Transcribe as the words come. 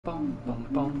bum bum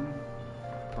bum.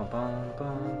 Bum bum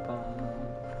bum bum.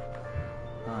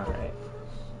 Alright.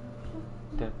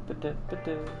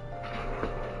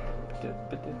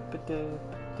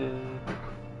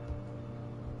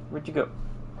 Where'd you go?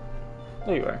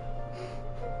 There you are.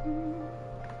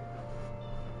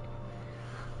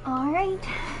 Alright.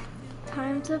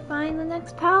 Time to find the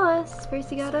next palace. First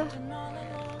you gotta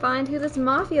find who this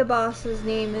mafia boss's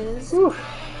name is. Whew.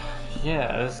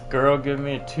 Yeah, this girl gave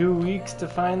me 2 weeks to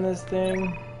find this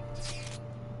thing.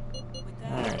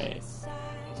 Alright. So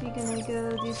you gonna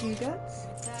go do some guts?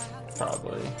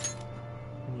 Probably.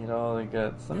 Need all the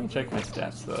guts. Let me check my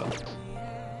stats though.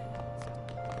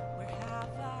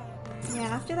 Yeah,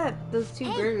 after those 2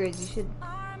 burgers, you should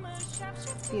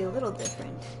be a little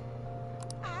different.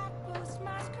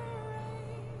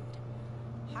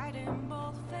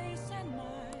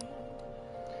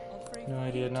 No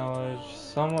idea, knowledge,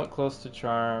 somewhat close to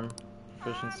charm,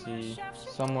 proficiency,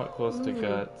 somewhat close to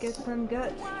guts. Get some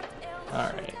guts.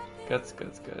 Alright, guts.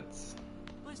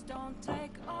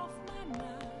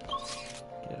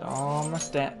 Get all my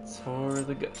stats for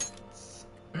the guts.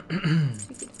 You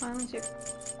could finally start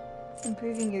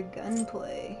improving your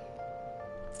gunplay.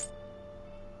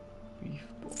 Beef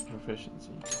bowl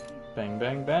proficiency. Bang,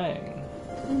 bang, bang.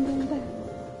 Bang, bang, bang.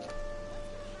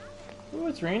 Oh,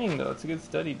 it's raining though. It's a good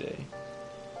study day.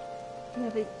 Yeah,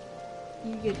 but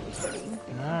you get your studying.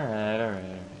 Alright.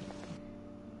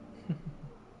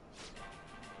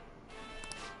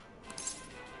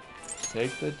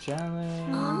 Take the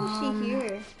challenge. How is she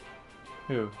here?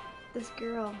 Who? This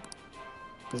girl.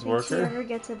 This You think she worker? ever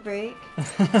gets a break?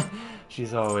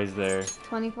 She's always there.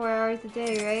 24 hours a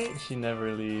day, right? She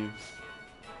never leaves.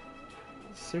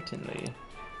 Certainly.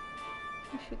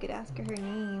 Wish we could ask her her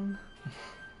name.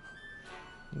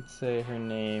 Let's say her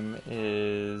name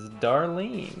is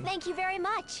Darlene. Thank you very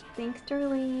much. Thanks,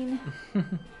 Darlene. Can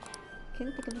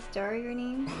you think of a star your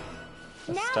name?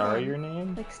 A Now star then. your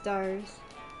name? Like stars.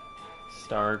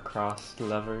 Star-crossed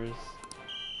lovers.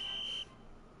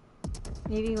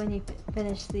 Maybe when you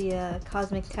finish the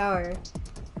Cosmic Tower.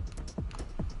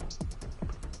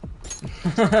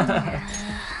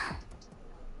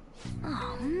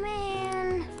 Oh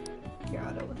man. Your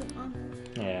auto wasn't on.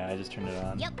 Yeah, I just turned it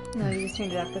on. Yep. No, you just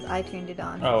turned it off because I turned it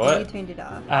on. Oh, what? You turned it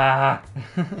off. Ah!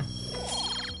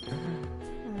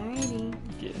 Alrighty.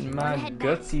 Getting my Wanna head back?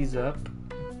 gutsies up.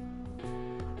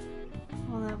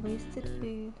 All that wasted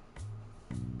food.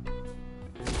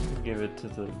 Give it to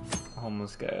the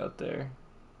homeless guy out there.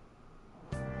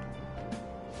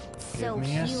 So Give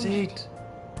me a human. seat.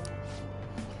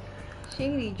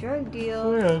 Shady drug deal.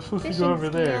 Oh yeah, I'm supposed to Fishing go over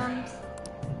there. scams.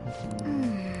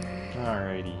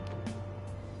 Alrighty.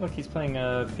 Look, he's playing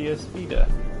PS Vita.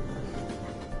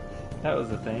 That was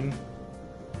a thing.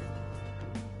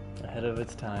 Ahead of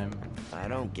its time. I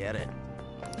don't get it.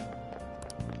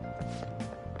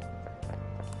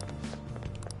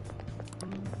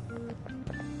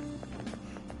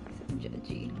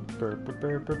 Judgy. Burr, burr,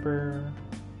 burr, burr, burr.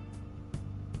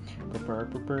 Burr,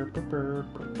 burr, burr, burr, burr,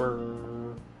 burr,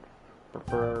 burr. Burr,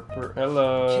 burr, burr.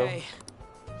 Hello. Okay.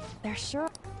 They're sure.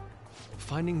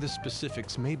 Finding the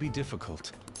specifics may be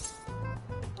difficult.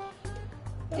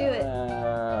 Do it.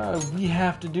 We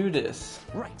have to do this.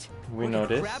 Right. We We're know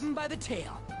gonna this. Grab him by the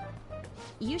tail.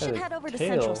 You By should the head over to tail.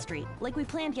 Central Street, like we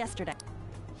planned yesterday.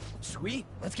 Sweet.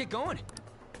 Let's get going.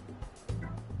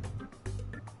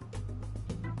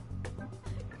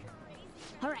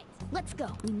 All right, let's go.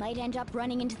 We might end up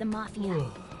running into the mafia.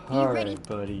 Alright, ready?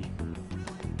 buddy.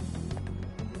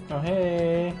 Oh,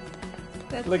 hey.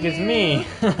 That's Look, it's you. me.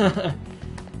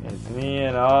 It's me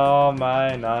and all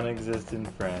my non-existent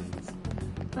friends.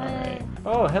 Alright.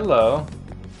 Oh, hello.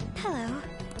 Hello.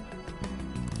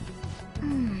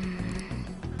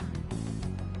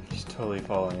 She's totally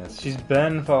following us. She's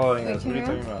been following Wait, us. What are you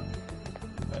turn talking about?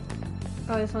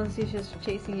 Oh, I just want to see if she's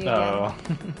chasing you No.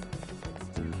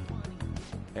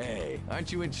 Hey,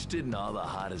 aren't you interested in all the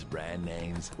hottest brand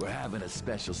names? We're having a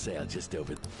special sale just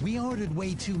over. We ordered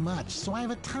way too much, so I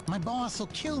have a ton. My boss will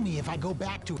kill me if I go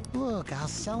back to. Look, I'll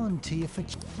sell them to you for.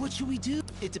 What should we do?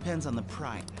 It depends on the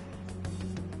price.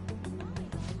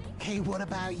 Hey, what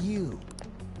about you?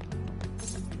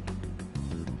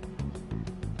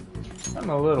 I'm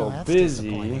a little Well, that's busy.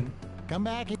 disappointing. Come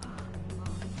back.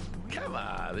 Come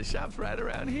on, the shop's right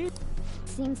around here.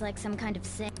 Seems like some kind of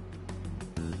sick.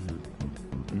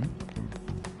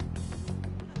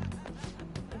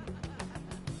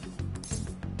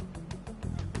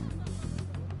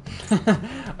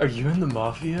 Are you in the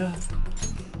mafia?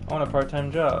 I want a part-time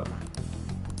job.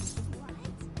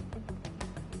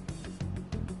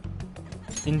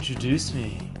 Introduce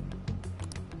me.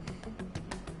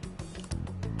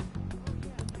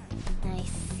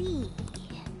 see.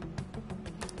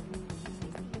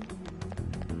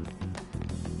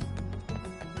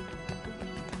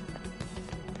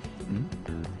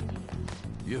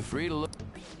 You're free to look.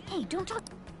 Hey, don't talk.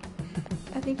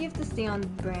 I think you have to stay on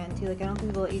brand too. Like I don't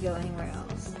think they'll let you go anywhere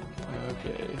else.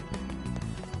 Okay.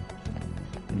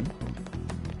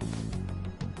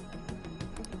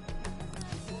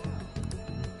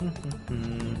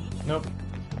 Nope.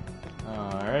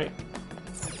 Alright.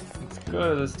 Let's go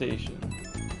to the station.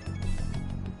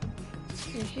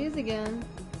 Here she is again.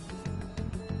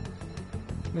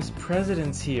 Miss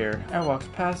President's here. I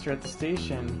walked past her at the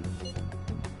station.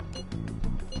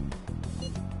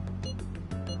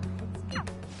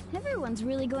 Everyone's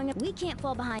really going up. We can't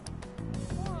fall behind.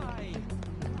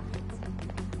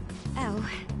 Oh.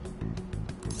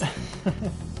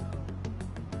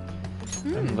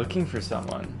 I'm looking for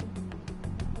someone.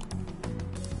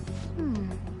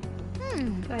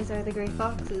 Guys are the gray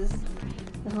foxes.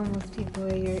 The homeless people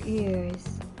wear your ears.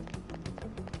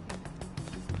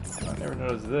 Oh, I never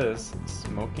noticed this.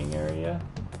 Smoking area?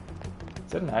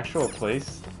 Is that an actual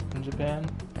place in Japan?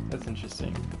 That's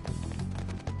interesting.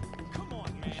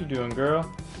 What you doing, girl?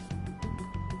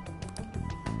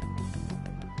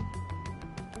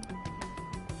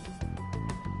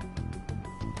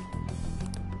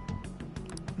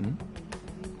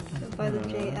 By the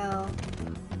JL.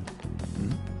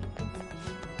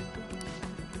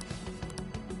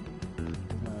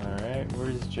 Alright,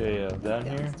 where's JL? Down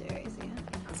here? Downstairs,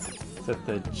 yeah. Is that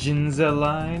the Ginza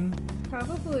line?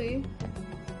 Probably.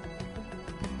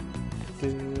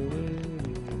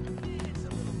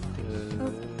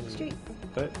 Oh, street.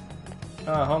 What?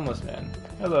 Ah, homeless man.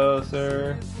 Hello,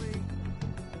 sir.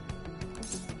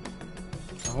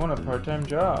 I want a part-time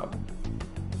job.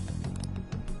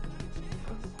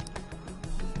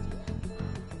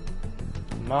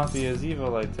 Mafia is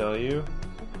evil, I tell you.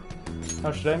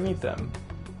 How should I meet them?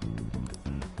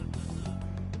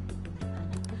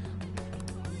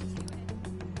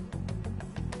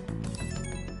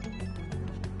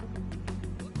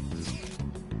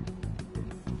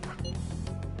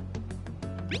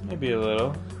 Maybe a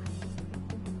little.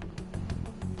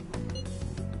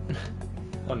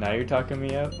 Oh, now you're talking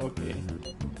me out? Okay.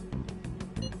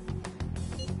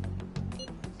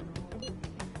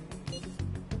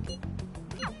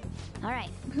 All right.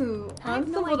 Ooh, I I'm have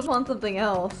no stumbled idea. upon something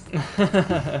else.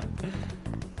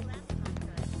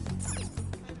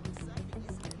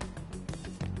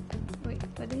 Wait,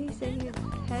 what did he say? He would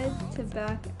head to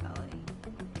back alley.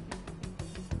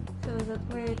 So is that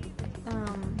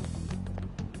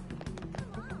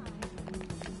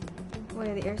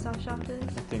where the airsoft shop is?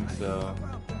 I think so.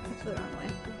 That's the wrong way.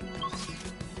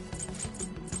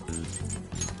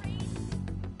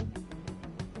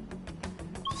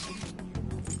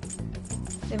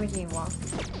 They're making me walk.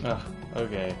 Ugh,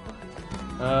 okay.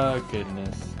 Oh,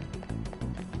 goodness.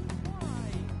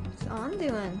 What's On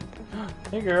doing?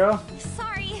 Hey, girl.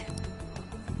 Sorry.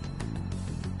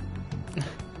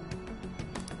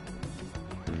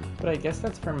 But I guess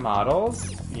that's for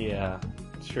models? Yeah,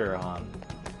 sure, On.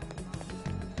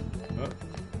 Oh.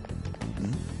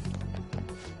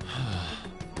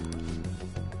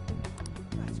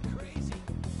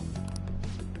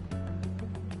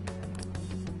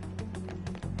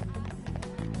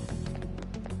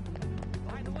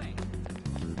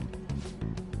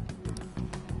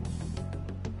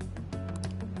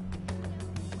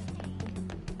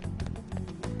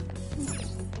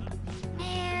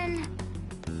 Man.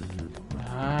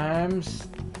 I'm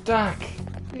stuck.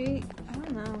 Wait, I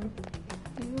don't know.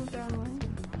 You moved the wrong way.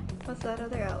 What's that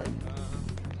other alley?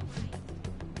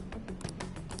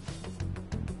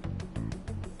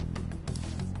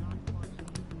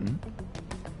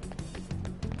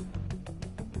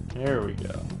 Here we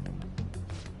go.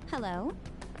 Hello.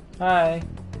 Hi.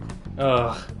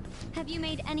 Ugh, Have you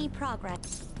made any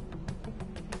progress?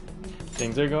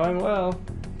 things are going well.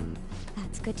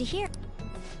 That's good to hear.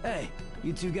 Hey,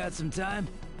 you two got some time?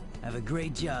 I have a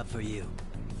great job for you.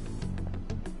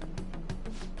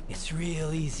 It's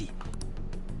real easy.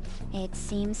 It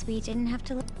seems we didn't have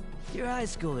to. You're high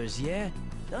schoolers, yeah?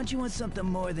 Don't you want something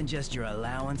more than just your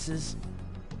allowances?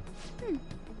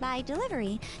 By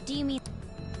delivery, do you mean?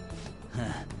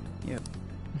 You're...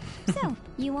 So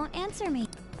you won't answer me?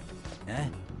 Huh?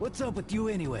 What's up with you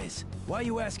anyways? Why are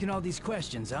you asking all these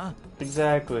questions, huh?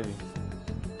 Exactly.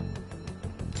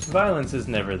 Violence is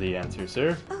never the answer,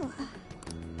 sir. Oh,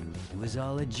 It was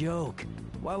all a joke.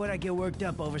 Why would I get worked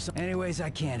up over some... Anyways, I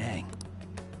can't hang.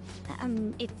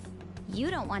 if you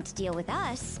don't want to deal with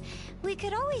us, we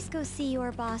could always go see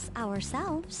your boss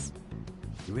ourselves.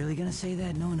 You really gonna say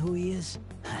that knowing who he is?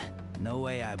 No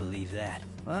way I believe that.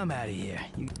 Well, I'm out of here.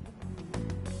 You...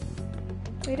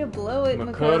 Way to blow it,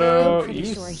 Makoto. Makoto, Pretty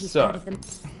you sure he's suck. part of them.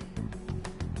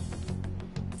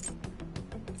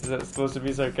 Is that supposed to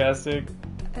be sarcastic?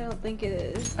 I don't think it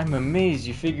is. I'm amazed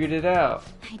you figured it out.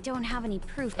 I don't have any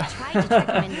proof. I tried to trick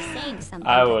him into saying something.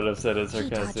 I would have said it He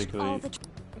touched all sarcastically. the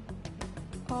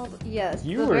Yes,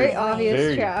 You the were very obvious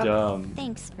very trap. dumb.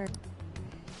 Thanks for...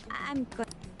 I'm good.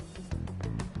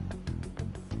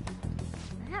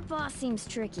 That boss seems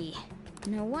tricky.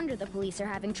 No wonder the police are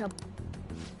having trouble.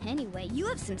 Anyway, you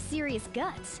have some serious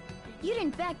guts. You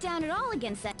didn't back down at all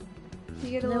against that.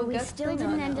 You get a Though little we guts still thing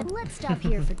didn't on end now. it. Let's stop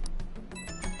here for...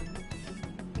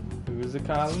 Who's it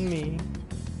calling me?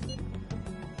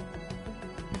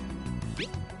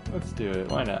 Let's do it.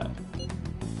 Why not?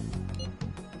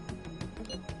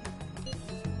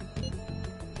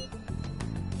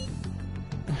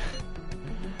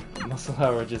 Muscle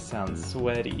Hour just sounds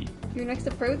sweaty. You're next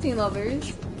to protein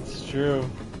lovers. It's true.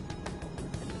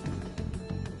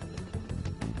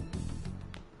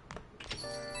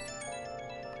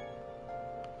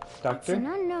 It's Doctor? an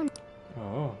unknown...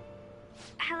 Oh.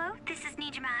 Hello, this is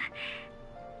Nijima.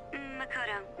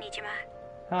 Makoto Nijima.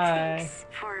 Hi. Thanks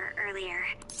for earlier.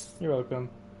 You're welcome.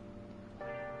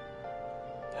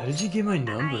 How did you get my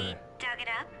number? I dug it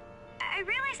up. I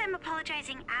realize I'm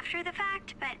apologizing after the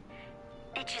fact, but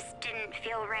it just didn't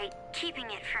feel right keeping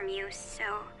it from you, so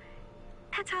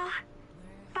that's all.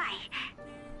 Bye.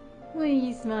 What are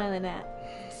you smiling at?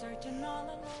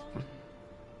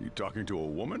 You talking to a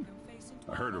woman?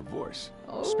 I heard her voice.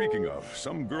 Oh. Speaking of,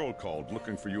 some girl called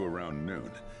looking for you around noon.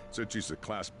 Said she's the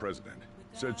class president.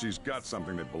 Said she's got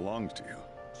something that belongs to you.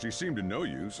 She seemed to know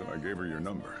you, so I gave her your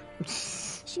number.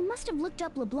 She must have looked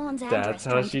up LeBlanc's That's address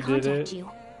how trying she to did contact it? you.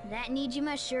 That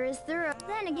Nijima sure is thorough.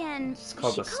 Then again, It's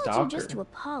called she a called you just stalker. to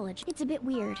apologize. It's a bit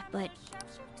weird, but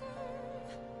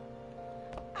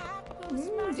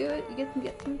Do it. You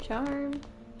get some charm.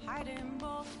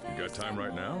 You got time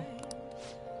right now?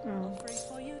 Oh.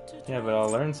 Yeah, but I'll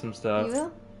learn some stuff. You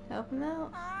will? Help him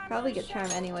out? Probably get charm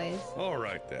anyways. All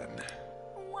right then.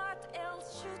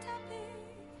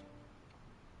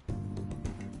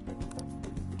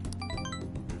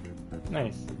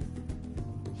 Nice.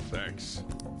 Thanks.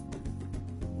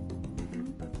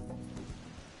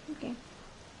 Okay.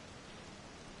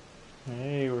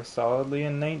 Hey, we're solidly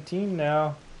in 19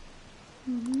 now.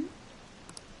 Mm-hmm.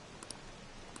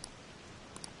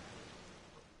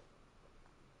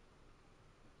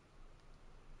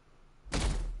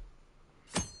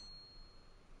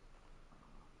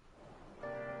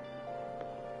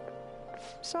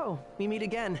 So, we meet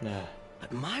again. Yeah.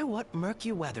 But my, what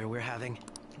murky weather we're having.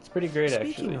 It's pretty great, Speaking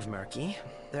actually. of murky,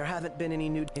 there haven't been any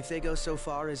new... If they go so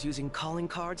far as using calling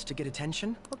cards to get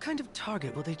attention, what kind of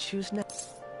target will they choose next?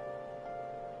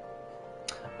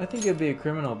 I think it'd be a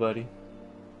criminal, buddy.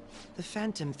 The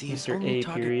Phantom Thieves Mr. only A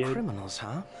target period. criminals,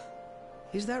 huh?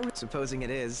 Is that right? Supposing it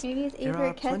is. Maybe it's There Aver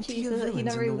are plenty catchy of so that he villains in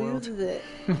never the world. loses it.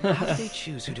 How do they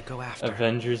choose who to go after?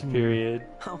 Avengers period.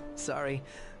 Oh, sorry.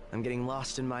 I'm getting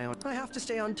lost in my own... I have to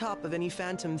stay on top of any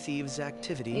Phantom Thieves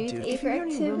activity, Maybe dude. it's If you hear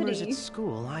any rumors activity. at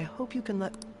school, I hope you can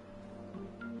let...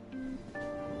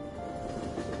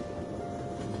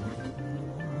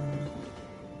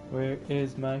 Where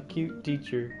is my cute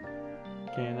teacher?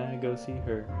 Can I go see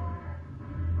her?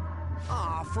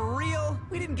 Aw, for real?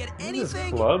 We didn't get What's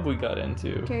anything? this club we got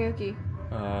into? Karaoke.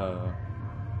 God,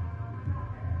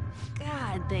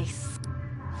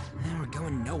 And we're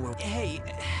going nowhere. Hey,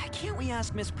 can't we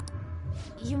ask Miss...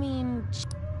 you mean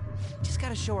Just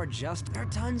gotta show her just. There are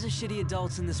tons of shitty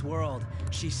adults in this world.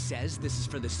 She says this is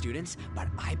for the students, but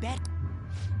I bet...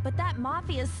 But that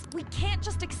mafia's... We can't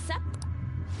just accept...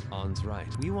 An's right.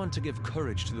 We want to give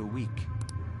courage to the weak.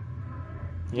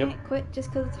 Yep. Can't quit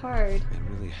just because it's hard.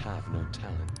 They really have no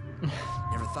talent.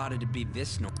 Never thought it'd be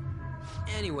this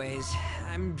Anyways,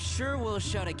 I'm sure we'll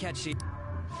shut Akechi.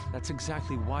 That's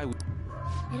exactly why we...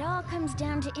 it all comes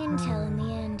down to intel in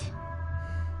the end.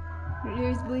 Your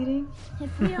ears bleeding?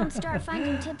 If we don't start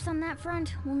finding tips on that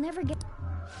front, we'll never get...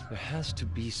 There has to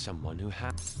be someone who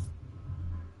has...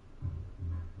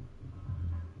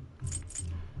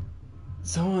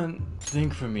 Someone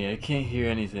think for me. I can't hear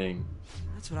anything.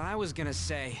 That's what I was gonna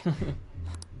say.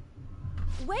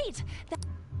 Wait!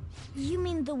 You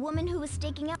mean the woman who was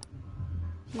staking out?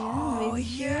 Yeah, maybe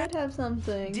she yeah. would have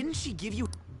something. Didn't she give you...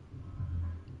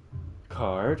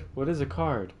 Card? What is a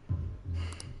card?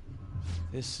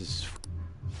 This is...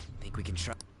 Think we can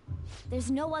try...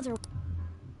 There's no other...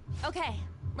 Okay,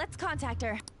 let's contact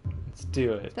her. Let's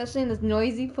do it. Especially in this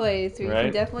noisy place where you Right?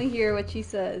 can definitely hear what she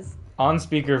says. On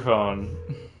speakerphone.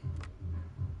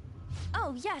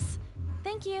 Oh, yes.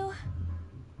 Thank you.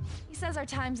 says our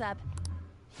time's up.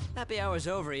 Happy hour's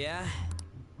over, yeah?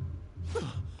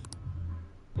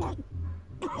 What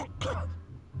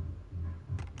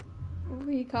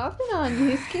were you coughing on,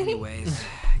 Yusuke? Anyways,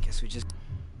 I guess we just...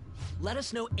 Let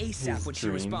us know ASAP His when she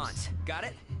dreams. responds. Got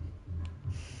it?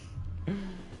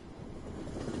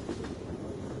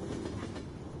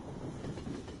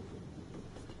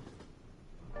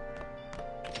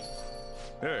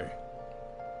 Hey,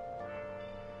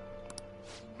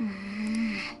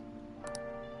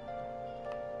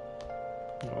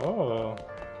 Oh.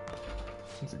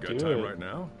 Let's you got do time it. right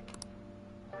now?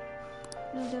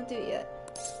 No, don't do it yet.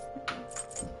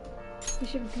 You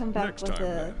should come back Next with time,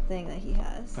 the then. thing that he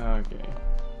has. Okay.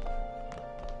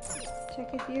 Check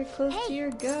if you're close to your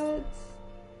guts.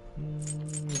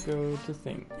 Go to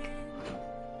think.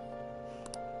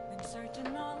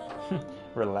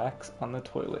 Relax on the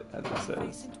toilet, as it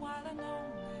says.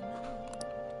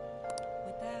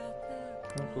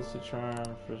 Close to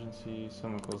charm, proficiency,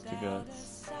 somewhat close to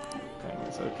guts.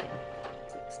 Kindness, okay.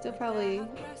 Still probably a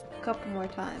couple more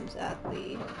times at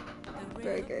the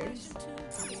burgers.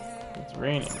 It's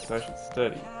raining, so I should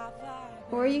study.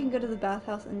 Or you can go to the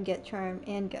bathhouse and get charm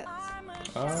and guts.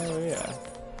 Oh yeah.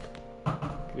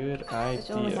 Good Which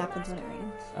only idea. happens when it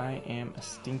rains. I am a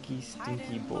stinky,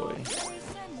 stinky boy.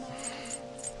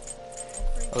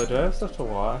 Oh, do I have stuff to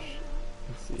wash?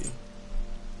 Let's see.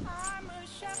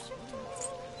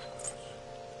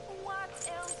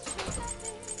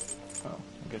 Oh,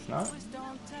 I guess not.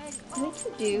 I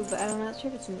think you do, but I'm not sure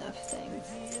if it's enough things.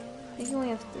 I think you only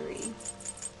have 3.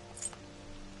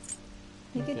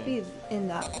 I think it'd be in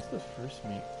that one. What's the first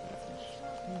meat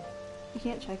package? You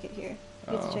can't check it here.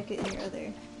 You have Oh. to check it in your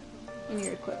other, in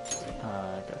your equipped.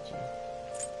 Ah, I got you.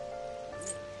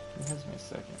 Who has my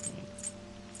second meat?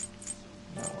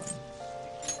 That one.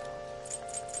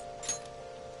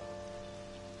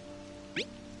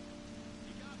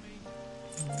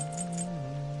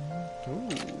 Ooh.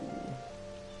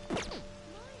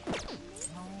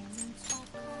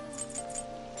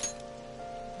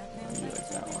 Oh, you like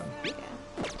that one? Yeah.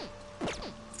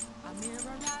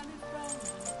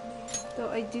 Though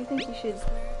I do think you should. I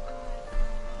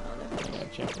don't know. Yeah,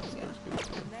 champions goes good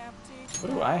too.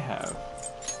 What do I have?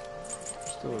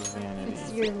 Still a vanity.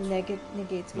 It's your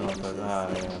negates No, weaknesses.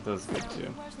 yeah, those good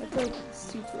too. That's like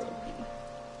super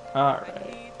OP.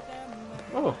 Alright.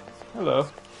 Oh, hello.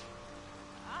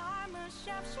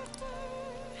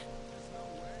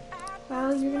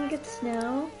 Wow, you're gonna get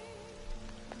snow?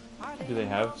 Do they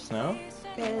have snow?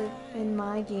 In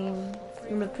my game,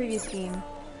 in the previous game,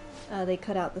 they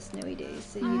cut out the snowy days,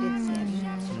 so you didn't see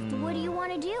any. What do you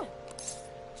want to do?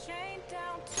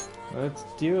 Let's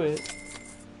do it.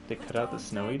 They cut out the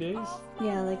snowy days?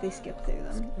 Yeah, like they skipped through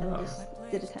them and Oh. just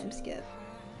did a time skip.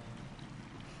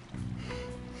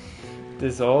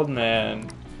 This old man,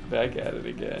 back at it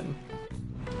again.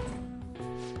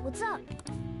 What's up?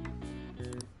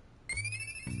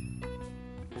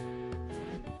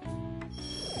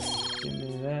 Give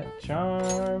me that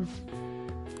charm.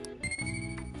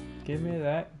 Give me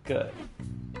that gut.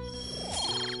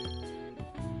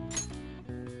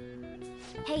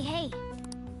 Hey, hey.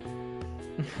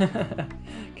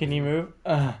 Can you move?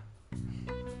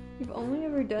 You've only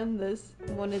ever done this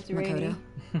when it's raining.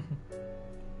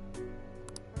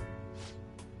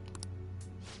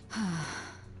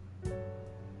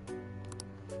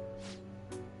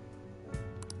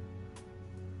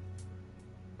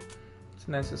 It's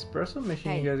a nice espresso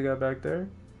machine Hey. you guys got back there.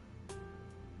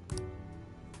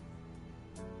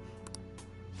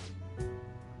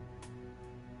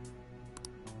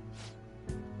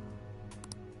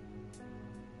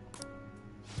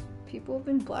 People have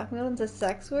been blackmailed into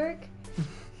sex work?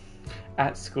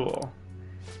 At school.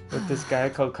 With this guy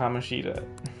called Kamoshida.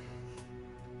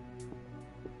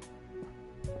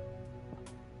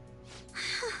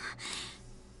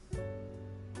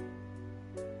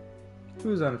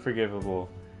 Who's unforgivable?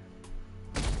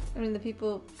 I mean, the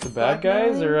people. The bad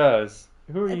guys or blackmailing? us?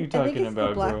 Who are you I think talking it's about,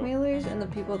 the girl? blackmailers and the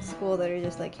people at school that are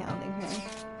just like hounding her.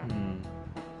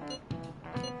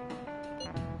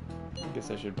 I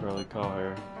guess I should probably call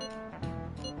her.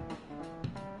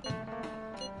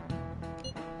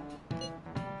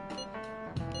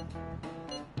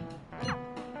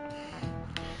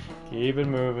 Keep it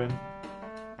moving.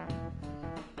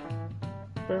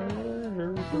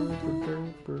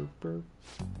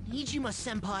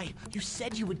 Nijima-senpai, you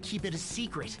said you would keep it a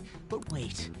secret. But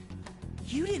wait,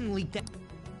 you didn't leak that...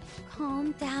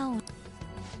 Calm down.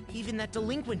 Even that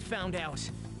delinquent found out.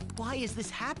 Why is this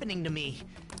happening to me?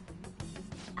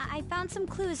 I found some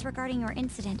clues regarding your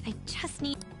incident. I just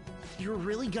need... You're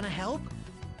really gonna help?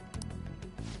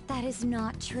 That is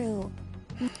not true.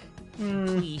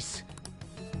 Please.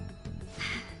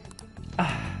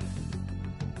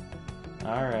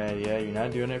 Alright, yeah, you're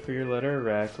not doing it for your letter of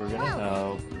rec. We're gonna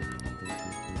help.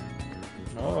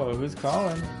 Oh, who's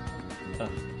calling?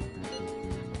 Ugh.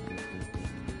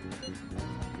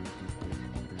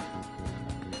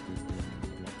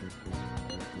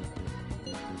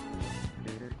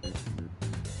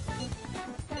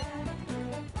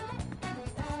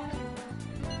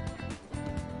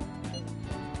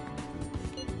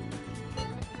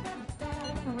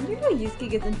 I wonder how Yusuke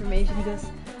gets information. He goes,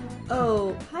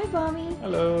 "Oh, hi, Bommy."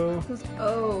 Hello. He goes,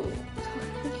 "Oh,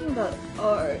 thinking about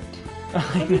art.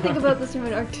 Let me think about this from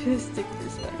an artistic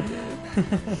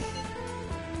perspective."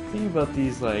 Think about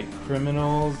these like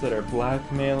criminals that are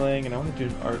blackmailing, and I want to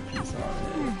do an art piece on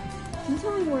it. Can you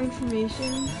tell me more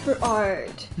information for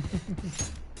art?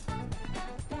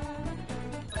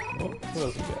 Oh, what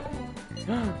else we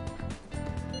got?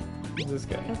 Who's this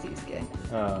guy? That's Yusuke.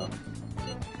 Oh.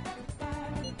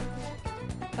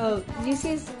 Oh,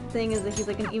 Yusuke's thing is that he's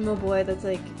like an emo boy that's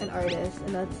like an artist,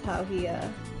 and that's how he,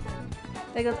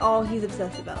 like that's all he's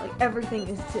obsessed about. Like everything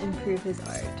is to improve his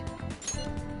art.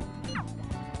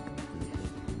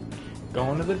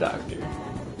 Going to the doctor.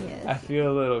 Yes. I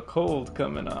feel a little cold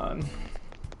coming on.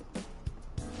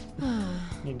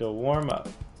 Need to warm up.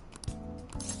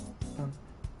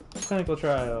 Clinical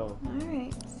trial.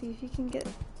 Alright, see if you can get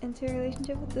into a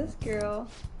relationship with this girl.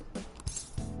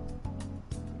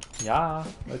 Yeah,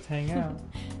 let's hang out.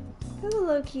 It was a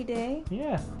low-key day.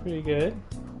 Yeah, pretty good.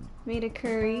 Made a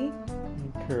curry.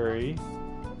 Curry.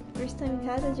 First time we've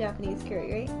had a Japanese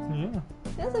curry, right? Yeah.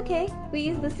 That's okay. We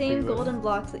use the same Pretty well. golden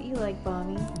blocks that you like,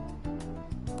 Bommy.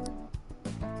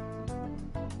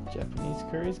 Japanese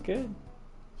curry's good.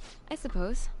 I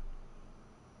suppose.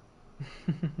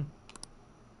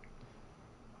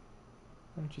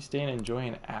 Don't you stay and enjoy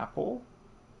an apple?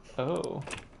 Oh.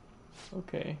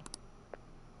 Okay.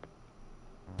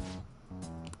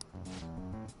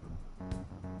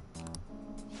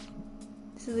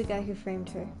 This is the guy who framed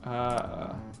her.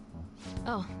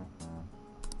 Oh.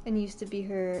 And used to be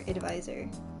her advisor.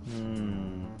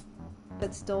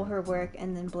 But stole her work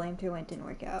and then blamed her when it didn't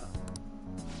work out.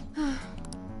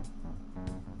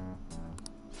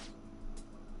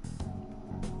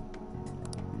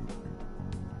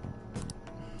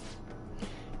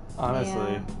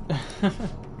 Honestly.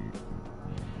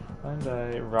 And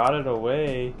I rotted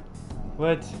away.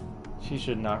 What? She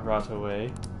should not rot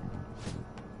away.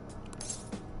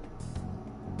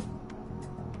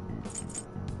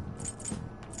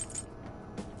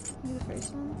 Maybe the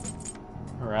first one?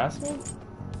 Harassment?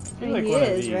 I feel I mean, like he one is,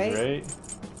 of these, right?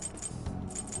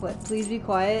 What, please be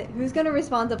quiet? Who's gonna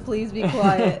respond to please be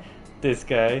quiet? This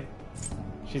guy.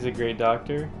 She's a great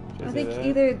doctor. Should I say think that?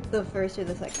 either the first or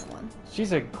the second one.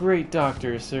 She's a great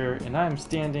doctor, sir, and I'm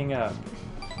standing up.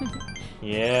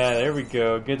 Yeah, there we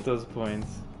go. Get those points.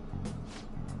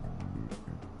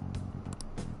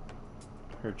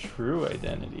 Her true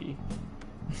identity.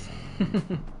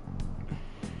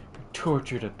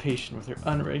 Tortured a patient with her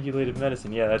unregulated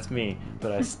medicine. Yeah, that's me,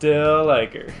 but I still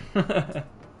like her.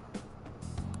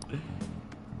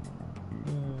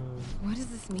 What does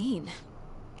this mean?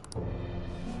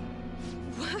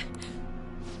 What?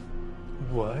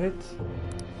 What?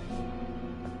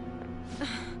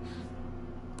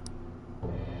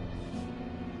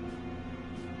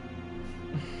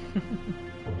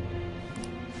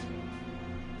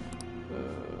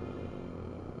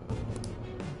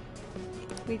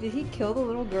 Wait, did he kill the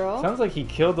little girl? Sounds like he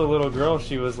killed the little girl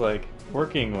she was like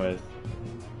working with.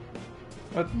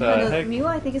 What the No, heck? Miwa,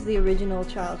 I think, is the original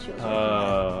child she was working with.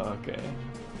 Oh, okay.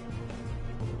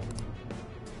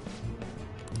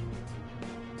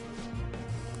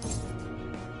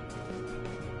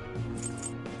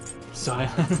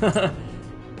 Silence. Let's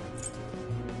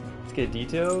get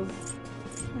details.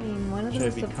 I mean, one of them Should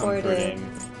is be supported.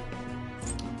 comforting.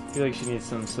 I feel like she needs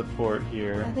some support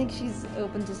here. I think she's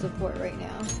open to support right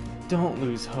now. Don't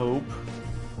lose hope.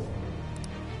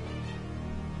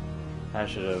 I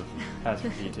should have asked for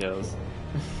details.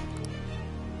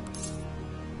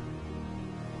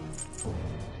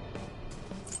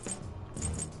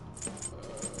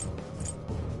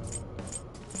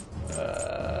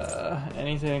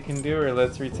 Anything I can do, or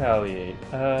let's retaliate?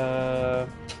 I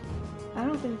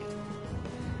don't think...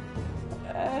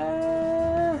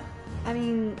 I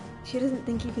mean, she doesn't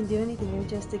think you can do anything. You're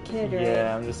just a kid, right?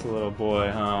 Yeah, I'm just a little boy,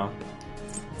 huh?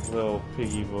 Little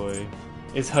piggy boy.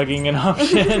 Is hugging an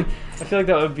option? I feel like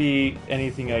that would be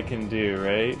anything I can do,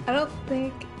 right? I don't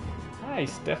think... Hi,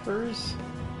 Steffers.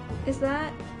 Is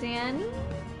that Danny?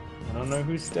 I don't know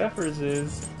who Steffers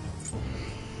is.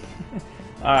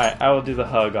 Alright, I will do the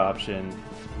hug option.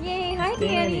 Yay, hi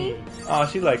Danny. Oh,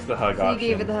 she likes the hug So you option.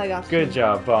 gave her the hug option. Good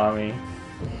job, Bommy.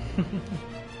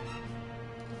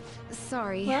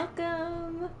 Sorry.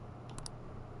 Welcome.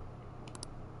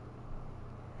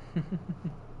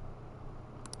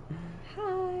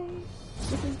 Hi.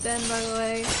 This is Ben, by the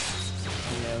way.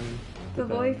 The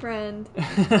boyfriend.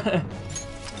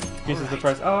 This is the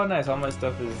price. Oh, nice. All my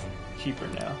stuff is cheaper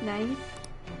now. Nice.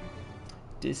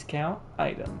 Discount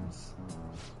items.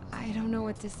 I don't know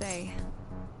what to say.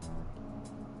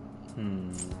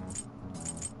 Ben,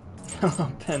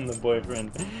 the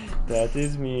boyfriend. That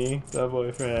is me, the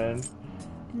boyfriend.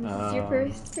 And this is your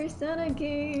first Persona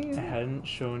game. I hadn't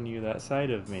shown you that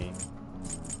side of me.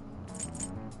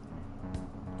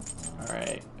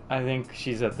 Alright. I think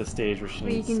she's at the stage where she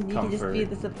Where you needs can comfort. just be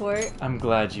the support. I'm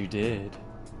glad you did.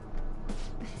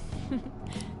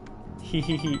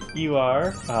 You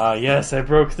are? Ah, yes, I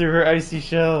broke through her icy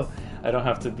shell. I don't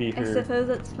have to beat her. I suppose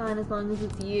that's fine as long as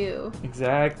it's you.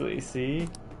 Exactly, see?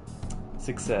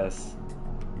 Success.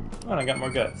 Oh, and I got more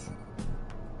guts.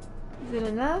 Is it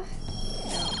enough?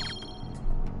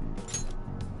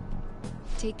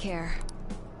 Take care.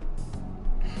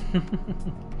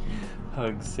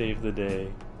 Hugs save the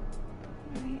day.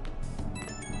 Alright.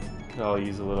 Could all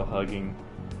use a little hugging.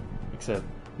 Except,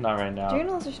 not right now.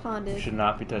 Journals responded. We should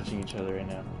not be touching each other right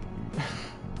now.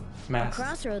 Mask.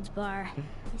 Crossroads bar.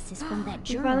 This is from that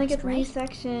You journalist, finally get the new right?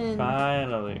 section.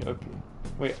 Finally, okay.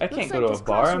 Wait, I can't Looks go like to this a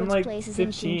bar. I'm Crossroads like place is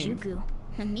in 15. Shinjuku.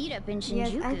 A meetup in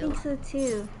Shinjuku. Yes, I think so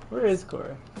too. Where is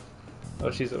Cora?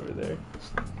 Oh, she's over there.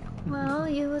 Well,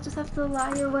 you will just have to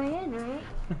lie your way in, right?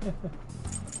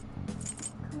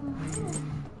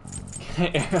 Come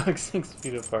on. Airlock 6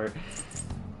 feet apart.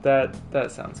 That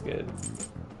sounds good.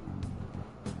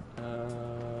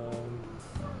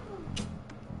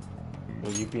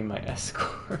 Will you be my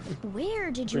escort? Where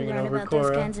did you Bring it learn over, about Cora.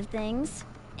 those kinds of things?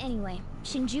 Anyway,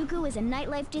 Shinjuku is a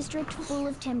nightlife district full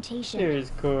of temptation. There's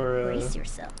Cora. Brace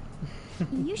yourself.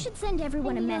 You should send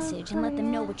everyone a message and let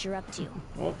them know what you're up to.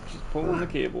 Oh, she's pulling the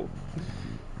cable.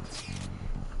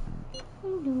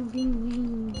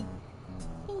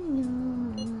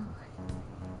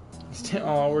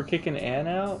 Oh, we're kicking Anne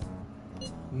out?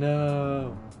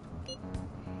 No.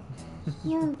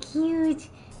 You're cute.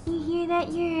 You hear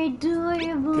that? You're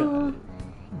adorable.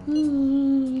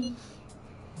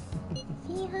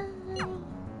 Say hi.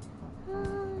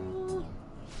 Hi.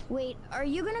 Wait, are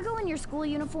you gonna go in your school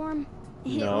uniform?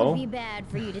 It No. would be bad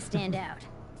for you to stand out.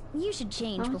 You should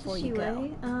change How much before does you she go.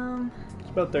 weigh? It's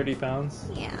about 30 pounds.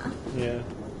 Yeah. Yeah.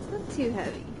 Not too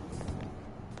heavy.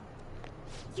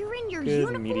 You're in your Good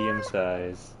uniform? medium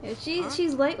size. Yeah,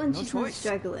 she's light when No she's choice. not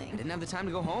struggling. I didn't have the time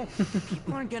to go home.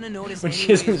 People aren't gonna notice When anyways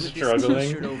she isn't with this struggling.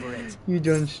 t-shirt over it. You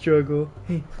don't struggle.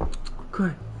 Hey,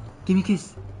 Cora, give me a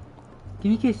kiss.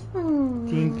 Give me a kiss.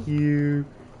 Thank you.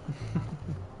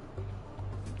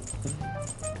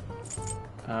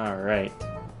 Alright.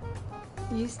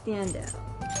 You stand out.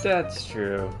 That's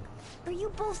true. Are you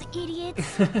both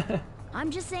idiots? I'm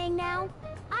just saying now,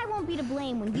 I won't be to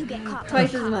blame when you get caught.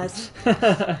 Twice by as cops.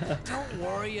 much. Don't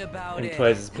worry about And it.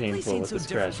 twice as That place painful ain't with so the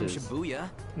different from scratches. Shibuya.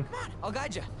 Come on, I'll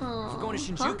guide you. If Aw, we're going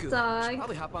to hot Shinjuku, dog. should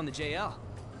probably hop on the JL.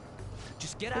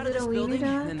 Just get Is out it of this a wiener building,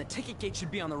 dog? and then the ticket gate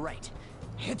should be on the right.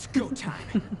 It's go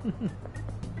time.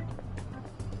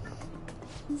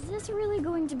 Is this really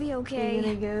going to be You're okay?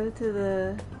 gonna go to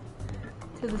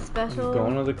the special.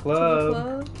 Going to the to the club.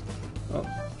 club? Oh,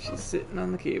 she's sitting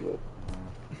on the cable.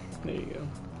 There you go.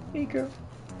 Hey, girl.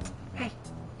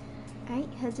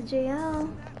 Alright, head to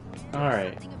JL.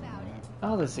 Alright.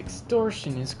 Oh, this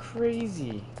extortion is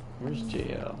crazy. Where's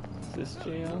JL? Is this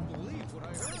JL?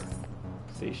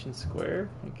 Station Square,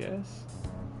 I guess.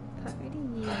 Party.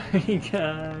 Party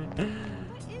guy.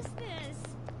 What is this?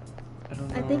 I don't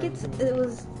know. I think it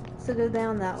was to go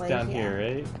down that way. down yeah.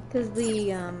 here, right? Cause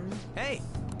the Hey,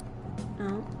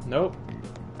 oh Nope.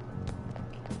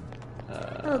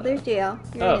 oh there's JL.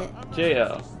 You're Oh, in it.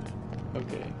 JL.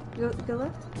 Okay, Go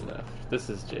left. left. This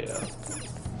is JL.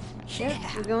 Yep,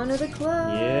 we're going to the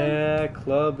club. Yeah,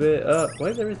 club it up. Why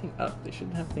is everything up? They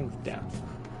shouldn't have things down.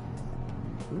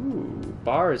 Ooh,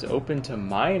 bars open to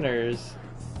minors.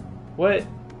 What?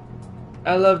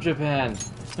 I love Japan.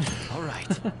 all right.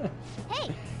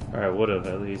 Hey! Or I would have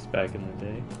at least back in the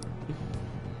day.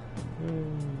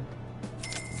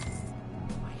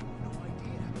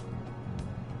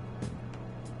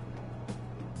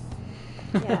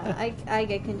 Yeah, I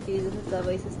get confused with the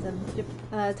subway system.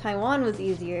 Taiwan was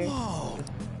easier.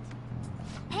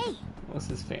 Hey! What's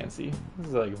this fancy? This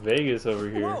is like Vegas over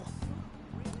here. Whoa.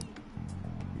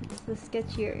 It's the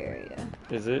sketchier area.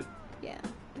 Is it? Yeah.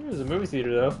 There's a movie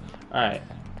theater though. Alright.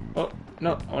 Oh,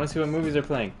 no, I want to see what movies are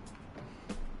playing.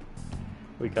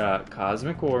 We got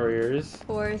Cosmic Warriors.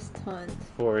 Forest Hunt.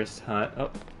 Forest Hunt.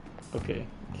 Oh, okay.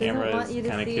 Camera want is you to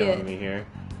kind of see killing it. me here.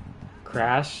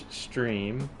 Crash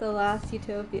Stream The Last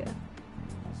Utopia.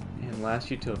 and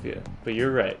Last Utopia. But you're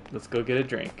right. Let's go get a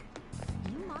drink.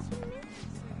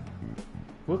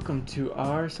 Welcome to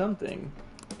our something.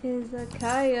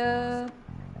 Izakaya.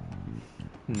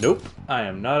 Nope, I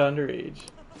am not underage.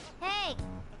 Hey!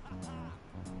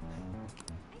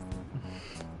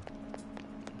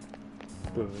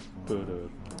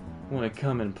 Want to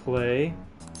come and play?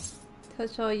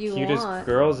 Touch all you Cutest want.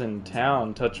 girls in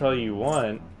town. Touch all you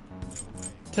want.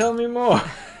 Tell me more.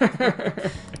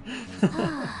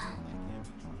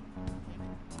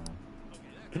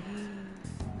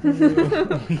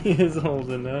 He is old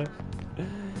enough.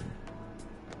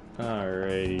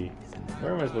 Alrighty.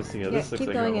 Where am I supposed to go? Yeah, This looks keep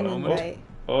like going a in home. and right.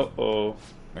 Oh.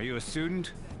 Are you a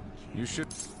student? You should.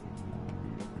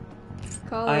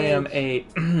 College. I am a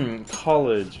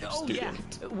college Oh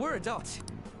student. yeah, we're adults.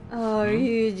 Oh,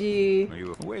 Ryuji. Are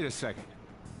you? Wait a second.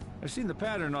 I've seen the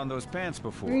pattern on those pants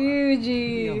before. Be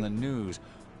Ryuji. on the news.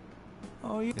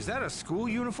 Oh, yeah. Is that a school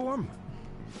uniform?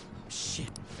 Shit.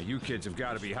 You kids have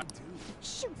got to be.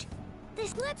 Shoot!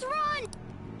 Let's run!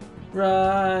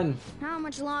 Run! How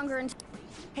much longer until...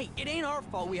 Hey, it ain't our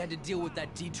fault we had to deal with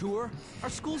that detour. Our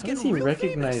school's How does getting he real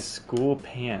recognize famous. school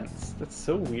pants? That's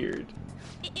so weird.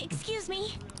 Excuse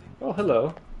me. Oh,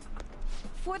 hello.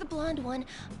 For the blonde one,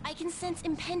 I can sense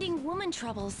impending woman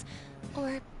troubles.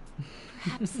 Or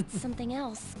perhaps it's something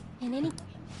else. In any...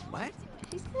 What?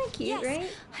 She's kind of cute, yes, right?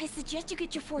 I suggest you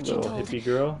get your fortune Little told. hippie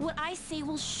girl. What I say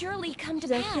will surely come to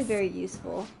She's pass. actually very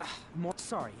useful. More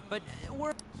sorry, but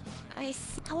we're.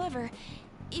 However,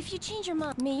 if you change your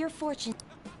mind, may your fortune...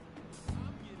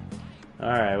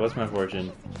 Alright, what's my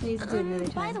fortune? Needs to do it another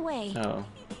time. By the way... Oh,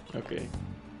 okay.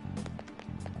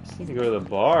 Just need to go to the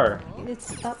bar.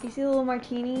 It's up. You see the little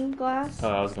martini glass? Oh,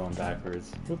 I was going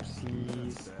backwards.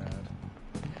 Whoopsies.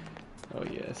 Oh,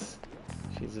 yes.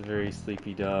 She's a very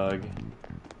sleepy dog.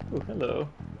 Oh, hello.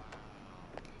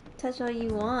 Touch all you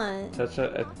want. Touch.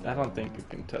 I don't think you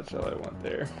can touch all I want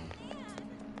there.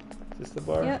 Is this the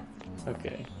bar? Yep.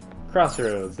 Okay.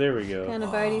 Crossroads. There we go. What kind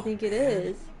of bar do you think it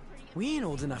is? We ain't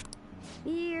old enough.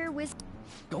 Beer, whiskey.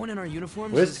 Going in our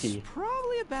uniforms Whiskey. is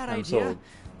probably a bad I'm idea.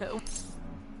 sold.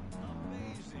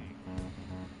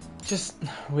 Just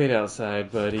wait outside, I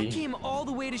buddy. came all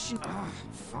the way to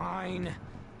fine.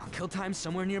 I'll kill time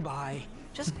somewhere nearby.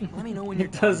 Just let me know when you're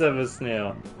It does have a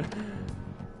snail.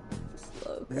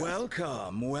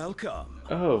 Welcome.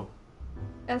 Oh.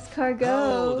 Escargot.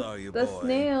 How old are you, the boy?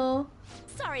 snail.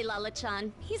 Sorry,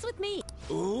 Lala-chan. He's with me.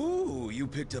 Ooh, you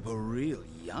picked up a real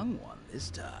young one this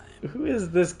time. Who is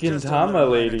this Just don't Gintama let Lana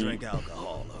lady? drink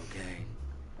alcohol, okay?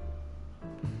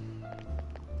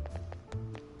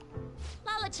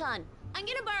 Lala-chan, I'm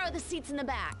gonna borrow the seats in the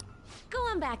back. Go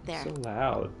on back there. So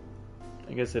loud.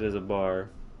 I guess it is a bar.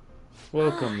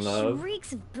 Welcome, She love.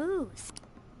 reeks of booze.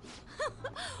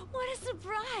 What a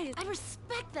surprise! I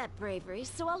respect that bravery,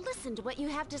 so I'll listen to what you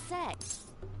have to say.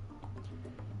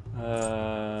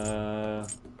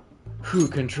 Who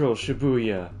controls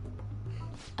Shibuya?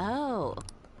 Oh.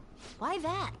 Why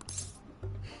that?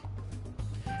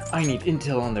 I need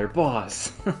intel on their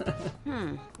boss.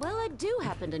 Well, I do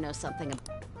happen to know something.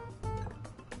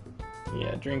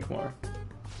 Yeah, drink more.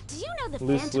 Do you know the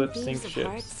Loose Phantom lips Thieves sink of ships.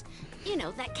 Hearts? You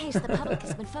know, that case the public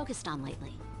has been focused on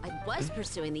lately. I was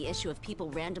pursuing the issue of people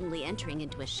randomly entering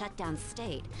into a shutdown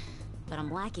state, but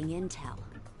I'm lacking intel.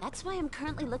 That's why I'm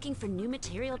currently looking for new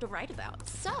material to write about.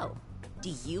 So,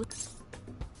 do you...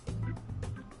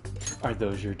 Are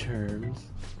those your terms?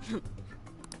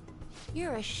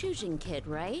 You're a Shujin kid,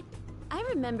 right? I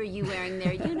remember you wearing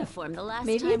their uniform the last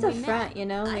Maybe time it's a we met. front, you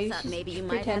know? I Maybe thought she's maybe you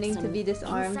might have pretending to some be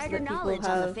disarmed so insider that people knowledge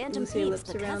on the have Phantom looser Thieves lips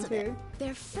because around of it. her.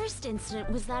 Their first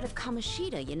incident was that of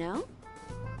Kamoshida, you know?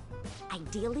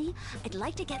 Ideally, I'd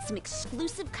like to get some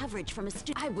exclusive coverage from a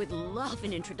student. I would love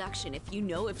an introduction if you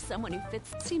know of someone who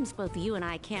fits. Seems both you and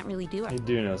I can't really do I it.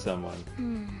 do know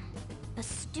someone. A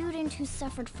student who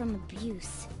suffered from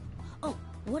abuse. Oh,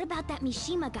 what about that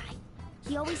Mishima guy?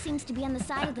 He always seems to be on the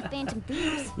side of the Phantom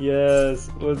Thieves. Yes,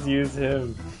 let's use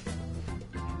him.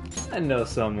 I know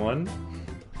someone.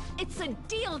 It's a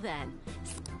deal then.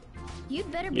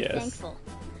 You'd better be Yes. thankful.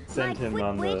 Send My him quick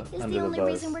on wit the is under the the only bus.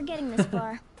 reason we're getting this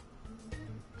far.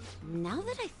 Now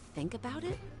that I think about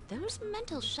it, those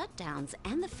mental shutdowns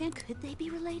and the fan, could they be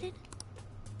related?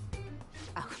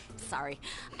 Oh, sorry.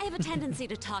 I have a tendency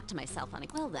to talk to myself on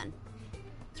it. Well then,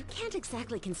 you can't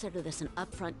exactly consider this an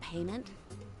upfront payment,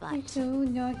 but... He's so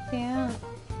knocked out.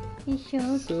 He's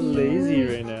so So cute. lazy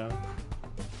right now.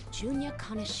 Junya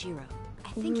Kaneshiro. I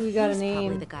think Ooh, we he's got a probably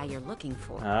name. the guy you're looking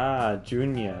for. Ah,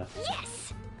 Junya.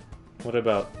 Yes! What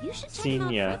about You should check him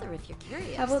out Senia? further if you're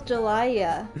curious. How about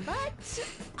Jalaya? But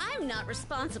I'm not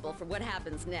responsible for what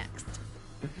happens next.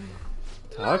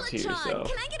 Talk to John, yourself.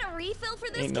 can I get a refill for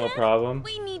this Ain't no kid? problem.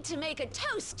 We need to make a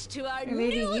toast to our Or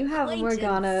maybe new you have acquaintance.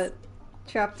 Morgana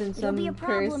trapped in It'll some be a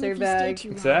problem purse if or you stay bag. too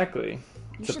long. Exactly. You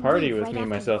It's a should party leave with right me, after you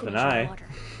myself, and finish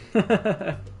your I.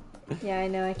 water. Yeah, I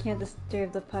know. I can't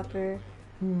disturb the pupper.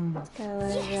 It's gotta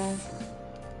let it rest.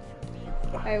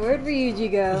 Alright, where'd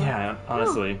Ryuji go? Yeah,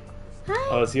 honestly. Hi.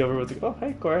 Oh, is he over with the... Oh,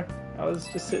 hi, Cora. I was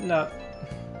just sitting up.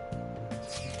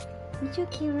 It's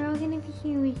okay, we're all gonna be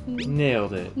here with you.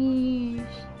 Nailed it. Yeesh.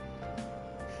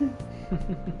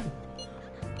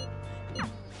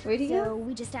 Where'd he So go?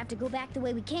 we just have to go back the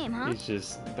way we came, huh? He's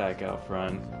just back out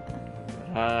front.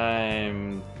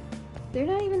 I'm They're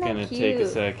not even that gonna cute. take a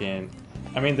second.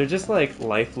 I mean, they're just like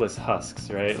lifeless husks,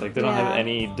 right? Like they don't have Yeah.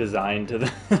 any design to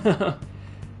them.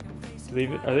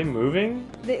 Are they moving?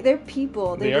 They're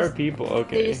people. They They're are just, people. They're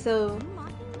Okay. just so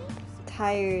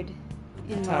tired.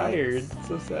 In Tired. life.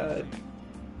 So sad.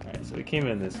 All right, so we came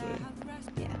in this way.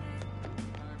 Yeah.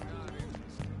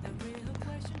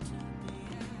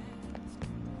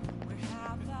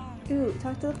 Ooh,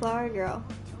 talk to the flower girl.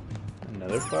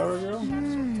 Another flower girl?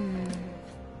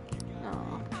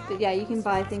 Oh. But yeah, you can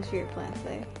buy things for your plants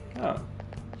there. Oh.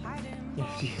 You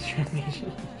have to use your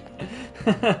animation.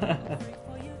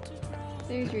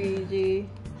 There's Ryuji.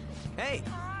 Hey!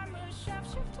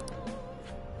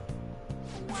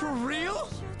 For real?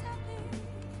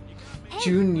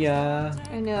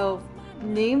 Junya. I know.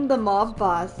 Name the mob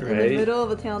boss in the Right? middle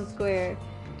of a town square.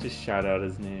 Just shout out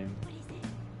his name.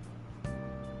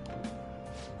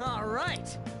 All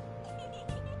right.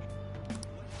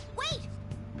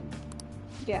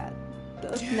 Yeah.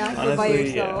 Let's not go by Honestly,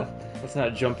 yourself. yeah. Let's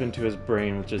not jump into his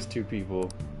brain with just two people.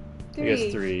 I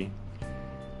guess three.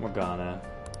 Morgana.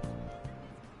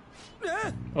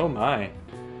 Oh my.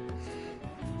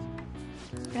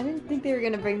 I didn't think they were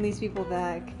gonna bring these people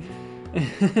back.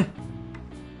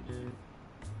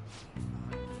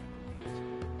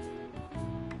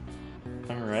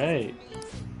 Alright.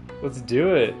 Let's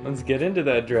do it. Let's get into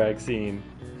that drag scene.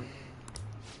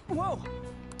 Whoa!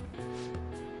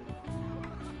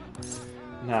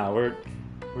 Nah, we're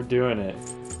doing it.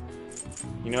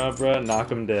 You know what, bro?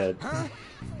 Knock him dead.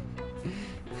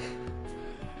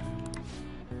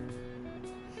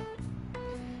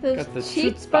 Those Got the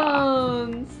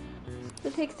cheekbones.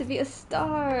 It takes to be a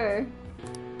star.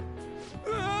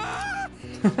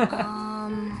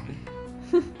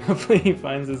 Hopefully he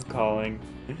finds his calling.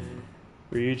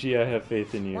 Ryuji, I have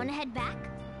faith in you. Wanna head back?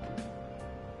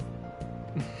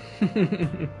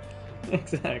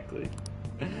 Exactly.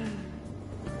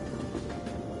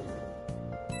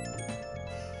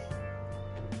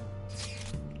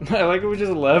 I like it, we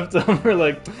just left them. We're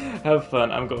like, have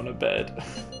fun, I'm going to bed.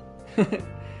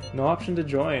 No option to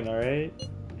join, alright?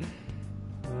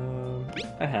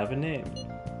 I have a name.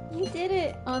 You did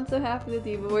it! Oh, I'm so happy with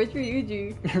you, but where's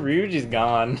Ryuji? Ryuji's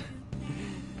gone.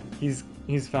 He's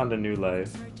found a new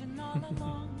life.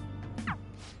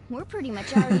 We're pretty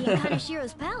much already in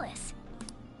Kanashiro's palace.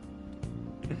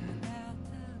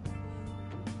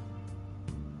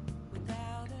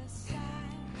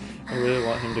 I really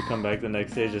want him to come back the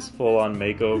next day, just full on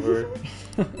makeover.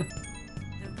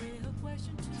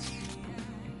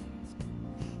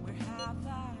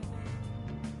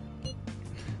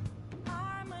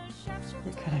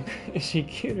 What kind of, is she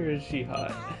cute or is she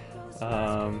hot?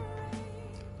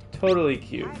 Totally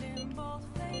cute.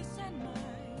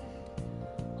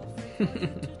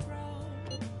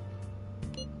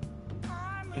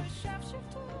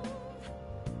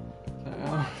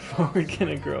 How forward can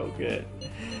a girl get?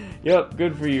 Yep,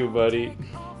 good for you, buddy.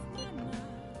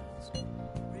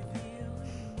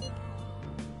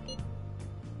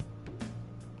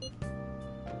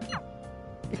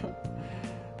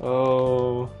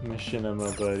 Oh,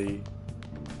 Machinima, buddy.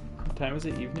 What time is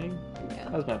it? Evening? Yeah.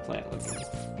 How's my plant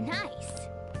looking? Nice.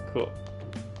 Cool.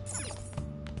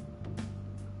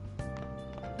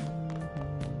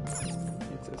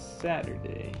 It's a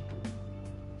Saturday.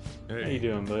 Hey. How you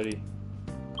doing, buddy?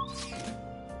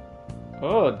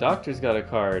 Oh, doctor's got a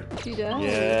card. She does?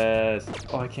 Yes.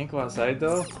 Oh, I can't go outside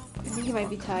though? I think you might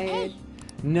be tired.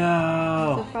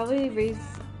 No. So probably raise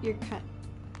your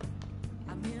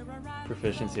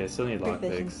Proficiency. I still need lockpicks.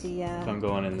 Proficiency, yeah. If I'm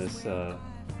going in this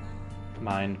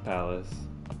Mind Palace.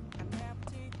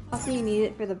 Also, you need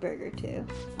it for the burger too.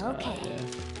 Okay.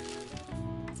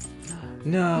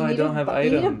 No, You I need don't to have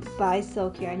You need items. to buy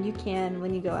silk yarn. You can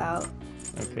when you go out.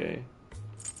 Okay.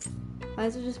 Might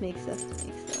as well just make stuff to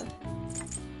make stuff.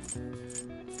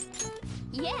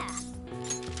 Yeah.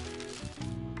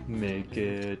 Make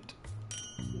it.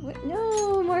 What?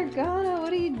 No, Morgana,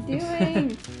 what are you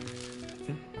doing?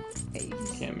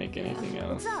 Can't make anything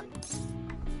else. What's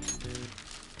up?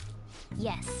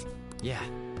 Yes. Yeah.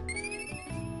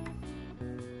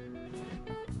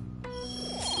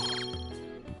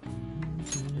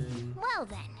 Well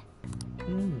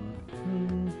then.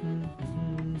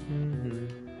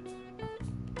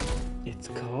 It's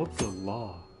called the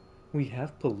law. We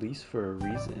have police for a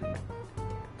reason.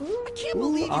 I can't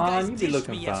believe you guys you be ditched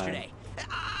looking me fine. yesterday.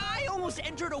 I almost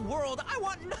entered a world I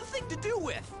want nothing to do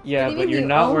with. Yeah, What do you but mean you're you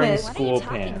not own wearing it? What are you school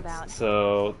talking pants, about?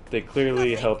 so they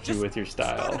clearly helped you with your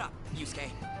Start it style. up, Yusuke.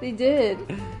 They did.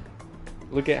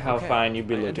 Look at how Okay, fine you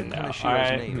be I looking entered now. Kanashiro's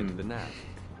Alright. name into the nav.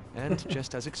 And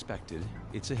just as expected,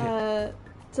 it's a hit.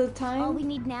 So time. All we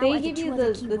need now they are the give two you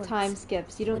other the keywords. time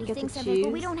skips. You don't What do you get to think, choose. Seven?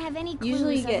 But we don't have any clues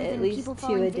Usually you get other at than least people 2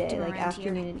 falling a day, victim like around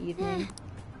afternoon here. and evening.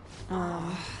 But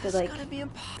It's like gonna be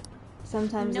impossible.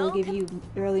 sometimes No, they'll give you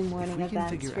early morning We can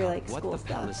events figure for out like what school the stuff.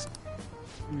 palace.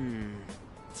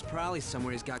 It's probably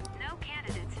somewhere he's got. No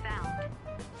candidates found.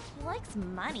 He likes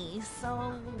money,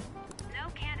 so... No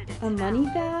candidates A money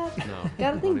bag? No,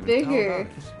 Gotta not think even bigger.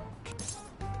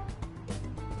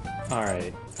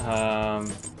 Alright.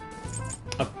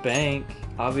 A bank.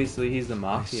 Obviously, he's the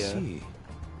mafia. I see.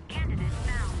 Candidates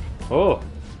found. Oh!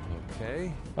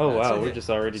 Okay. Oh that's wow, a we're hit. just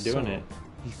already doing So, it.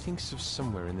 He thinks of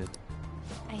somewhere in the.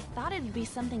 I thought it'd be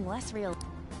something less real.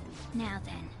 Now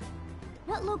then.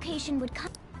 What location would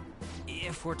come?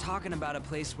 If we're talking about a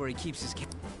place where he keeps his.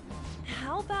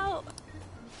 How about...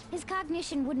 His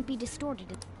cognition wouldn't be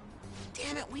distorted.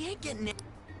 Damn it, we ain't getting it.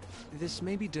 This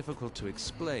may be difficult to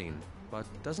explain, but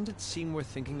doesn't it seem we're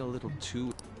thinking a little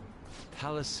too?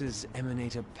 Palaces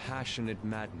emanate a passionate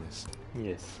madness.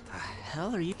 Yes. The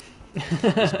hell are you?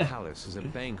 This palace is a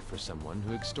bank for someone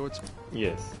who extorts.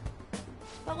 Yes.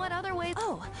 But what other ways...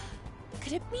 Oh!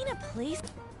 Could it mean a place?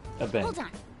 A bank. Hold on.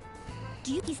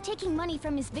 He's taking money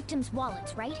from his victims'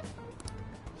 wallets, right?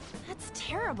 That's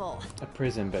terrible. A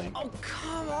prison bank. Oh,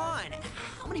 come on!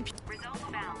 How many people? Results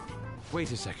found.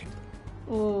 Wait a second.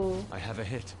 Oh. I have a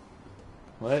hit.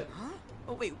 What? Huh?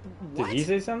 Oh, wait, Did what? he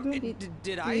say something? Did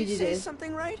You I say did.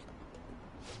 something right?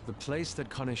 The place that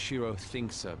Kaneshiro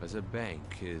thinks of as a bank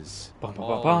is Ba, ba, ba,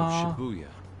 all ba. of Shibuya.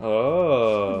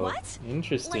 Oh. What?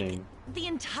 Interesting. Like, the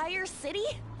entire city?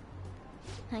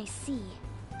 I see.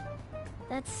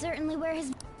 That's certainly where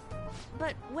his...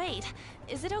 But wait,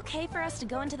 is it okay for us to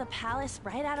go into the palace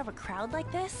right out of a crowd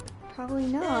like this? Probably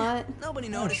not. Nobody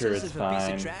I'm notices sure it's if a piece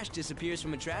fine. of trash disappears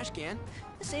from a trash can.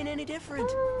 This ain't any different.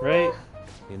 Right?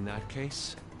 In that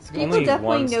case, It's People only definitely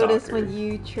one notice stalker. when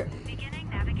you Beginning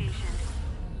navigation.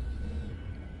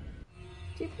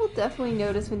 People definitely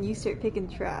notice when you start picking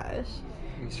trash.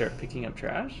 You start picking up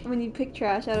trash? When you pick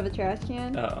trash out of a trash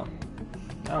can. Oh.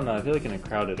 I don't know, I feel like in a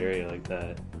crowded area like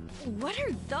that. What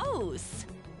are those?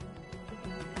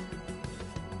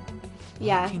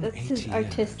 Yeah, Walking that's his ATMs.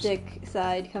 artistic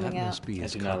side coming that out. must be I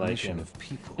his do not like cognition him. of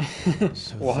people.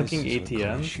 So Walking this is what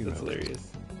ATMs? Kaneshiro That's hilarious.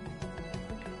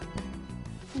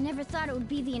 I never thought it would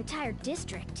be the entire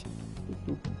district.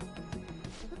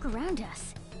 Look around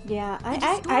us. Yeah, The I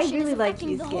distortion really is like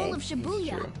affecting the whole of Yusuke.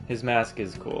 Shibuya. True. His mask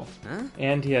is cool. Huh?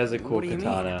 And he has a cool What do you mean?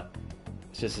 katana.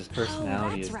 It's just his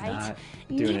personality that's is right. not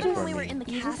You doing just- it Even for when we were me. in the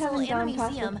You just castle haven't and gone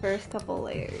past museum. the first couple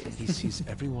layers. He sees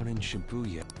everyone in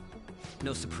Shibuya.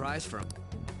 No surprise for him.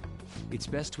 It's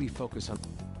best we focus on.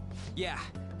 Yeah,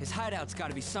 his hideout's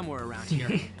gotta be somewhere around here.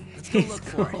 Let's go He's look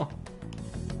for it. cool.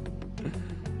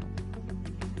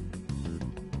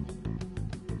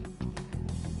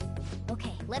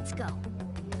 Okay, let's go.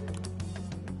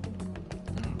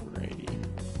 Alrighty.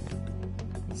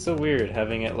 It's so weird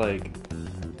having it like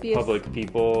Be a- public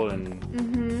people and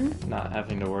Mm-hmm. not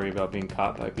having to worry about being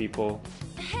caught by people.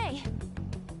 Hey,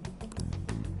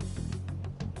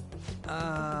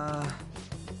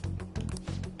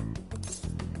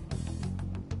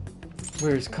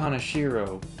 Where's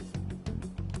Kaneshiro?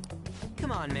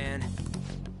 Come on, man.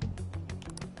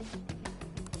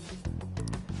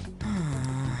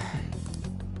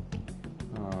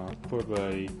 Aw, poor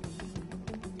buddy.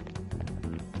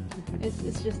 It's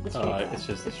just the street. Oh, path. it's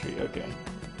just the street, okay.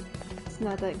 It's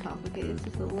not that complicated. It's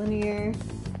just a linear.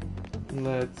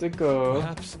 Let's go.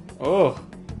 Perhaps Oh!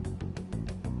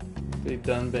 They've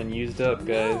done been used up,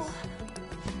 guys. no.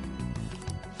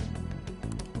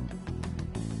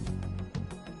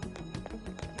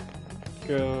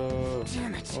 Go.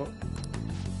 Damn it. Oh,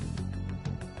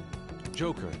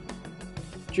 Joker.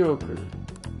 Joker.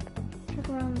 Check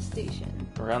around the station.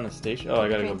 Around the station? Oh, I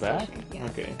gotta go Train back? station, Yeah.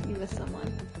 Okay. You missed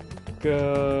someone.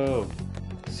 Go.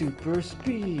 Super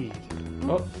speed.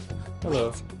 Oh.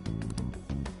 Hello.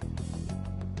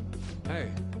 Hey.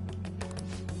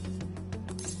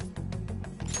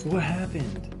 What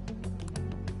happened?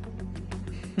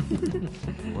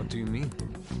 What do you mean?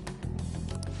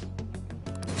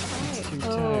 Too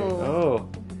tired. Oh.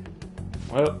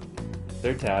 Well,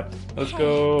 they're tapped. Let's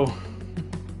go.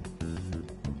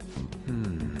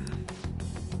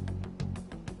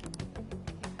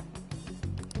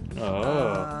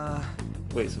 Oh.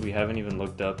 Wait, so we haven't even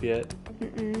looked up yet?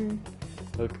 Mm-mm.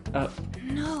 Look up.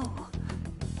 No.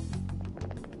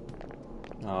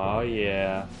 Oh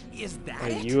yeah. Is that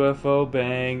a it? UFO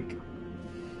bank.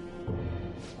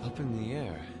 Up in the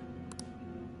air.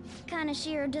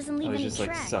 Kanashiro doesn't leave Oh, any he's just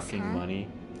like tracks, sucking huh? money.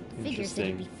 Figures that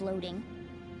he'd be Interesting. floating.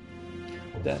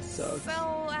 That sucks. So,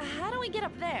 how do we get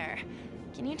up there?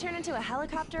 Can you turn into a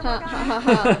helicopter, Ha Morgana? ha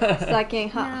ha ha. Sucking.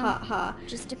 Ha No, ha ha.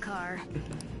 Just a car.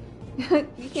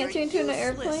 You can't turn into an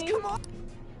airplane?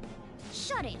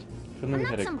 Shut it. If only we I'm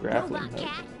had not a some grappling robot hook.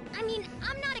 cat. I mean,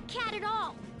 I'm not a cat at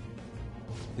all.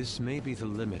 This may be the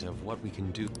limit of what we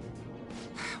can do.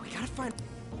 We gotta find.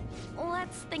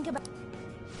 Let's think about.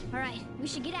 Alright, we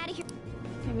should get out of here.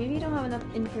 Okay, maybe you don't have enough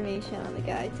information on the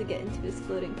guy to get into his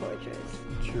floating fortress.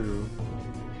 True.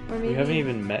 Or maybe... We haven't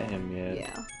even met him yet.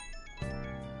 Yeah.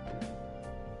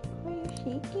 Why are you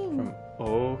shaking? From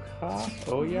Oha?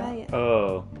 Oh yeah? Yeah.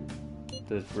 Oh.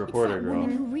 The reporter That girl.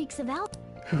 woman who reeks of alcohol.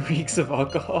 Who reeks of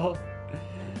alcohol?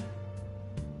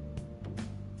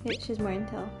 Hey, she's more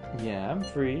intel. Yeah, I'm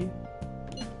free.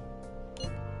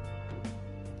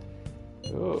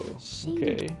 Oh,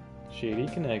 okay. Shady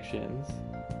connections.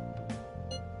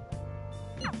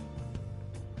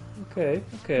 Okay,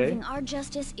 okay. Proving our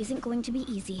justice isn't going to be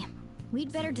easy.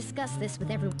 We'd better discuss this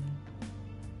with everyone.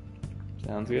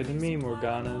 Sounds good to me,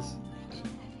 Morganas.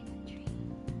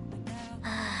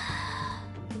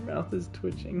 Her mouth is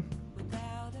twitching.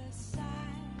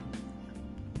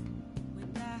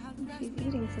 She's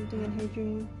eating something in her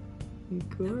dream.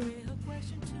 Good.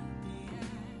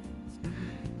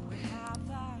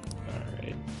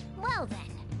 Alright. Well then.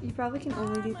 You probably can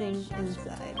only do things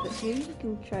inside, but maybe you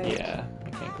can try it. Yeah, I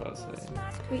can't go outside.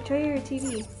 Wait, try your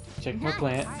TV. Check my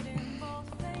plant.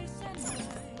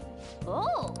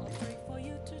 Oh!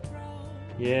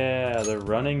 Yeah, the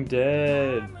Running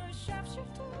Dead.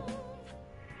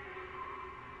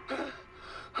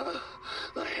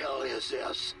 The hell is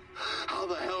this? How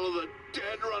the hell are the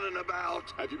dead running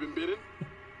about? Have you been bitten?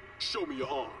 Show me your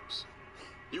arms.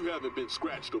 You haven't been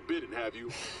scratched or bitten, have you?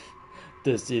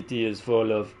 The city is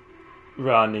full of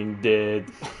running dead.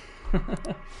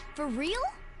 For real?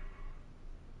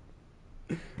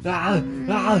 Ah,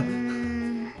 ah.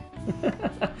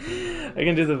 I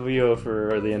can do the VO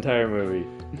for the entire movie.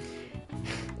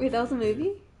 Wait, that was a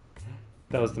movie?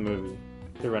 That was the movie.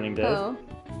 The Running Dead. Oh.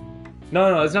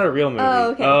 No, it's not a real movie. Oh,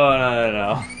 okay. Oh,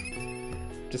 no.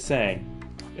 Just saying.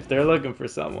 If they're looking for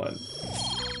someone.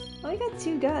 Oh, you got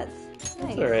 2 guts. Nice.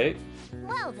 That's alright.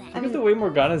 Well then. Look at the way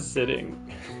Morgana's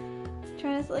sitting.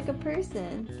 Trying to sit like a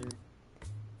person.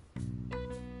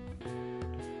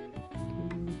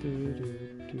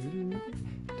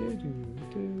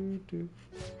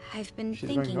 I've been She's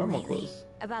wearing thinking normal lately clothes.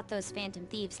 about those phantom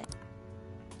thieves.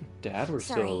 Dad, we're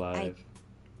Sorry, still alive.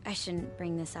 I shouldn't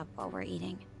bring this up while we're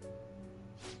eating.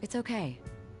 It's okay.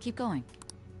 Keep going.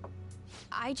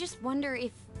 I just wonder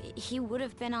if he would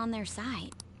have been on their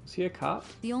side. Is he a cop?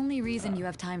 The only reason you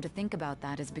have time to think about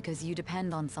that is because you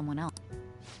depend on someone else.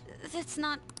 That's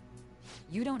not...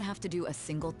 You don't have to do a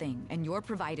single thing, and you're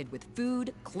provided with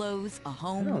food, clothes, a I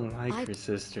home. don't like your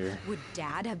sister. Would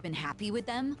Dad have been happy with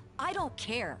them? I don't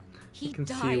care. He can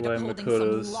see died why upholding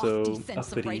Makoto's some lofty so sense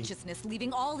uppity. of righteousness,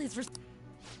 leaving all his...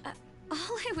 all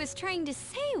I was trying to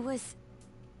say was...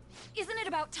 Isn't it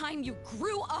about time you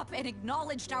grew up and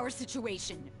acknowledged our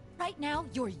situation? Right now,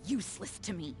 you're useless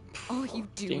to me. All you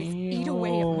do is eat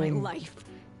away at my Damn. life.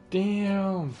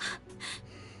 Damn.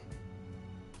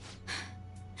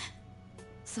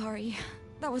 Sorry,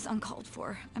 that was uncalled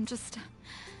for. I'm just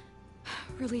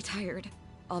really tired.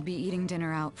 I'll be eating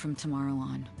dinner out from tomorrow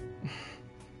on.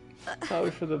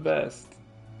 Probably for the best.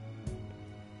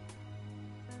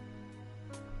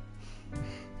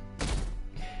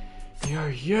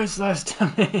 You're useless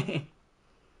to me.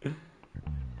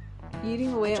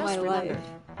 Eating away at my life.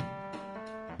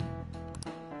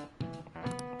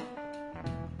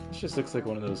 This just looks like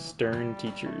one of those stern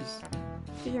teachers.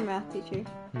 She's your math teacher.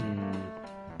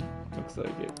 Looks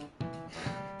like it.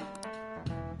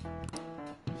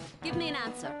 Give me an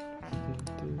answer.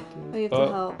 Oh, you have to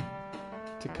help.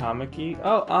 Takamaki?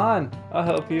 Oh, on! I'll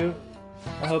help you.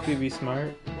 I'll help you be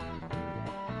smart.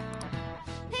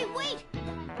 Hey, wait!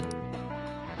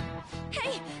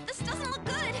 Hey, this doesn't look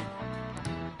good!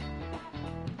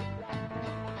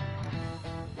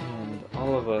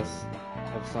 all of us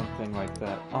have something like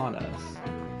that on us.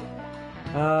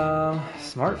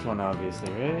 Smartphone,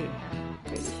 obviously, right?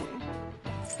 Pretty sure.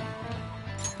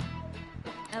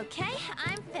 Okay,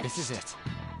 I'm finished. This is it.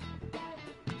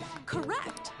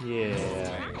 Correct. Yeah.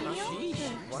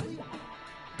 What?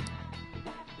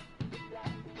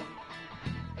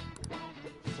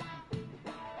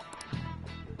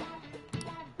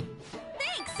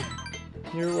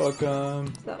 Thanks. You're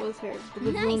welcome. So that was her.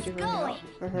 The Nice wounds were going.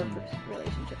 for her first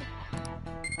relationship.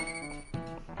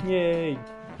 Yay.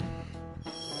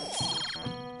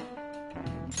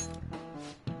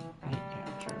 I am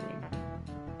charming.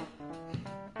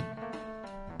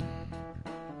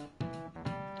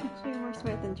 Actually, you're more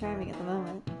smart than charming at the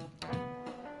moment.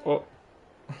 Oh.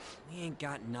 We ain't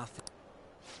got nothing.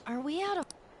 Are we out of...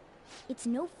 It's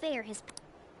no fair his...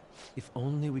 If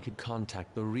only we could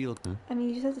contact the real... I mean,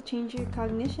 you just have to change your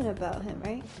cognition about him,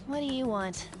 right? What do you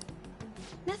want?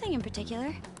 Nothing in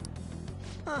particular.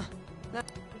 Huh.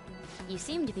 You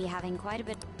seem to be having quite a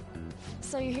bit...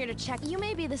 So you're here to check. You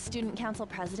may be the student council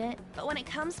president, but when it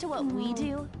comes to what we do,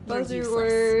 you're Buzzer useless.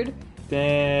 word.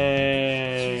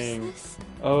 Dang. Useless?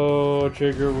 Oh,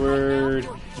 trigger word.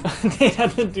 They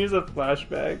had to do the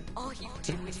flashback. All you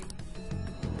do is...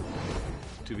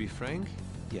 To be frank,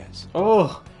 yes.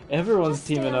 Oh, everyone's Just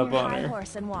stay teaming on up your on high her.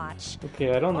 horse and watch.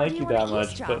 Okay, I don't Or like do you wanna that much,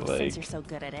 eavesdrop but since like, you're so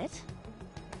good at it.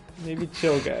 maybe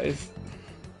chill, guys.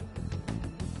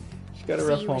 She's got a So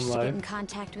rough you home wish to get life. in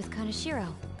contact with Kaneshiro.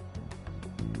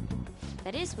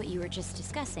 That is what you were just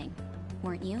discussing,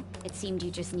 weren't you? It seemed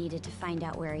you just needed to find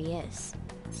out where he is.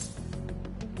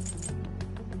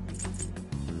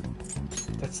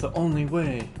 That's the only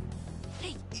way.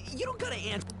 Hey, you don't gotta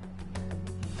answer.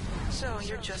 So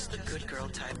you're just the good girl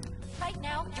type. Right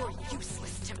now, you're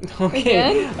useless to me.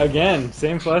 Okay, again,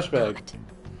 same flashback.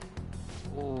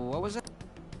 What was that?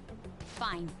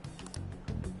 Fine.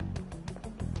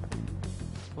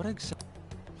 What exactly?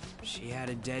 She had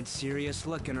a dead serious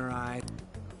look in her eye.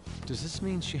 Does this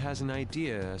mean she has an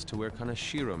idea as to where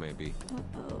Kaneshiro may be?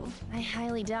 Uh-oh. I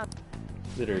highly doubt...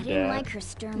 Is it her I didn't dad? like her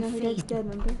stern No, her dad's face. dead,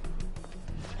 remember?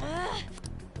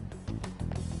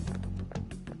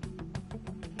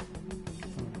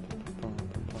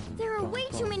 There are way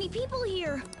too many people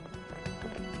here.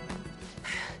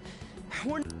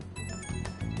 Hello?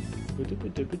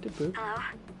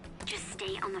 Just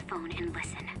stay on the phone and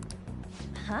listen.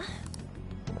 Huh?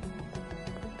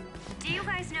 Do you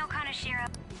guys know Kaneshiro?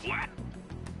 What?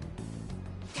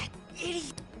 That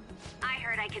idiot! I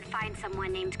heard I could find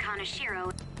someone named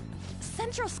Kaneshiro.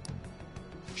 Central...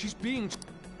 She's being...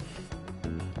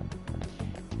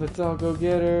 Let's all go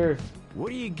get her.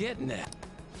 What are you getting at?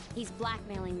 He's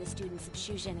blackmailing the students of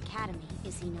Shujin Academy,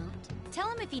 is he not? Tell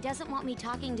him if he doesn't want me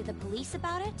talking to the police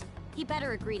about it, he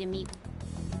better agree to meet.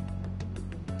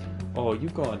 Oh, you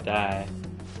gonna die.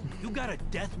 You got a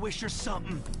death wish or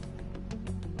something?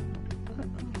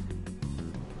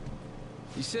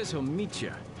 He says he'll meet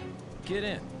you. Get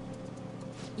in.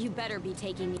 You better be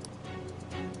taking me.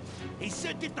 He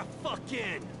said get the fuck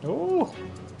in! Oh,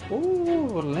 oh,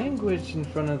 language in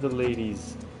front of the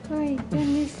ladies. Alright,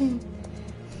 then listen.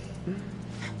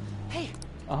 Hey!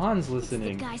 Ahan's The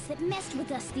listening. guys that messed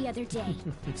with us the other day.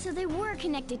 So they were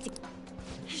connected to...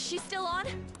 Is she still on?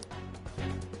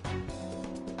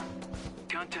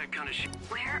 Contact Kaneshiro.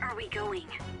 Where are we going?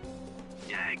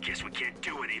 Yeah, I guess we can't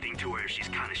do anything to her if she's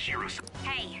Kaneshiro's.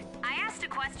 Hey, I asked a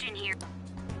question here.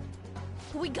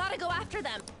 We gotta go after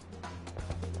them.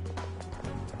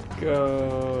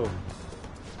 Go.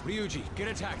 Ryuji, get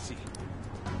a taxi.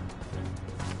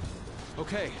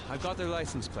 Okay, I've got their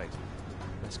license plate.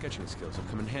 My sketching skills will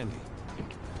come in handy.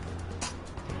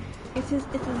 It's his,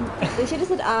 they should have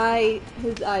said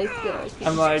his eye skills.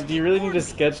 I'm like, do you really need a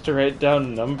sketch to write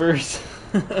down numbers?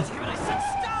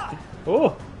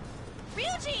 Oh,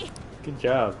 Ryuji! good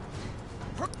job.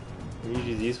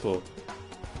 Ryuji's useful.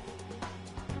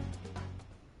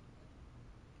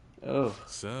 Oh.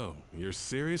 So, you're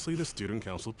seriously the student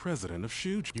council president of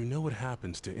Shuj? You know what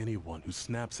happens to anyone who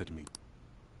snaps at me.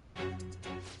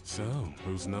 So,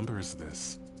 whose number is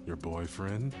this? Your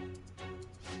boyfriend?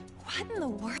 What in the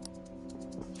world?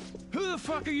 Who the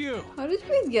fuck are you? How did you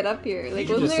guys get up here? Like,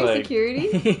 You wasn't just, there like-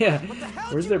 security? Yeah.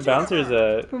 Where's their bouncers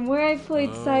at? From where I played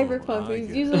Cyberpunk, there's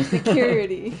usually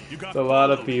security. It's a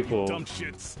lot of people. Dumb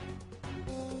shits.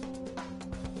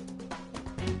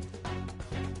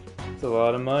 It's a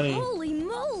lot of money. Holy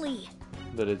moly!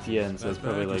 But it's yen, so it's That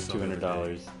probably bag you like saw the other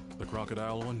 $200. day, The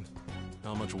crocodile one?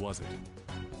 How much was it?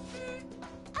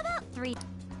 About 3.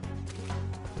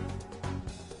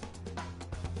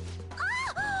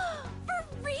 For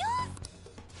real?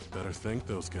 Better thank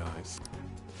those guys.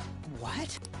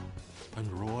 What? I'm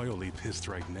royally pissed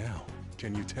right now.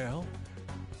 Can you tell?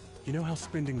 You know how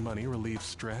spending money relieves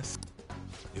stress?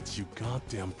 It's you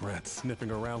goddamn brats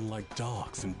sniffing around like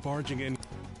dogs and barging in.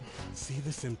 See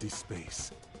this empty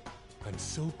space? I'm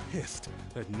so pissed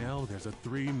that now there's a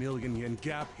 3 million yen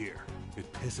gap here.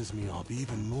 It pisses me off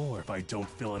even more if I don't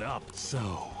fill it up. So...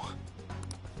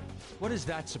 What is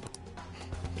that supposed?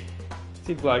 Is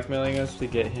he blackmailing us to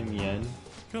get him yen?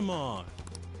 Come on.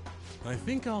 I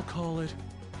think I'll call it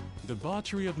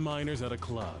debauchery of minors at a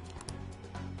club.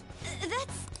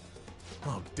 That's...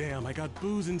 Oh damn, I got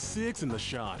booze and cigs in the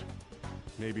shot.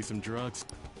 Maybe some drugs.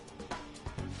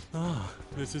 Ah,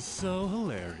 this is so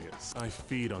hilarious. I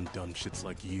feed on dumb shits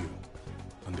like you.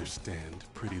 Understand,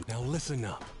 pretty... Now listen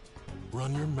up.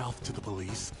 Run your mouth to the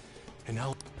police, and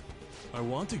I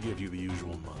want to give you the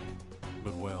usual money.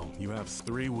 But well, you have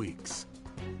 3 weeks.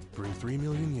 Bring 3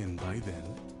 million yen by then.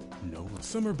 No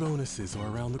summer bonuses are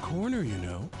around the corner, you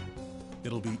know.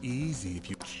 It'll be easy if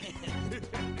you...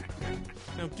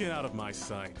 Now get out of my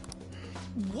sight.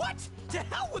 What? To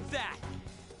hell with that!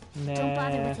 Nah, Don't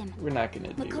bother with him. We're not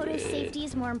gonna do Makoto's it. safety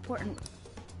is more important.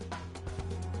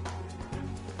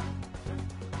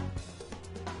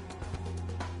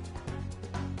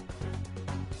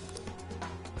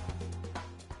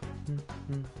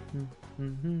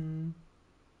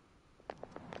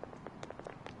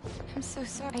 I'm so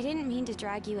sorry. I didn't mean to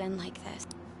drag you in like this.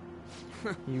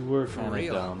 You were kind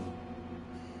of dumb.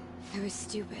 I was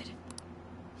stupid.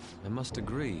 I must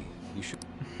agree. You should...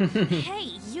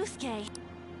 Hey, Yusuke!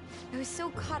 I was so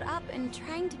caught up in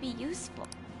trying to be useful.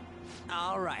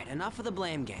 Alright, enough of the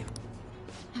blame game.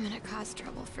 I'm gonna cause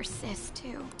trouble for Sis,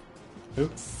 too.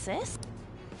 Who? Sis?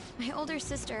 My older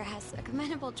sister has a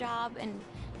commendable job, and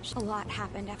a lot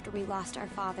happened after we lost our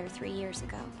father 3 years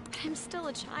ago. But I'm still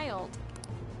a child.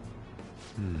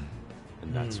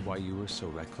 And that's why you were so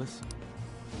reckless?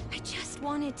 I just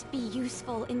wanted to be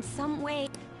useful in some way.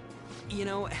 You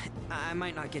know, I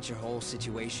might not get your whole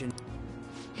situation.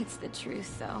 It's the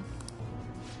truth, though.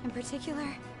 In particular,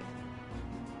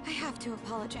 I have to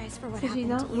apologize for what So she's happened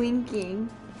not to you. winking.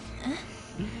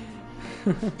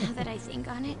 Now that I think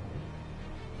on it,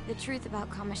 the truth about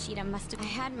Kamoshida must have... I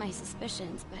had my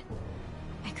suspicions, but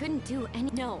I couldn't do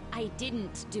any... No, I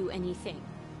didn't do anything.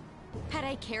 Had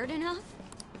I cared enough?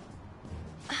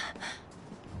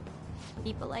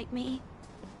 People like me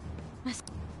must...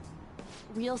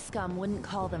 Real scum wouldn't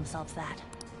call themselves that.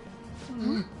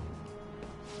 Huh?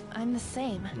 I'm the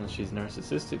same. Well, she's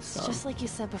narcissistic, It's so. just like you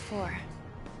said before.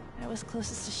 I was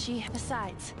closest to she.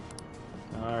 Besides,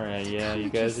 Alright, yeah, you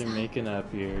guys are making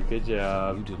up here. Good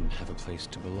job. You didn't have a place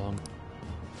to belong.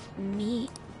 Me?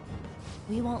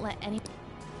 we won't let any...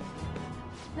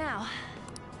 Now,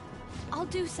 I'll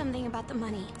do something about the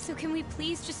money. So can we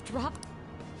please just drop...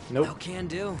 Nope. No can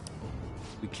do.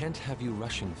 We can't have you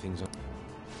rushing things up.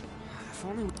 If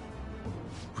only...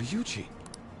 Ryuji!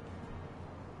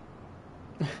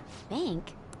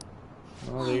 Bank?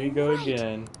 Oh, there you go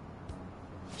again.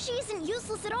 She isn't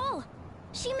useless at all.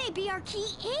 She may be our key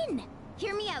in.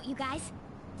 Hear me out, you guys.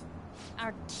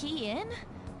 Our key in?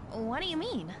 What do you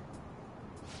mean?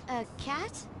 A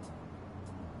cat?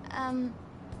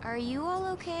 Are you all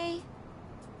okay?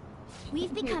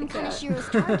 We've become cat. Kanashiro's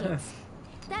targets.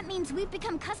 That means we've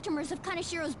become customers of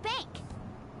Kanashiro's bank.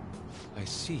 I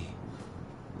see.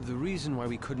 The reason why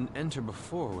we couldn't enter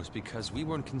before was because we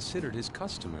weren't considered his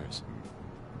customers.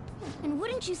 And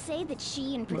wouldn't you say that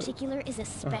she in particular is a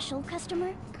special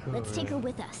customer? Let's take her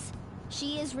with us.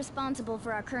 She is responsible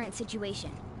for our current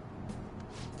situation.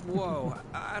 Whoa,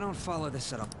 I don't follow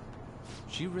this at all.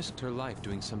 She risked her life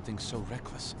doing something so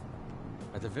reckless.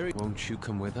 At the very... Won't you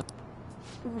come with us?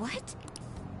 What?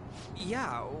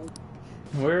 Yeah.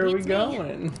 Where are we Beats me.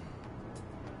 going?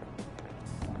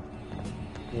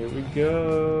 Here we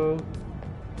go.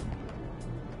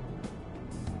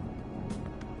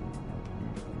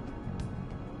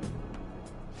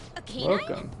 A canine?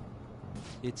 Welcome.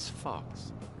 It's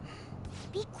Fox.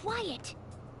 Be quiet.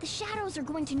 The shadows are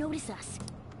going to notice us.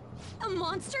 A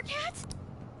monster cat?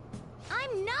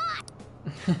 I'm not!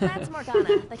 That's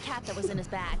Morgana, the cat that was in his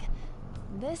bag.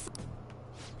 This...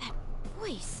 That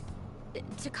voice.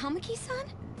 Takamaki-san?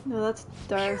 No, that's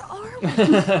Darth. Where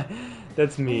are we?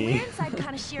 That's me. We're inside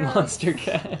Kanashiro's... Monster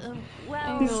cat.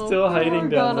 well... He's still hiding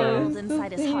down there. World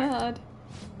inside his heart.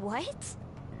 What?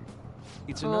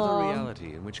 It's another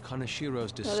reality in which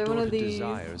Kanashiro's Another one of distorted these.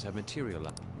 desires have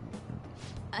materialized.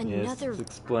 Yes, Another... it's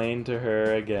explained to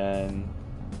her again.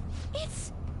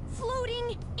 It's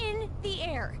floating in the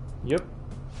air. Yep.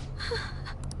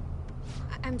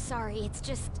 I'm sorry, it's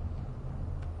just...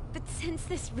 But since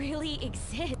this really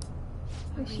exists...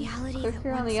 A reality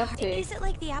quicker that on the wants- uptake. Is it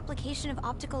like the application of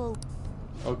optical?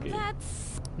 Okay.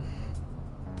 That's.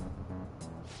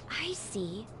 I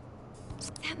see.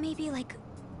 That may be like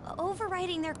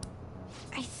overriding their.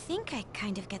 I think I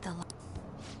kind of get the.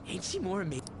 Ain't she more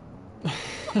amazing?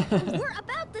 We're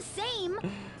about the same.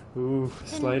 Ooh,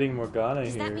 sliding Morgana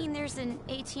Does here. that mean there's an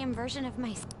ATM version of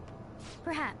my?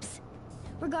 Perhaps.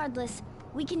 Regardless,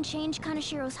 we can change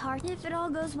Kanashiro's heart if it all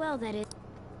goes well, that is.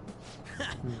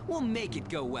 We'll make it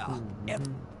go well.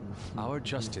 Our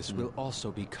justice will also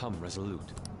become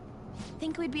resolute.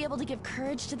 Think we'd be able to give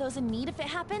courage to those in need if it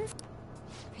happens?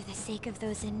 For the sake of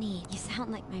those in need, you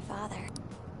sound like my father.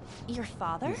 Your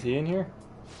father? Is he in here?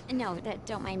 No,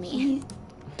 don't mind me.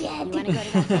 You want to go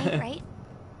to that bank, right?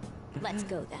 Let's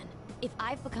go then. If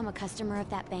I've become a customer of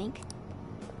that bank.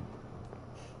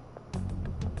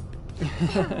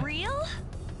 For real?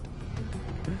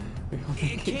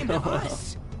 It came to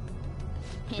us.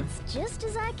 It's just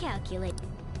as I calculate.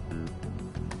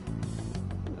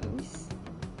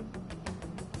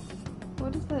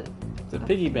 What is that? It's a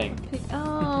piggy bank.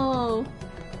 Oh,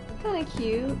 kind of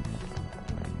cute.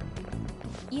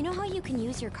 You know how you can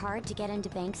use your card to get into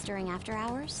banks during after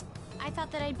hours? I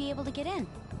thought that I'd be able to get in.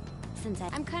 Since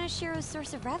I'm Kanashiro's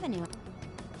source of revenue.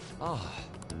 Ah.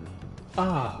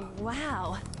 Ah.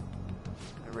 Wow.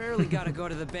 I rarely gotta go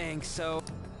to the bank, so...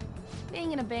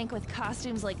 Being in a bank with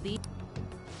costumes like these.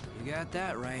 You got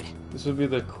that right. This would be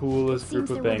the coolest Seems group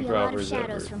there of will bank be a lot of robbers ever.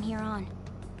 shadows from here on.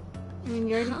 I mean,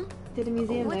 you already did a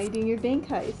museum, now you're doing your bank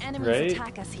heist. Enemies Right?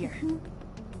 attack us here.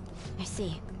 I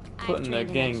see. Putting a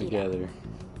gang together.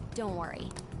 Don't worry.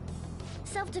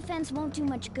 Self-defense won't do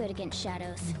much good against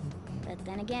shadows. But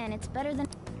then again, it's better than...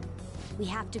 We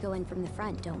have to go in from the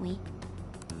front, don't we?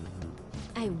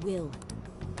 I will.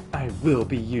 I will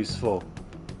be useful.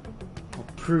 I'll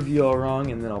prove you all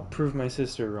wrong, and then I'll prove my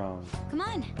sister wrong. Come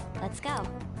on, let's go.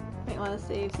 Might want to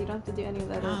save so you don't have to do any of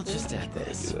that. I'll just add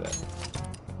this. Do that.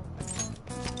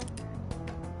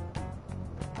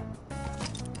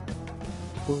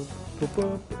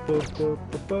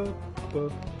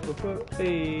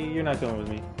 Hey, you're not going with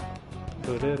me.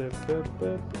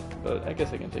 But I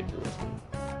guess I can take her with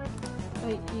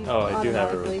me. Oh, I do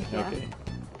have her with me. Okay.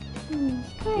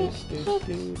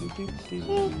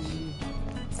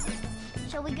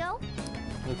 Shall we go?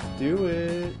 Let's do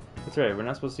it. That's right, we're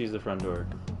not supposed to use the front door.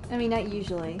 I mean, not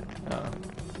usually. Oh.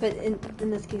 But in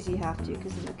this case, you have to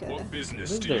because of Makoto. What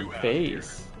business Look at do their you have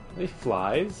face. Are they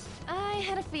flies? I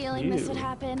had a feeling this would Ew.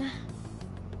 happen.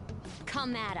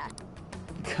 Come at us.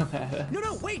 Come at us.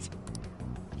 No, wait!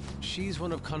 She's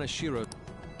one of Kanashiro.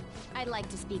 I'd like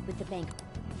to speak with the bank.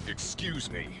 Excuse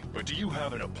me, but do you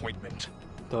have an appointment?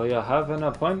 Do you have an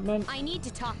appointment? I need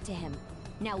to talk to him.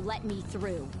 Now let me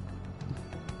through.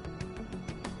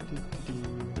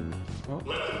 Oh.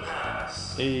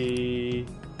 Hey.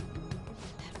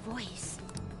 That voice.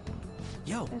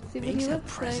 Yo, Let's see what banks he have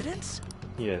looks presidents?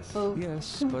 Yes. Oh.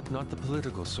 Yes, but not the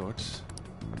political sorts.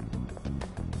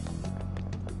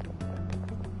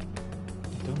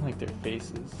 I don't like their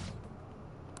faces.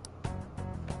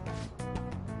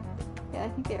 Yeah, I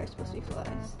think they are supposed to be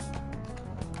flies.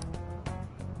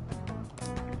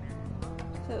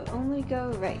 So only go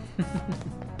right.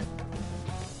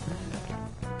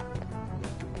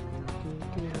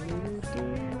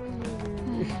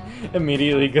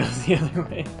 Immediately goes the other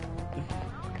way.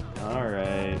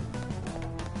 Alright.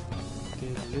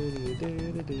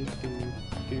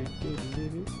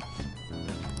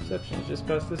 Reception is just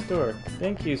past this door.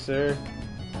 Thank you, sir.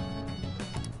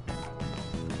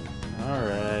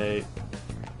 Alright.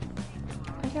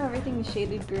 I like how everything is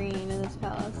shaded green in this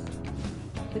palace.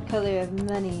 The color of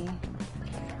money.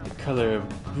 The color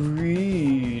of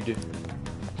greed.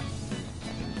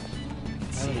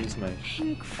 I'll use my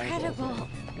Incredible. eyeballs.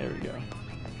 There we go.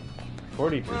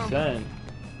 40%.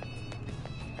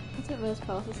 That's what most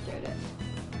palaces start at.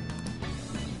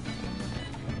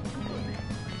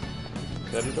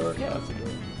 Is that a door? Yeah, that's a door.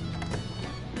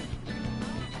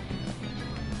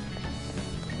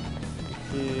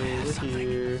 Okay, we're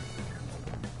here.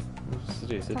 What's to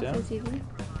do? Sit Talk down? to the TV.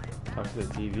 Talk to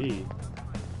the TV.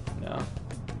 No.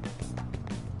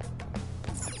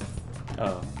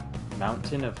 Oh.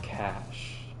 Mountain of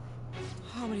Cash.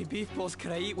 How many beef bowls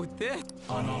could I eat with this?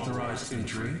 Unauthorized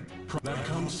entry. That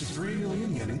comes to 3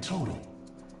 million yen in total.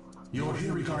 You're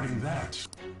here regarding that.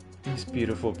 This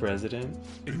beautiful president.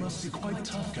 It must be quite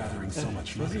tough gathering so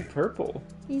much Why is he money. purple?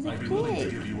 He's a I'd be willing to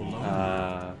kid. give you a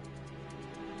loan.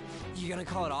 You gonna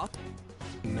call it off?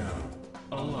 No,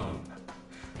 a loan.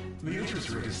 The interest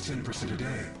rate is 10% a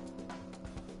day.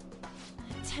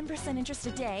 10% interest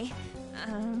a day.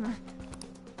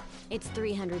 It's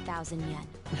 300,000 yen.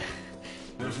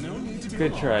 There's no need to be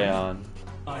Good alarmed. try on.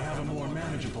 I have a more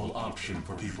manageable option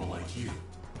for people like you.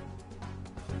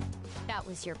 That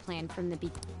was your plan from the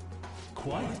beginning.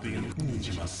 Quite the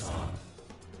Nijima-san.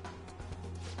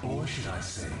 Or should I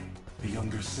say, the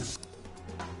younger sister.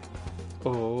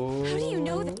 Oh. How do you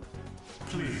know that?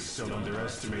 Please don't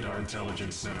underestimate our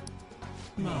intelligence now.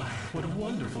 My, what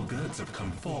wonderful goods have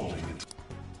come falling into.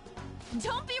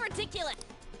 Don't be ridiculous!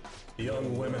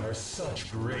 Young women are such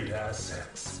great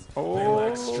assets. Oh. They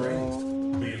lack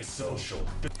strength, be it social.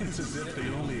 It's as if they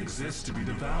only exist to be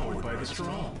devoured by the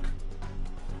strong.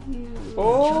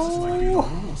 Just might be the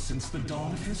rule since the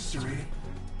dawn of history.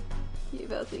 You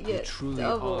about to You get truly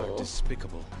double. are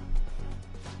despicable.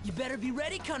 You better be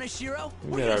ready, Kanashiro.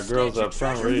 We got our girls up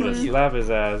front ready to slap his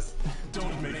ass.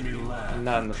 Don't make me laugh.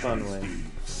 Not in the fun way.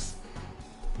 Thieves.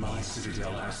 My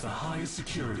citadel has the highest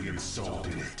security installed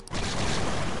in it.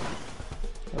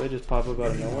 They just pop up out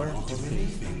of nowhere? I'll do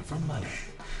anything for money.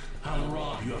 I'll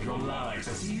rob you of your lives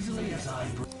as easily as I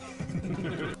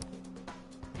bring.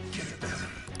 Get them.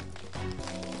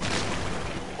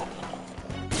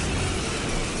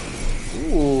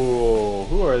 Ooh,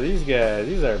 who are these guys?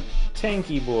 These are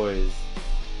tanky boys.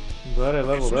 I'm glad I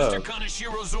leveled It's Mr. up.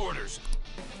 Kanashiro's orders.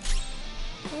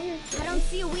 I don't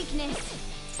see a weakness.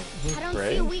 I don't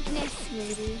see a weakness.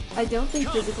 Maybe. I don't think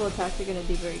physical attacks are gonna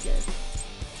do very good.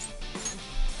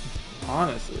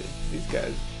 Honestly, these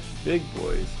guys, big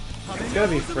boys. It's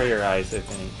gotta be Freyr Ice, I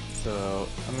think. So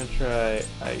I'm gonna try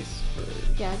Ice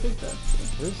first. Yeah, I think so.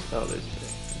 There's Frey.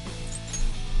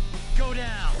 Go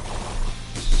down.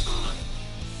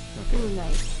 Okay. Ooh,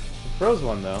 nice. I froze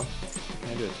one though. Can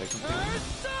I do a second thing?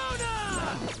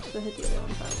 So hit the other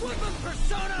one probably.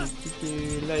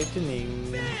 Lightning.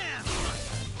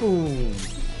 Boom.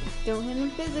 Don't hit him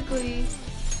physically.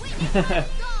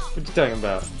 What you talking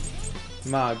about?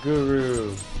 My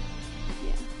guru. Yeah.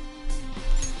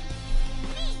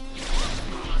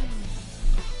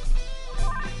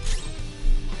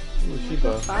 Ooh,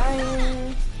 Shiba.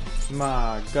 Fire.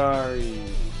 Magari.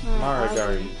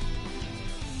 Maragari.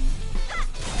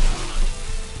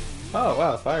 Oh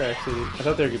wow, fire actually. I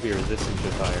thought there could be resistance to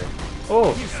fire.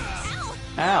 Oh!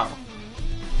 Ow!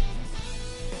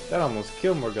 That almost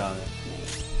killed Morgana.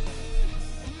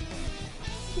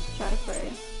 Just try Frey.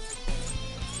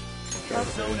 Yeah,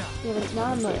 but now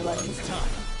I'm really liking it.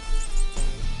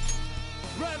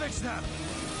 Ravage them.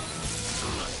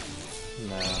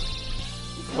 Nah.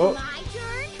 Oh! My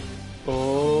turn?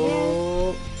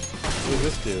 Oh! What does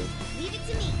this do? Leave it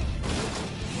to me.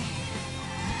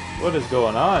 What is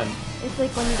going on? It's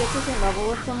like when you get to a certain level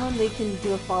with someone, they can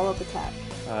do a follow-up attack.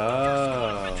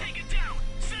 Oh.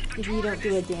 If you don't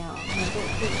do it down.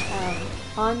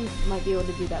 Han might be able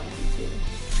to do that with you too.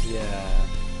 Yeah.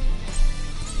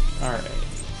 Alright.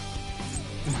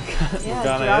 Yeah,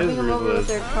 Morgana dropping is them over with ruthless.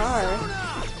 their car.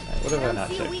 Alright, what have I not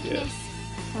checked yet?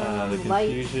 The Light.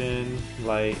 confusion,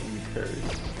 light, and curse.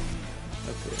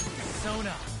 Okay.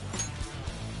 Sona.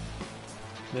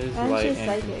 There's And light she's and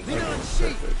psychic. confusion.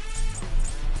 Okay, perfect.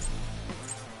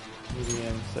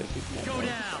 Medium, psychic. Go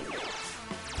down.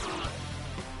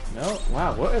 No?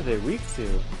 Wow, what are they weak to?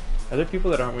 Are there people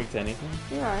that aren't weak to anything?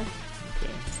 There are.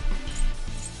 Okay.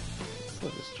 So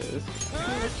let's just try this. The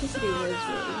electricity was really.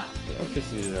 The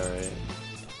electricity is alright.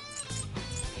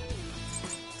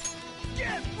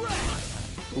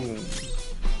 Boom.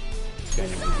 This guy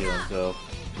needs to heal himself.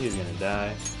 He's gonna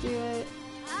die. Do it.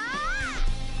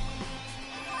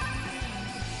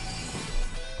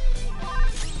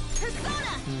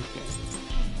 Okay.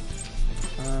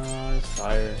 It's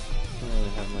fire. I don't really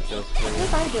have much else for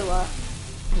If I do a lot.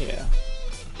 Yeah.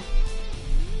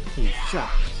 He's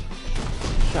shocked.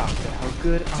 Shocked at how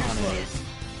good Anna is.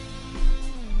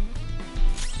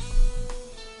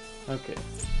 Okay.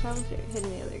 Probably should have hit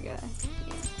the other guy.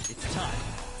 Yeah. It's time.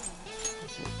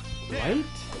 Light?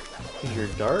 Because you're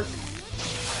dark?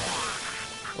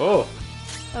 Oh!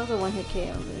 That was a one-hit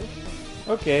KO move.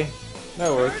 Okay.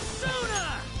 That works.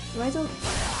 Might as well. I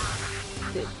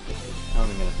don't think I'm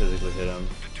gonna physically hit him.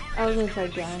 I was gonna try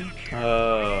gun.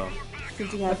 Oh.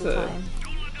 Since he has That's the a- time.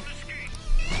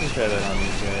 Let's try that on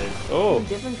these guys. Oh!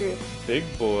 Different group. Big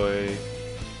boy.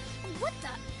 What the?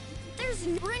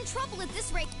 We're in trouble at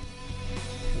this rate.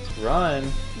 Let's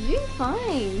run. You're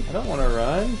fine. I don't want to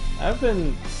run. I've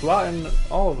been slotting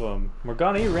all of them.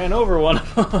 Morgana, you ran over one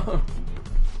of them.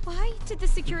 Why did the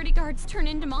security guards turn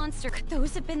into monsters? Could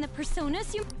those have been the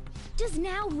personas you... Does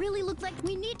now really look like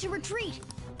we need to retreat?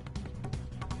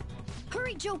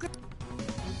 Hurry, Joker.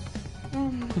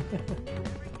 Alright,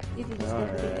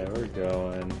 we're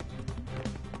going.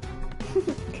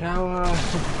 Kawa.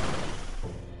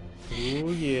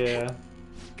 Ooh, yeah.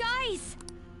 Guys!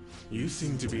 You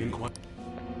seem to be in quite...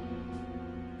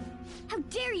 How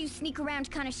dare you sneak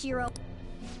around Kaneshiro?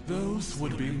 Those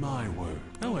would be my words.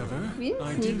 However, We didn't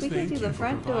I sneak, do we came thank through you the for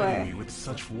front providing door. me with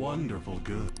such wonderful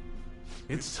good.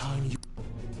 It's time you...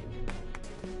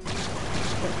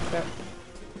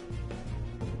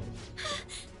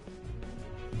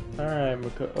 Alright,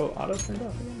 oh, auto turned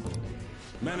off again.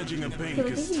 Managing a bank So I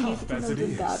is think you tough use it as to it know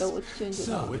the is. battle, which turns it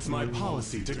So off. it's my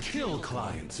policy to kill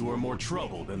clients who are more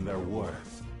trouble than they're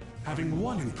worth. Having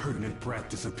one impertinent brat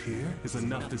disappear is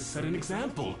enough to set an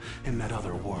example in that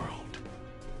other world.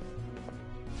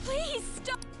 Please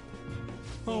stop!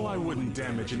 Oh, I wouldn't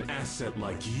damage an asset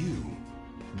like you.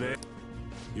 There.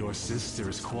 Your sister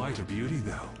is quite a beauty,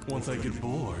 though. Once I get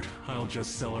bored, I'll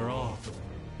just sell her off.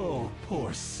 Oh,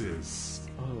 poor sis.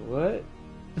 Oh, what?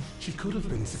 She could have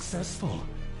been successful.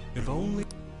 If only...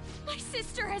 My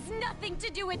sister has nothing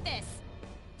to do with this!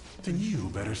 Then you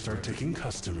better start taking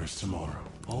customers tomorrow.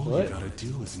 All What? you gotta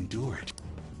do is endure it.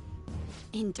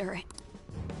 Endure it.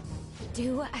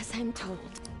 Do as I'm told.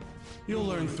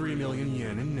 You'll earn 3 million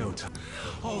yen in no time.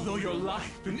 Although your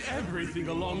life and everything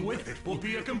along with it will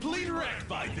be a complete wreck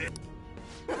by then.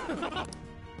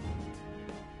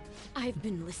 I've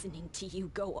been listening to you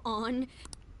go on.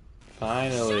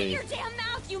 Finally. Shut your damn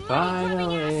mouth, you Finally.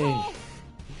 money-grubbing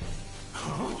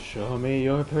asshole! Show me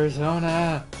your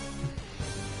persona.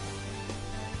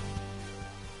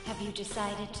 Have you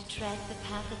decided to tread the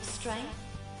path of strife?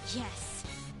 Yes.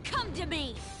 Come to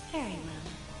me! Very well.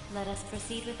 Let us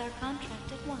proceed with our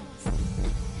contract at once.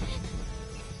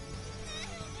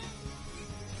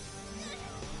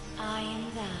 I am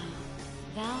thou.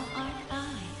 Thou art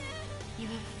I. You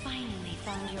have finally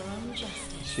found your own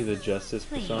justice. Is she the justice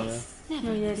Please, persona? never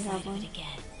No, you already lose have sight of one. it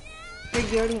again. Like,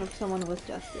 you already have someone with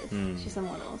justice. Hmm. She's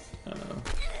someone else. Oh.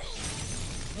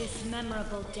 This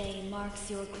memorable day marks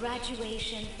your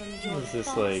graduation from your What is this,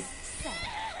 false like, self.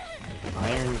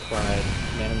 ironclad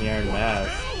man in the iron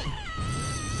mask?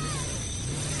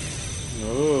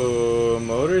 Ooh,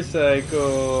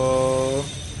 motorcycle.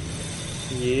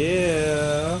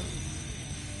 Yeah.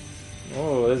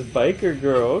 Oh, this biker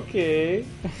girl. Okay.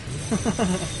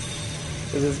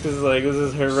 Is this because, like, this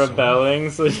is her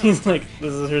rebelling? So she's like,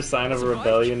 this is her sign of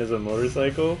rebellion is a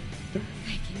motorcycle?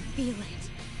 I can feel it.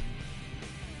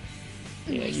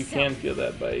 Yeah, you can feel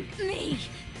that bike. Me!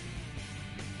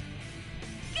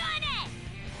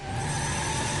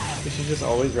 We should just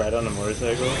always ride on a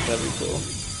motorcycle. That'd be cool.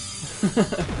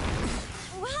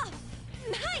 Wow,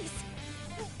 nice!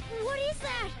 What is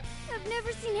that? I've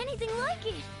never seen anything like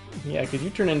it. Yeah, could you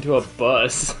turn into a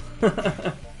bus?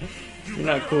 You're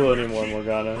not cool anymore,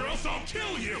 Morgana. Or else I'll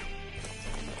kill you!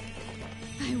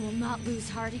 I will not lose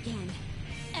heart again.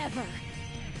 Ever.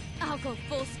 I'll go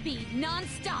full speed,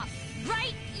 non-stop.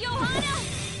 Right, Johanna?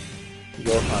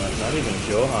 Johanna, not even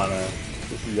Johanna.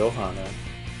 Just Johanna.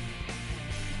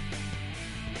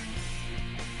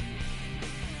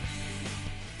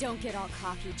 Don't get all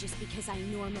cocky just because I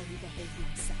normally behave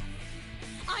myself.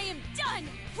 I am done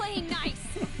playing nice!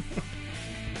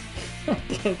 I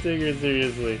can't take her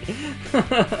seriously.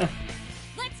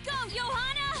 Let's go,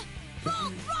 Johanna!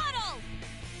 Full throttle!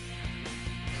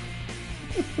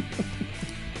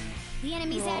 The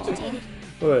enemy's agitated.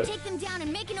 What? Take them down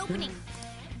and make an opening.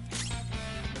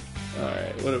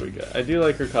 Alright, what do we got? I do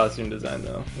like her costume design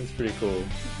though. It's pretty cool.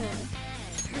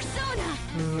 Persona!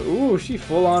 Ooh, she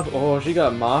full on. Oh, she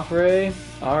got Mafre?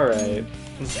 Alright,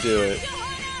 let's do it.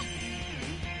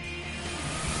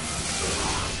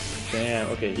 Damn,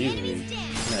 okay, he's weak.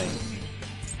 Nice.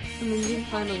 I mean, you can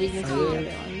find the weakness in the other one.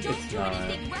 It's not.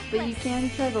 But you can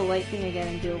try the light thing again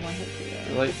and do a one hit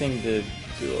The KO. light thing did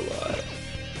do a lot.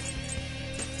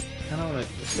 I don't wanna.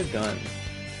 What's the gun? I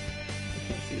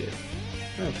can't see it.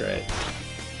 I'm gonna try it.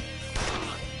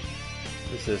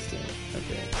 Resistant.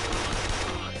 Okay.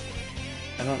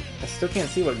 I still can't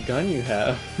see what gun you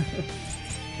have.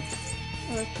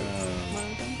 Oh, that's the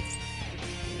one of them.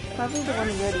 Probably the one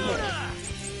you already hit.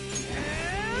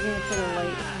 You're gonna put a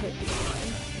light hit the other one.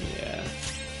 Yeah.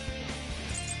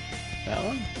 That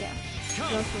one? Yeah.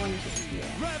 That's the one you should, yeah.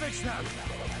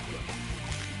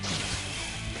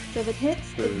 So if it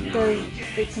hits,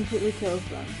 it completely kills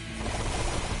them.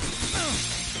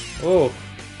 Oh!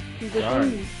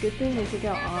 Good thing they took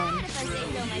out on. If I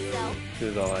say so myself. It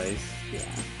was all ice.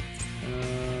 Yeah.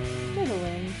 For the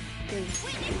win.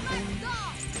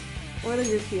 Or the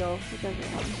group heal, whichever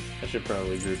one. I should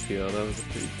probably group heal. That was a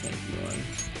pretty tanky one.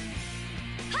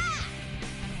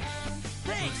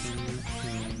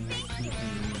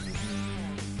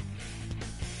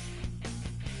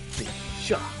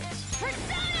 Shocked.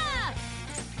 Persona!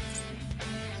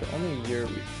 So only you're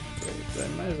weak. Great. but I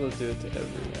might as well do it to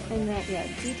everyone. And that, yeah,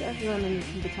 do to everyone in the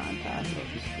baton pass.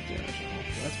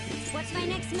 That's pretty What's my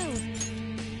next move?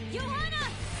 Johanna!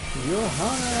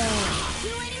 Johanna!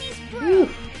 Two enemies Woo! broke!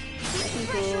 Keep the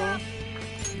pressure up!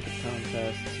 Baton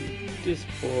pass to this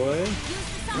boy.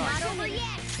 Not over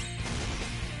yet!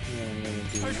 And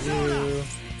I'm gonna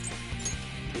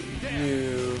do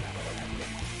you.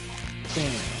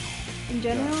 Bam. In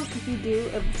general, if you do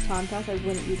a baton pass, I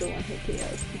wouldn't use a one-hit KO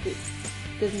because it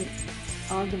doesn't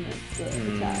augment the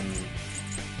attack.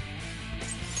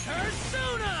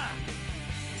 Persona!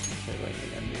 Okay, wait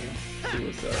a minute. See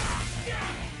what's up.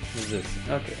 What's this?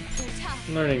 Okay.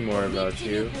 I'm learning more about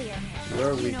you.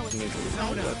 You're weak to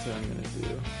nuclear. That's what I'm gonna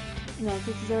do. No,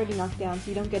 because he's already knocked down, so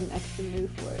you don't get an extra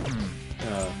move for it.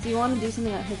 So you want to do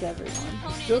something that hits everyone.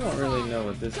 I still don't really know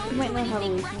what this You is. might not have a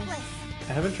weakness.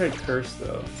 I haven't tried Curse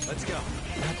though. Let's go.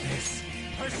 Got this.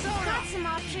 We've got some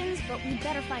options, but we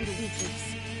better find a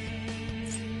weakness.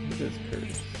 What is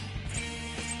Curse?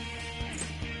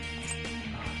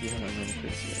 Oh, you haven't learned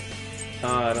Curse yet. Oh,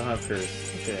 I don't have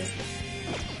Curse. Okay.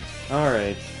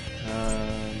 Alright.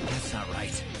 That's not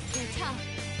right. They're tough,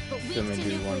 but weak I'm gonna to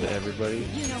do one to nuclear. everybody.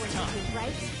 You know what to do,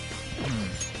 right?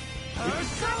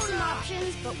 We've got some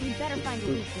options, but we better find a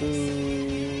weakness.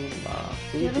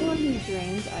 Do you have anyone who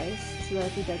drains ice so that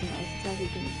if he does an ice attack, he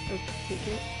can take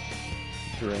it?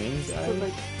 Drains So ice?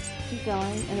 like, keep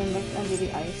going, and then look under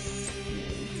the ice.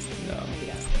 No.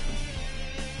 Yeah.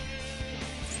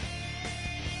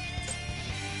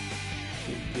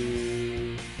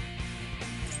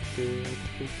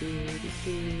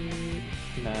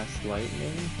 Mass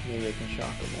lightning? Maybe I can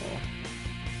shock them all.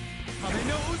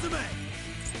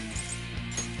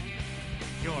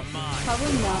 You're mine.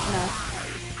 Probably not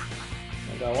mass.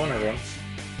 I got one of them.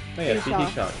 Oh yeah, Good CT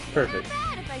shot. shock. Perfect.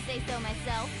 Bad if I say so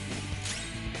myself.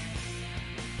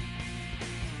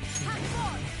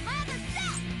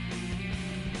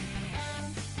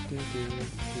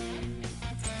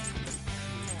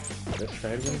 Has that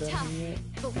tried one down yet?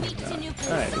 But weak to No.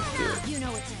 nuclear. Alright, let's do it. You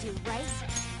know what to do, right?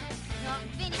 Not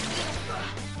finished yet.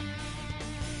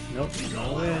 Nope, no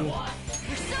win.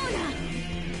 Persona!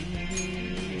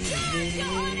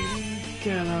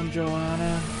 Come on,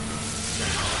 Joanna.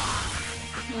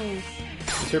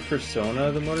 Nice. Is her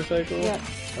Persona the motorcycle? Yep.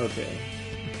 Okay.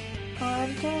 Hard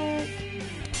attack.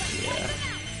 Yeah.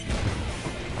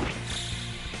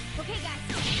 Okay,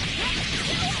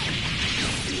 guys.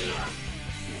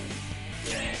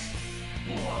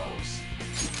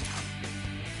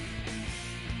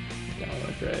 I don't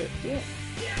want to try it. Yeah.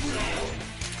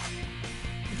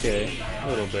 Okay, a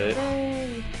little bit.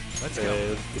 Yay. Let's Okay, go.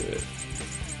 let's do it.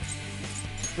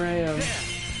 Spray him.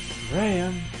 Spray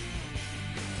him.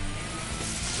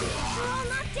 We're all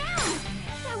knocked down.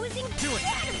 That was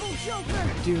incredible,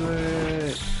 Joker. Do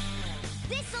it.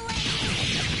 This'll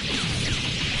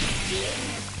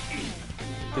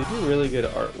They do really good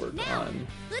artwork on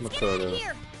let's get out Makoto. of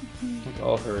here. Like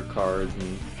all her cards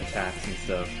and attacks and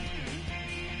stuff.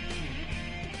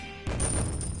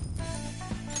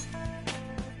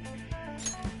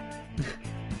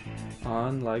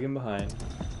 On, lagging behind.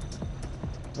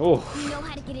 Oh, We know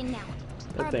how to get in now.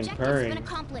 that Our thing objective's purring. been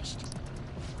accomplished. And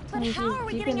But you how just- are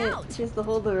we you getting can, out? Just to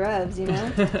hold the revs, you know?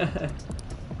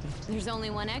 There's only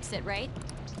one exit, right?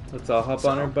 Let's all hop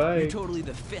on our You're bike. totally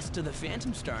the fist of the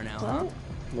Phantom Star now, huh?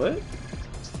 What?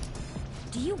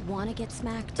 Do you want to get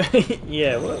smacked?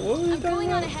 Yeah, what was I'm that?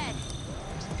 going on ahead.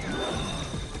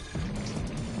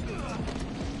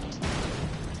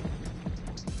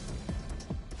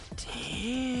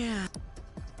 Damn.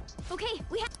 Okay,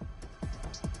 we have.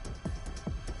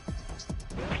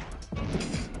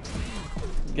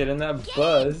 Get in that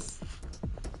buzz.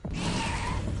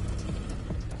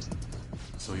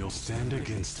 So you'll stand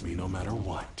against me no matter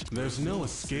what. There's no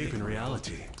escape in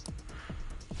reality.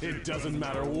 It doesn't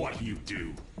matter what you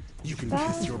do. You can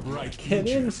kiss your bright Get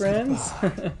in, futures friends.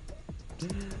 goodbye.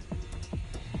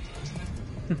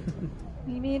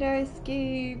 We made our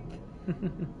escape.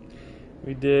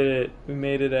 We did it. We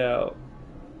made it out.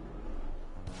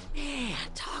 Man,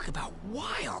 talk about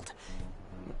wild.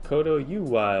 Makoto, you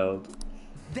wild.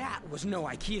 That was no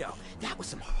Aikido. That was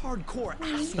some hardcore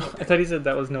ass I whooping. thought he said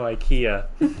that was no IKEA.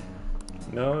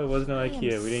 No, it was no I am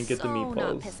IKEA. We didn't get the so not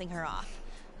meatballs. pissing her off.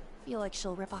 Feel like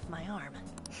she'll rip off my arm.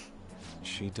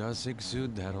 She does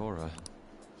exude that aura.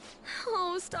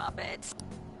 Oh, stop it.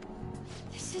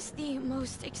 This is the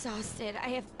most exhausted I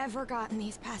have ever gotten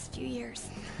these past few years.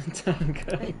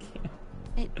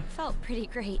 It felt pretty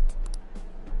great.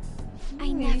 I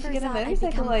you never should get a thought I'd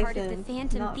motorcycle become part of the license.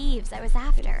 Phantom Not- Thieves I was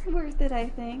after. It's worth it, I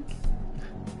think.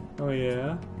 Oh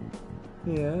yeah?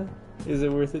 Yeah? Is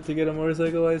it worth it to get a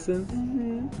motorcycle license?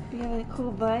 You have a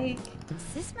cool bike.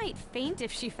 Sis might faint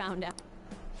if she found out.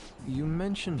 You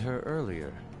mentioned her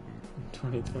earlier.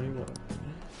 2021.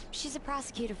 She's a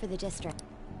prosecutor for the district.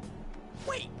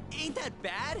 Wait, ain't that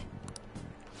bad?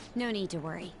 No need to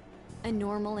worry. A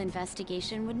normal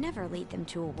investigation would never lead them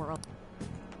to a world.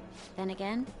 Then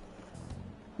again,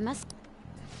 must...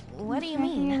 What do you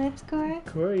Cracking your mean? lips, Cora?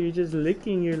 Cora, you're just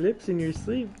licking your lips in your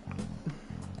sleep.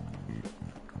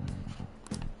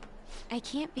 I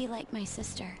can't be like my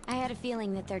sister. I had a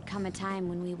feeling that there'd come a time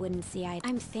when we wouldn't see eye.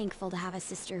 I'm thankful to have a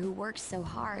sister who works so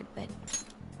hard, but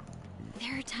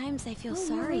there are times I feel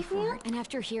sorry for her. And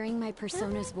after hearing my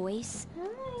persona's voice,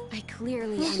 I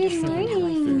clearly understand how I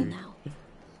feel now.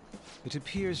 It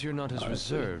appears you're not as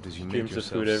reserved as you make Dreams of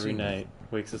yourself food every seem. night.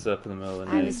 Wakes us up in the middle of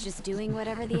the I night. was just doing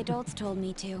whatever the adults told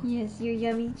me to. Yes, your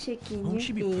yummy chicken. Won't your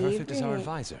she be perfect as our favorite.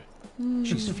 advisor?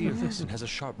 She's fearless and has a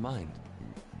sharp mind.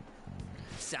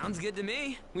 Sounds good to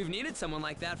me. We've needed someone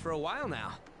like that for a while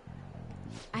now.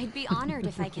 I'd be honored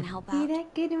if I can help Hey, out.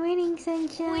 that good morning,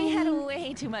 sunshine. We had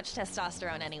way too much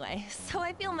testosterone anyway, so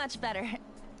I feel much better.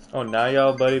 Oh, now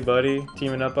y'all buddy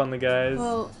teaming up on the guys.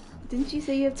 Well, didn't you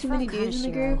say you have too many dudes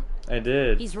in the group? I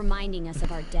did. He's reminding us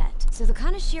of our debt. So the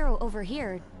Kanashiro over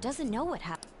here doesn't know what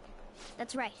happened.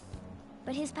 That's right.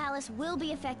 But his palace will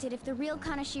be affected if the real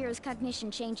Kanashiro's cognition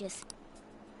changes.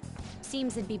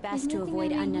 Seems it'd be best There's to nothing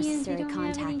avoid on menus, unnecessary you don't have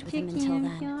any contact with him chicken, until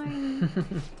I'm then.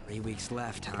 sorry. 3 weeks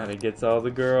left, huh? Kinda gets all the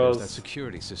There's girls. that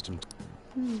security system.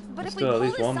 But if Still, we at pull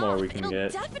least this one more off, we can it'll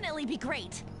get. definitely be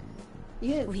great.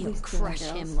 You have at We'll least 2 more crush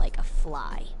girls. him like a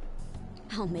fly.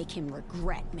 I'll make him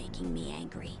regret making me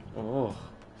angry. Oh.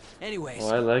 Anyways,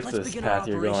 Well, I like let's this begin our path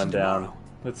you're going operation down. tomorrow.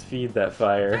 Let's feed that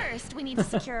fire. First, we need to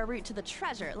secure a route to the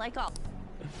treasure, like all.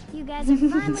 You guys are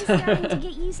finally starting to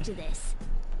get used to this.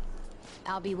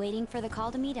 I'll be waiting for the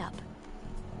call to meet up.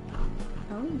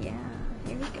 Oh yeah,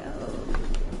 here we go.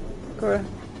 Cora,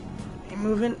 you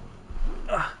moving?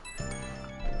 I'll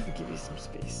give you some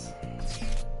space.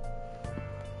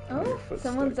 Your Oh, foot's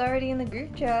someone's stuck. already in the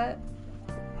group chat.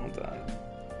 Hold on.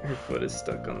 Her foot is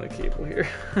stuck on the cable here.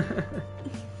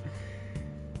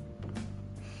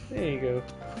 There you go.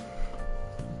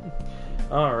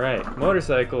 Alright,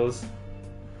 motorcycles.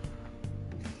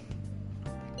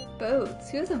 Boats.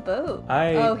 Who has a boat?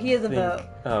 I Oh, he has a think- boat.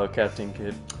 Oh, Captain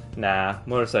Kid. Nah,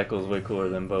 motorcycles way cooler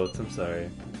than boats, I'm sorry.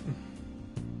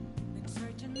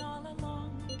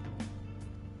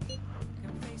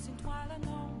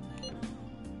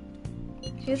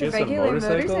 She has She a has a regular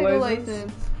motorcycle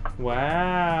license.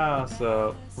 Wow,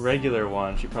 so regular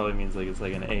one, she probably means like it's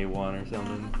like an A1 or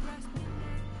something.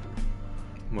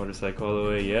 Motorcycle all the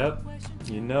way, yep.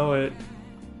 You know it.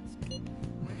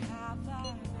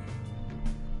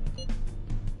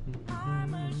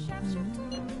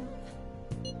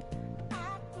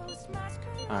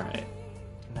 Alright,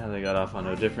 now they got off on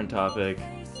a different topic.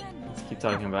 Let's keep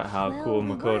talking about how Well, cool we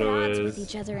were at Makoto odds with is.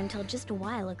 each other until just a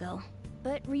while ago.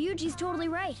 But Ryuji's totally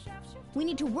right. We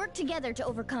need to work together to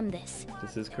overcome this.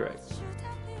 This is correct.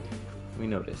 We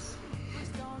notice.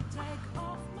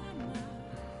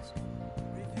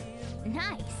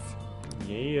 Nice.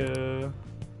 Yeah.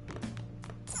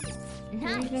 Can you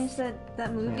Nice. finish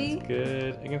that movie? That's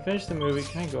good. I can finish the movie.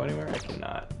 Can I go anywhere? I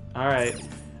cannot. Alright.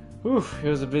 Whew, it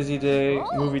was a busy day.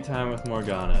 Oh. Movie time with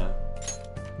Morgana.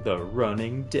 The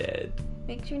Running Dead.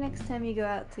 Make sure next time you go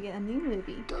out to get a new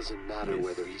movie. Doesn't matter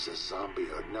whether he's a zombie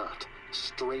or not.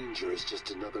 Stranger is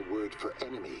just another word for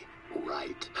enemy,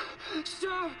 right?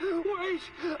 Stop! Wait!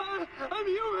 I'm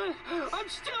human! I'm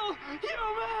still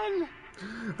human!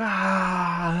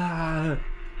 Ah!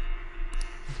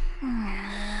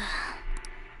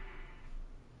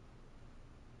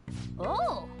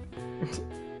 Oh.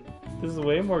 This is the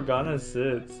way Morgana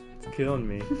sits. It's killing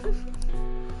me. I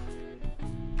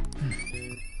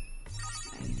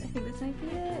think this might be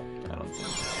it. I don't think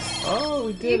so. Oh,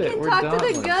 we did You it. can We're talk done. to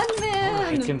the gunman!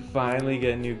 I can finally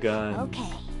get new guns. Okay.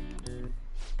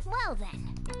 Well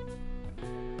then.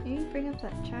 Maybe bring up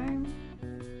that charm.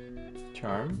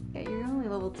 Charm? Yeah, you're only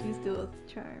level 2 still with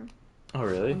charm. Oh,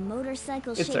 really? A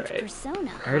motorcycle It's shaped alright.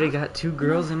 persona. I already got 2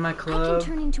 girls in my I club. can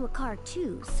turn into a car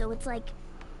too, so it's like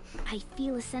I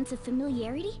feel a sense of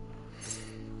familiarity.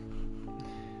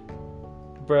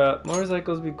 Bruh,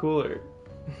 motorcycles be cooler.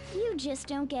 You just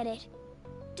don't get it.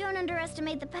 Don't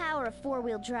underestimate the power of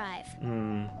four-wheel drive.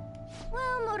 Hmm.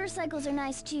 Well, motorcycles are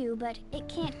nice too, but it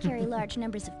can't carry large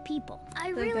numbers of people. I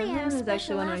The really am gunman is special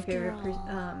actually one of my after favorite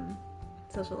all.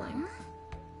 social lines.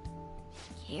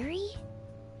 Carrie?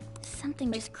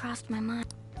 Something just crossed my mind.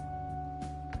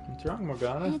 What's wrong,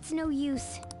 Morgana? It's no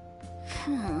use.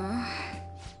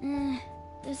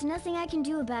 There's nothing I can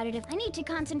do about it if I need to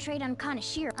concentrate on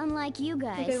Kaneshiro. Unlike you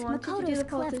guys, Like I wanted to do Makoto's the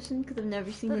clever. politician because I've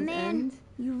never seen But his man, end.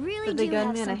 you really But the do have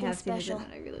gunman, I something have seen his special.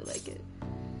 end and I really like it.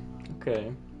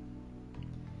 Okay.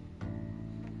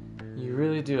 You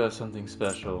really do have something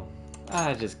special.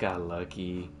 I just got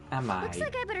lucky. Am I? Looks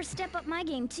like I better step up my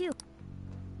game too.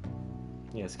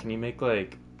 Yes, can you make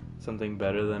like something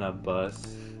better than a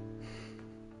bus?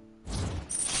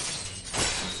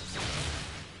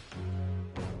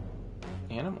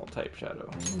 Animal type shadow.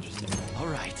 Interesting.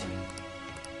 Alright.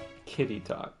 Kitty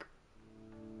talk.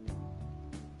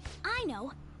 I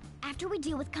know. After we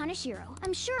deal with Kaneshiro,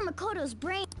 I'm sure Makoto's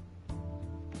brain.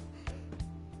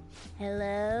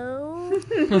 Hello?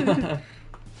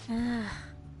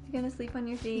 You gonna sleep on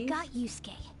your face? We got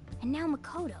Yusuke, and now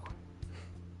Makoto.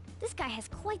 This guy has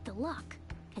quite the luck.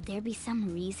 Could there be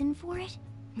some reason for it?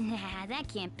 Nah, that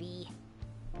can't be.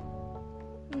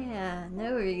 Yeah,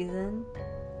 no reason.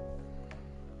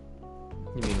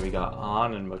 You mean we got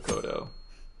Han and Makoto,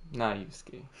 not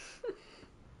Yusuke.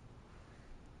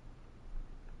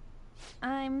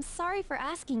 I'm sorry for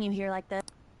asking you here like this.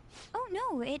 Oh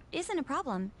no, it isn't a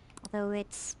problem. Although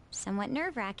it's somewhat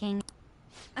nerve-wracking.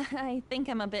 I think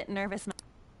I'm a bit nervous.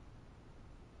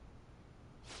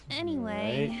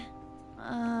 Anyway,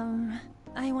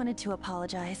 I wanted to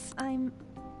apologize. I'm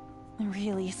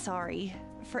really sorry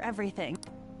for everything.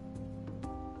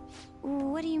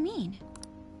 What do you mean?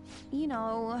 You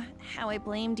know, how I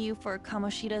blamed you for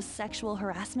Kamoshida's sexual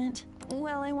harassment?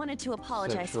 Well, I wanted to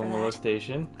apologize Sexual for that.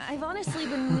 molestation? I've honestly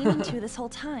been meaning to this whole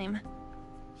time.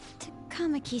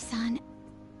 Kamaki-san.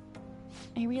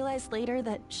 I realized later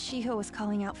that Shiho was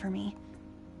calling out for me,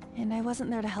 and I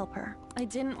wasn't there to help her. I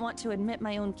didn't want to admit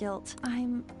my own guilt.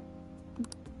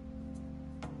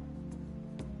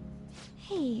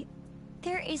 Hey,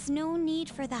 there is no need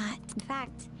for that. In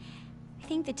fact, I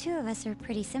think the two of us are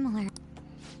pretty similar.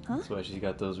 That's why she's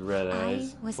got those red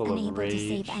eyes I was full of unable rage. to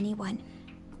save anyone.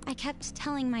 I kept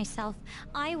telling myself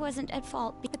I wasn't at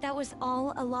fault, but that was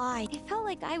all a lie. I felt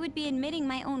like I would be admitting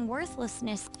my own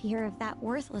worthlessness. Fear of that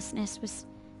worthlessness was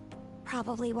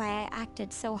probably why I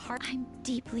acted so hard. I'm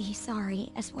deeply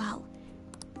sorry as well.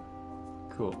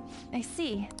 Cool. I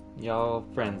see. Y'all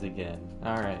friends again.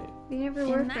 Alright. We never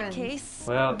were In that friends. case,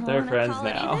 Well, they're wanna friends call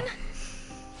it now.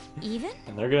 Even?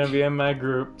 And they're gonna be in my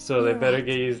group, so they You're better right.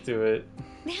 get used to it.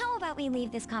 How about we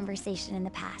leave this conversation in the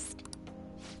past?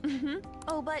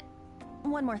 Oh, but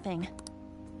one more thing.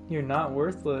 You're not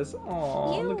worthless.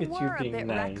 Aw, You look at you were a being bit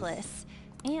nice. reckless,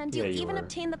 and Yeah, you you even were.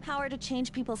 obtained the power to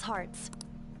change people's hearts.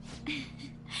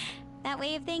 That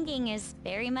way of thinking is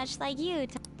very much like you.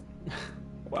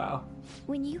 Wow.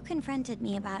 When you confronted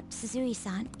me about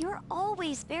Suzui-san, you were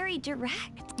always very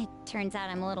direct. It turns out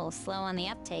I'm a little slow on the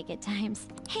uptake at times.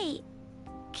 Hey,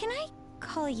 can I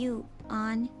call you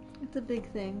on? It's a big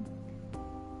thing.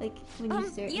 Like, when you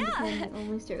start yeah. independent,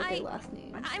 only start with their last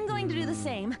name. I'm going to do the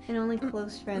same. And only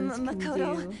close friends can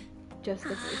Makoto. do just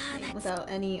the first name without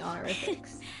any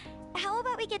honorifics. How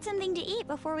about we get something to eat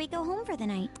before we go home for the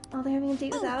night? Oh, they're having a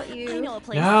date without you. I know a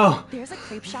place. No! There's a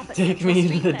crepe shop at Take Central me to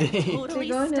Street the that date. Totally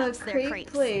They're going to a stuffs their crepe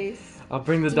crepes. place. I'll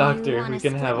bring the Do you doctor. want We a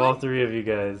can have split all one? three of you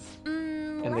guys.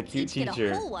 And the Let's cute each get a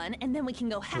teacher. whole one, and then we can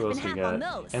go half Who and else we half got? on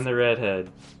those. And the redhead.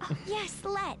 Yes,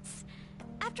 let's.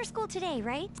 After school today,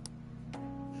 right?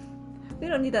 We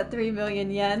don't need that 3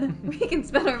 million yen. We can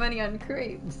spend our money on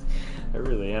crepes. I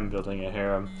really am building a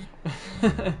harem.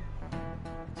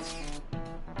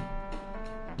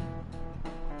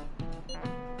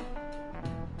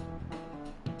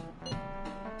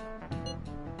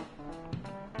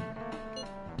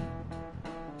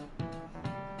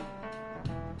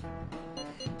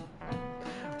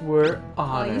 We're Oh,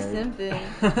 honored. you simping.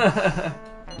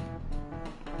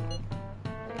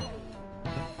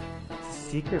 It's a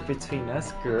secret between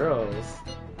us girls.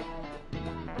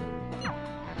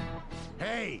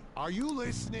 Hey, are you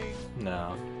listening?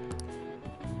 No.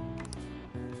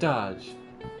 Dodge.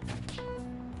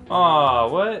 Aw,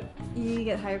 what? You need to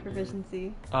get higher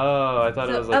proficiency. Oh, I thought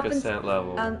it So was like up a unt- set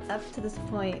level. Up to this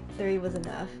point, 3 was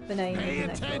enough, but now you need the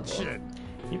next level.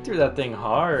 He threw that thing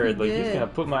hard, He like he's did. gonna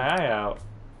put my eye out.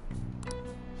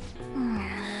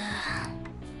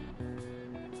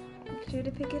 Make sure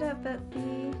to pick it up at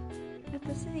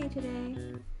the city today.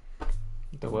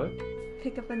 The what?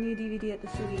 Pick up a new DVD at the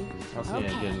city. I'll see you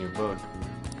get a new book.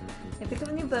 Yeah, pick up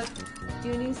a new book,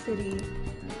 do a new city.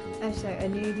 I'm sorry, a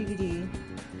new DVD.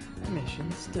 Mission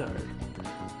start.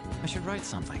 I should write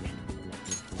something.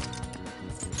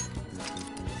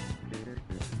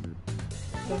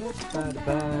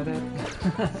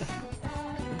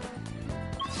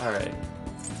 Alright.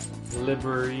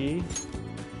 Liberi.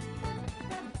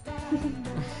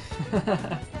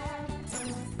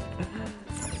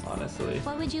 Honestly.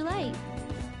 What would you like?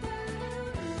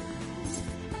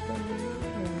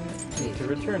 Need to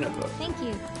return a book. Thank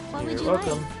you. What You're would you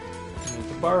welcome. like? Need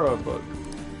to borrow a book.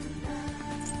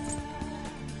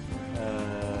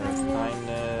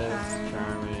 Kindness,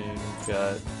 charming,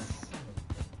 guts.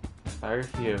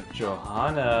 Biography of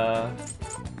Johanna.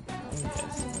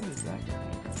 Kindness. What is that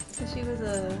kind So she was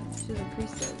a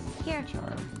priestess. Here.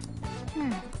 Charm.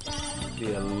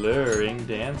 The alluring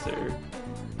dancer.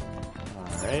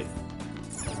 Alright.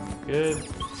 Good.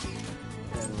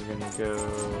 And we're gonna go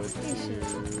to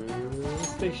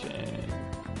station.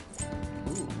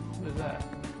 Ooh, what is that?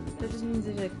 That just means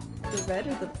there's like the red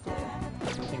or the blue.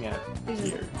 Something at There's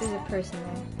here. a person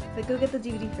there. But go get the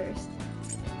DVD first. I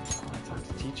want to talk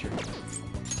to teacher.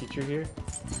 Is teacher here?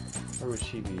 Where would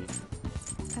she be?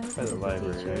 I would By the visit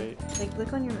library, teacher. right? Like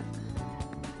look on your map.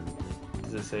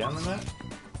 Does it say on the map?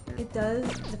 It does,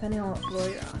 depending on what floor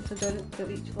you're on. So go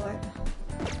to each floor.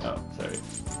 Oh, sorry.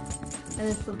 And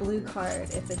it's the blue card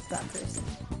if it's that person.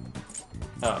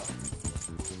 Oh.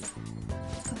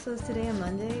 So is today a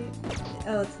Monday?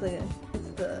 Oh, it's the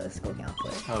school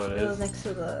counselor. Oh, it It was is? next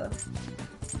to the.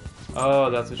 Oh,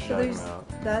 that's what she's So talking there's about.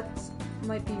 that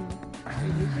might be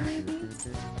Ryuji maybe.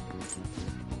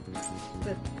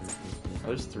 But Oh,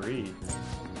 there's 3.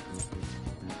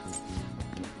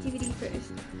 DVD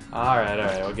first. Alright,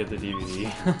 I'll get the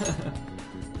DVD.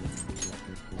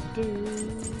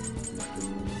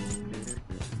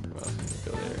 Well, I'm gonna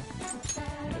go there.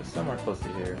 Yeah, somewhere close to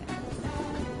here.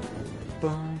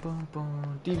 Boom, boom,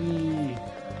 boom. DVD!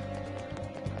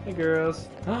 Hey, girls.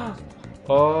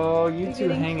 Oh, you You're two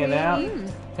getting hanging out?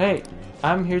 creative. Hey,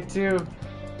 I'm here too.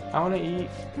 I wanna eat.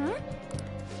 Huh?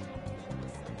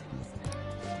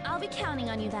 I'll be counting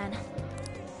on you then.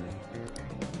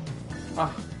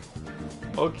 Ah.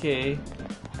 Okay.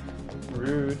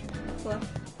 Rude. What?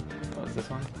 Oh, is this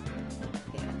one?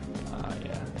 Yeah. Ah,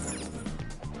 yeah.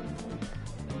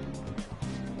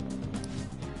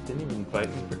 Didn't even invite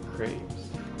me for crepes.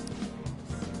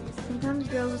 Sometimes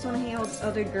girls just want to hang out with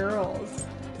other girls.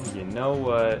 You know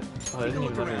what? Oh, I didn't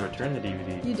even let me return the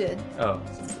DVD. You did. Oh.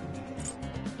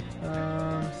 I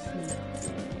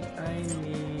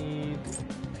need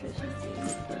proficiency.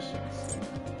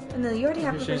 And then you already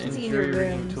have Proficient proficiency in your jury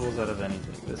rooms. tools out of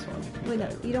anything. This one. Wait, no,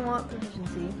 you don't want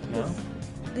proficiency. No?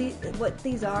 What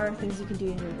these are things you can do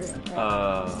in your room.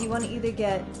 Right? So you want to either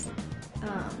get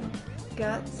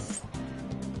guts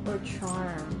or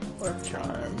charm or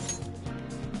kindness.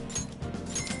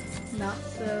 Not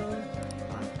so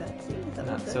hot Betsy. Is that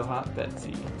Not what so hot,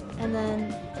 Betsy. And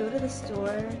then go to the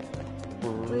store.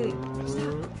 Wait,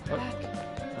 stop.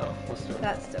 Oh, what store?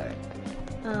 That store.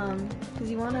 Because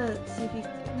you want to see if you.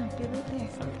 No, be right there.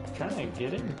 I'm trying to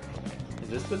get in. Is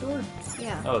this the door?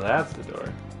 Yeah. Oh, that's the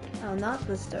door. Oh, not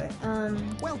the store.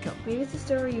 Welcome. Maybe it's the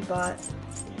store where you bought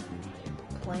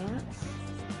plants.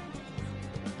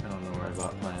 I don't know where I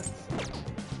bought plants. I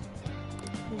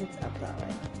think it's up that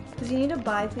way. Because you need to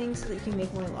buy things so that you can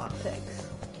make more lockpicks.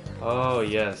 Oh,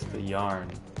 yes, the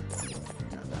yarn.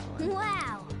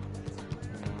 Wow.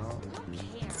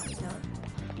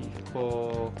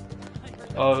 Default.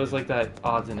 Oh, it was like that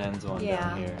odds and ends one Yeah.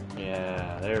 down here.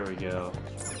 Yeah, there we go.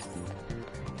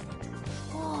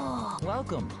 Oh,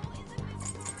 welcome.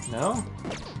 No?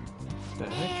 The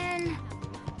heck? Man.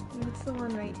 What's the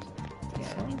one right here?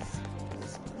 This one?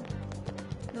 This one.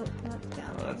 Nope, not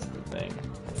down. Oh, that's the thing.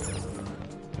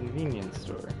 Convenience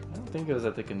store. I don't think it was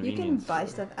at the You can convenience buy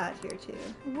store. stuff at here too.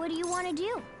 What do you want to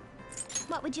do?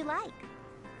 What would you like?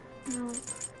 No.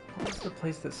 What was the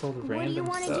place that sold What random do you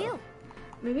want to stuff? do?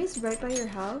 Maybe it's right by your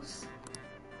house.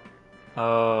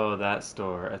 Oh, that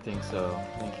store. I think so.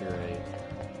 I think you're right.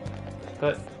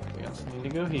 But we also need to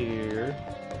go here.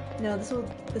 No, this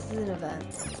is an event.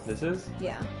 This is?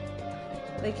 Yeah.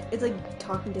 Like it's like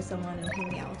talking to someone and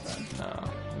hanging out with them. Oh,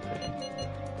 okay.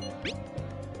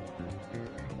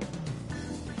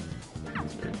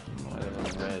 That's weird. Why that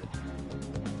was red?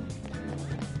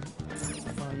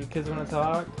 Oh, you kids want to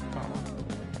talk?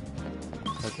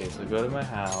 Oh. Okay, so go to my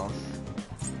house.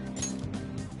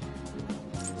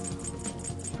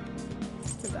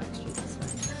 The back street this way.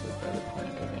 It's like by the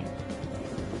clinic, I think.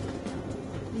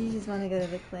 You just want to go to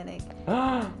the clinic.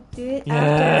 Ah! Do it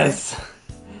Yes! after.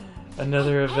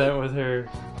 Another event with her.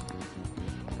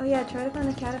 Oh yeah, try to find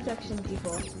the cat abduction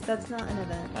people. That's not an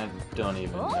event. I don't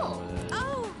even know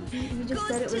what it is. You just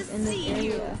said it was in this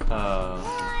area. Oh.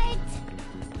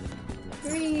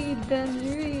 Read, Ben,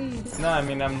 read. No, I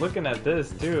mean, I'm looking at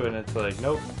this too, and it's like,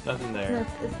 nope, nothing No, there.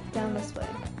 it's down this way.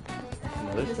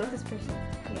 Another Just store? this person.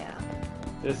 Yeah.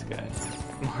 This guy.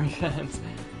 More events.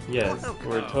 Yes,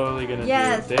 we're totally gonna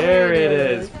Yes, do it. There there it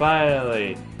it is. is.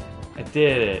 Finally. I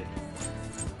did it.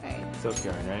 Alright. Still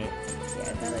scoring, right? Yeah, I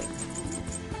felt like.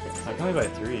 I can only buy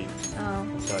 3. Oh.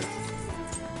 That sucks.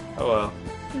 Oh well.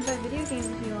 You can buy video games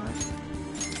if you want.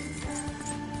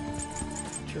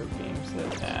 True games.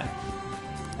 Nah.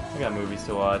 I got movies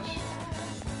to watch.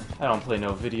 I don't play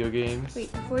no video games.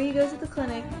 Wait, before you go to the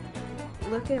clinic,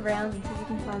 look around and see if you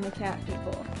can find the cat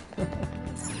people.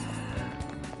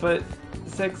 But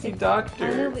sexy I know,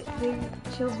 doctor. but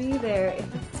she'll be there.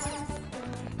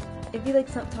 If you like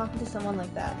talking to someone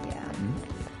like that, yeah.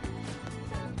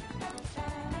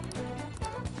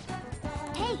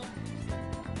 Hey,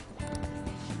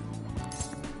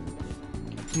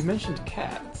 You mentioned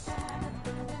cats.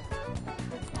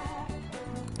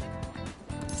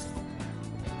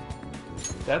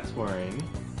 That's wearing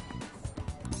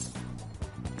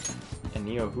a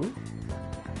Neo who?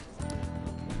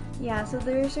 Yeah, so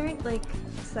there are certain like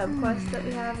sub-quests that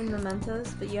we have in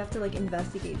Mementos, but you have to like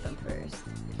investigate them first.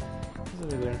 So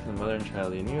we learned from the mother and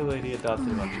child. A new lady adopted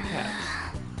a bunch of cats,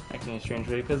 acting in a strange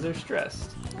way because they're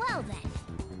stressed. well then.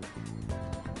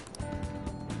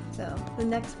 So the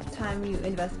next time you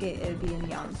investigate, it would be in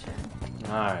Yam's turn.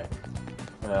 Alright.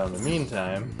 Well, in the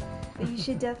meantime... But you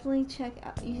should definitely check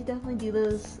out. You should definitely do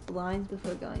those lines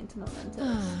before going to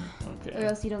Mementos, Okay. or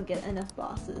else you don't get enough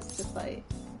bosses to fight.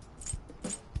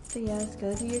 So yes,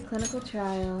 go through your clinical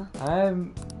trial.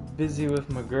 I'm busy with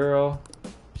my girl.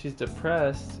 She's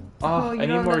depressed. Oh, Oh, you I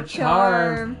need don't more have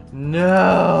charm. charm.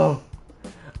 No!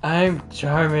 I'm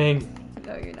charming.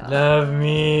 No, you're not. Love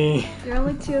me. You're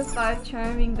only 2 of 5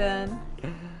 charming then.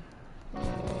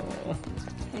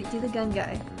 Hey, do the gun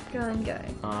guy. Gun guy.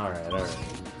 Alright.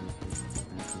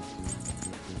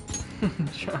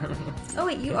 Charming. Oh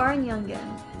wait, you are in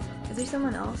Youngen. Is there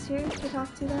someone else here to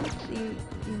talk to then? You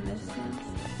missed him?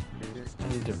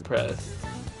 I'm depressed.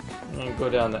 I'm gonna go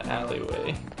down the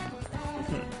alleyway.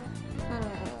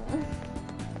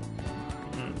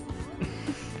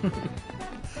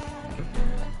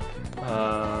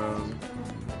 I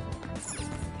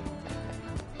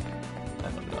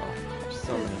don't know. There's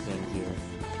so many things here.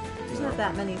 There's not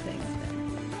that many things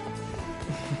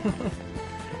then.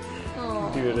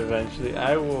 Do it eventually.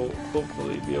 I will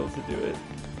hopefully be able to do it.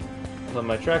 Although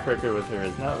my track record with her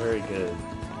is not very good.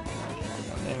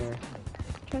 Down there.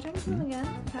 Try talking to him again.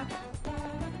 Tap.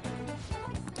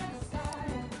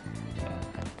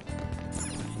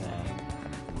 Nah.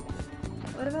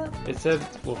 What about? It said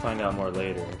we'll find out more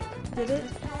later. Did it?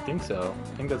 I think so.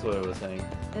 I think that's what it was saying.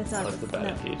 It's not Unless the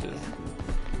bad no. pages.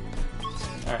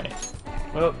 Alright.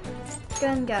 Well,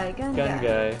 Gun guy. Gun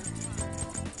guy.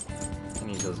 I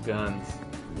need those guns.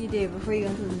 You do before you go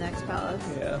into the next palace.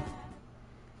 Yeah.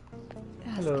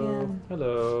 Ask Hello. him.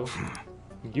 Hello.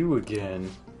 You again.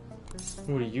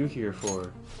 What are you here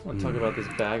for? I want to talk about this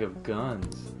bag of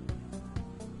guns.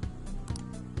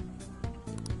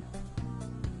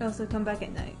 Also, come back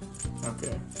at night.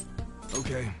 Okay.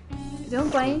 Okay.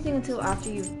 Don't buy anything until after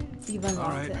you've unlocked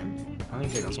Alright. him. I don't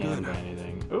think I can buy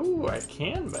anything. Ooh, I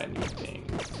can buy new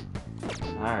things.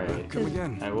 Alright. Come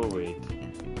again. I will wait.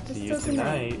 Just See you till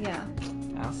tonight. Yeah.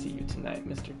 I'll see you tonight,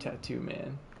 Mr. Tattoo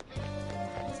Man.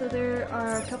 So there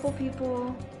are a couple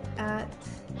people at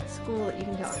school that you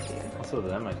can talk to. Also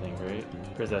them, I think, right?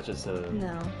 Or is that just a...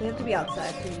 No, they have to be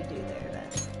outside for you to do their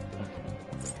event.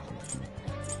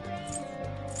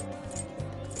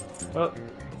 Well,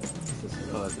 this is...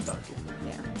 Oh, that's a doctor.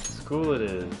 Yeah. School it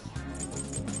is. I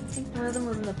think one of them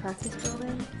was in the practice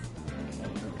building.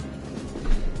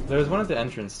 There was one at the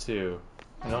entrance, too.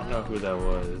 I don't know who that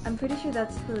was. I'm pretty sure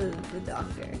that's the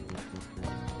doctor.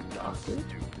 Doctor?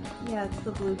 Yeah, it's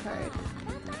the blue card.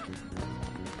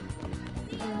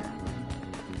 Yeah.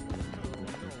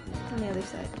 It's on the other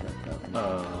side of the building.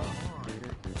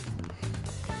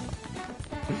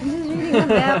 I'm just reading the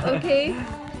map, okay?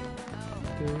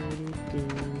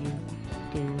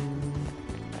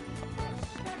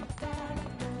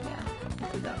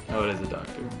 Oh, it is a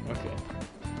doctor. Okay.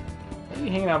 Why are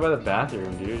you hanging out by the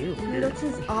bathroom, dude? You're weird. That's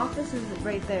his office is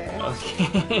right there. Okay.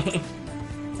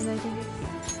 And I think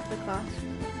it's the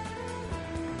classroom.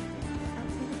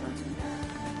 Outside the classroom.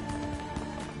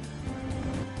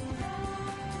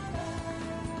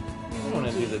 I want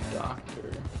to do the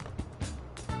doctor.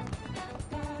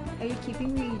 Are you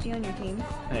keeping Ryuji on your team?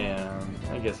 I am.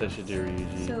 I guess I should do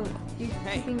Ryuji. So you're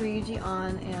keeping Ryuji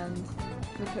on and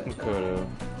Makoto. Makoto.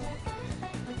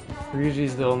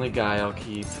 Ryuji's the only guy I'll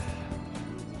keep.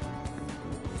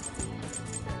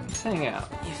 Let's hang out.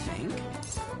 You think?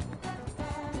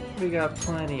 We got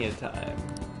plenty of time.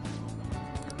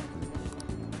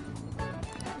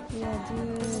 Yeah,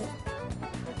 do it.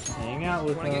 Hang out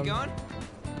with Wanna him. get going?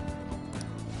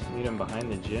 Meet him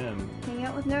behind the gym. Hang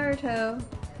out with Naruto.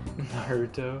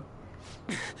 Naruto.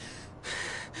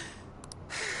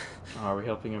 Oh, are we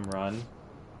helping him run?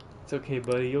 It's okay,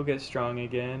 buddy. You'll get strong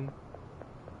again.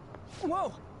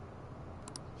 Whoa!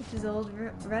 It's his old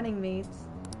running mates.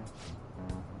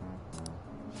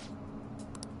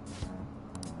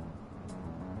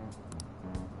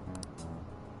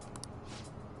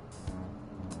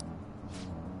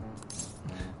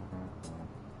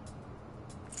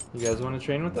 You guys want to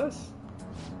train with us?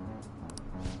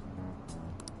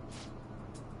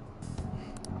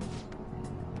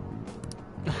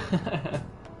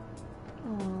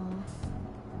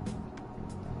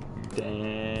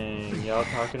 Dang, y'all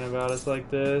talking about us like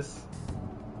this?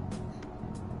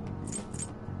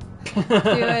 Do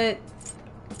it.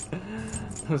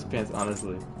 Those pants,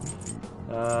 honestly.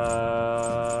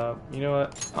 You know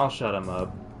what? I'll shut him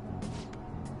up.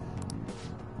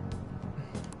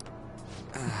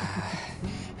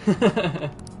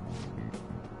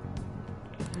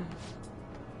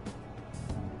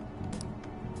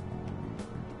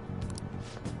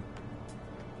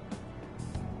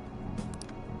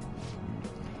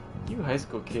 You high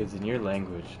school kids and your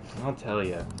language, I'll tell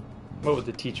ya. What would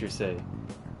the teacher say?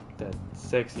 That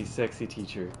sexy, sexy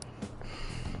teacher.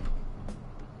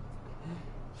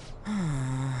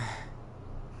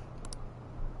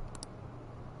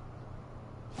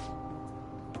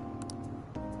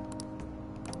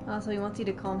 Also, he wants you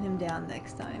to calm him down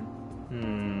next time.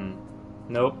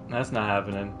 Nope, that's not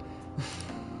happening.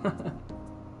 You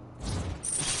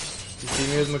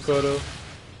see me as Makoto?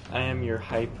 I am your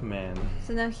hype man.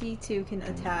 So now he too can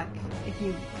attack if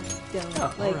you don't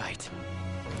Oh, like alright.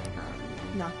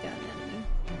 knock down an enemy.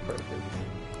 Perfect.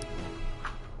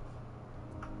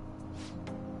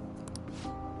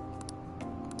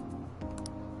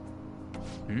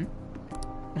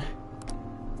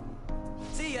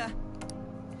 See ya.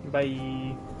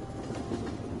 Bye.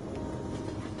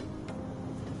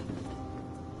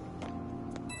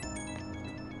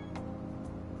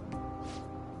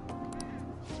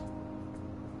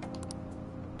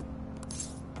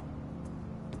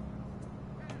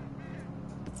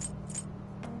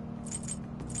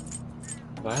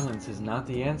 Violence is not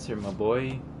the answer, my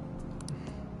boy.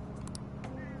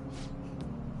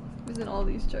 Who's in all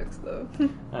these jokes though?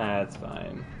 That's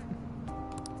fine.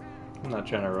 I'm not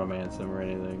trying to romance him or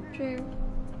anything. True.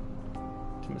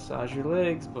 To massage your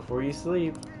legs before you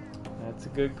sleep. That's a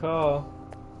good call.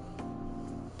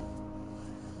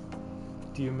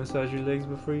 Do you massage your legs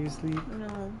before you sleep?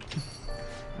 No.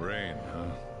 Rain, huh?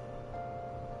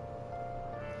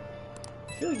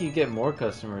 I feel like you get more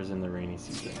customers in the rainy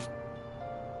season.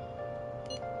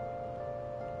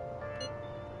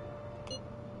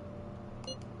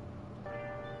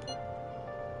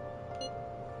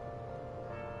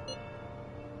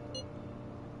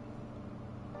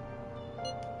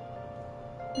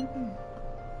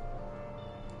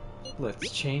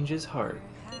 Let's change his heart.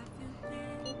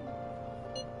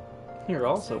 You're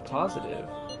also positive.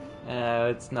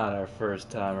 It's not our first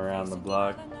time around the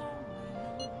block.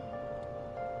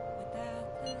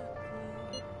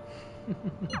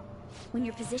 When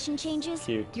your position changes,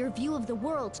 Cute. your view of the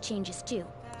world changes too.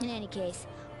 In any case,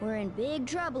 we're in big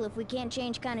trouble if we can't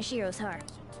change Kanashiro's heart.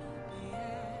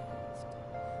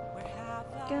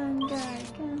 Gun guy,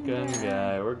 Gun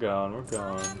guy, we're going, we're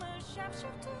going.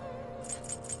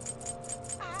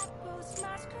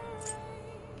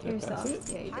 You're Did I pass soft.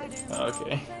 it? Yeah, you did. Oh,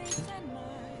 okay.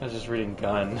 I was just reading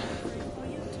gun.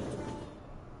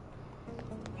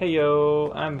 Hey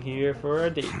yo, I'm here for a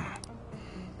date.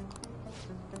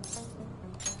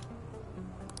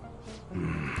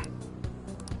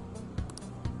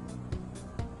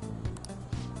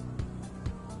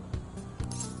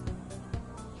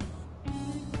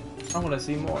 I want to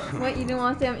see more. What, you don't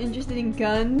want to say I'm interested in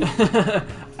guns?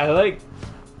 I like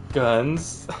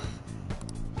guns.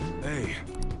 Hey.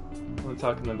 Want to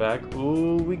talk in the back?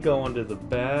 Ooh, we going to the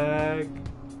back.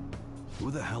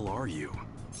 Who the hell are you?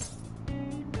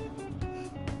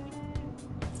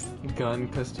 Gun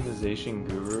customization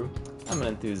guru. I'm an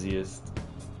enthusiast.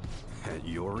 At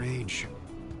your age?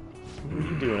 What are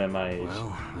you doing at my age?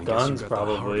 Well, I Guns, guess you got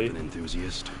the heart probably. of an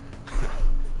enthusiast.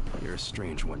 You're a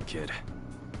strange one, kid.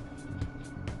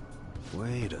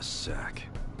 Wait a sec.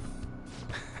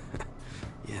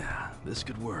 Yeah, this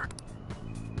could work.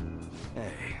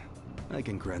 Hey, I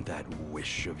can grant that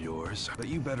wish of yours, but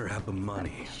you better have the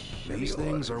money. These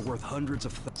things are worth hundreds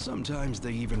of sometimes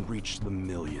they even reach the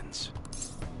millions.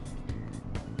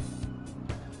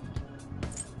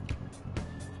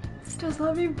 Just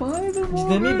let me buy them Just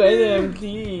let me buy them,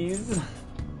 please.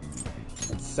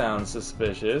 That's sounds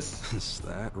suspicious. Is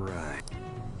that right?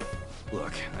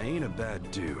 Look, I ain't a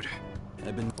bad dude.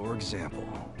 I've been, for example,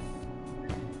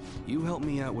 you help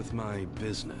me out with my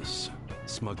business.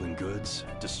 Smuggling goods,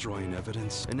 destroying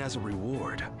evidence, and as a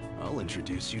reward, I'll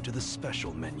introduce you to the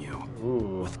special menu.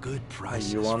 Ooh. With good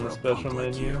prices you on for the a special punk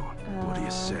like menu? you. What do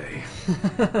you say?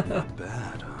 Not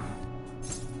bad, huh?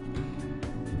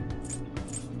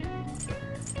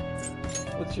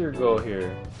 What's your goal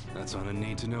here? That's on a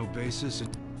need-to-know basis.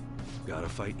 Gotta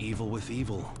fight evil with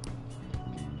evil.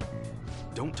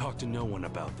 Don't talk to no one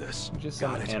about this. Just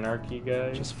Got some it. anarchy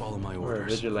guy? Just follow my Or a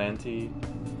orders. vigilante?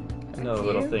 I know a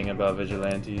little thing about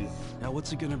vigilantes. Now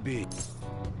what's it gonna be?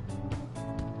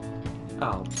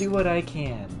 I'll do what I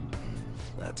can.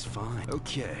 That's fine.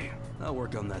 Okay, I'll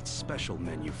work on that special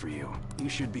menu for you. You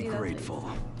should be See, that's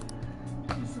grateful.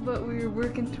 This is what we were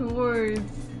working towards.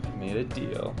 I made a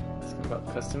deal. It's about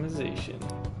customization.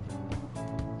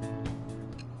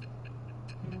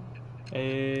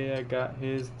 Hey, I got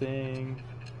his thing.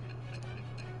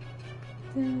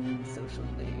 Social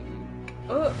thing.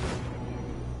 Oh!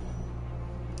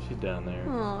 She's down there.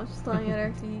 Oh, she's lying at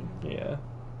our feet. Yeah.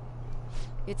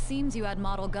 It seems you had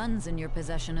model guns in your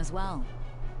possession as well.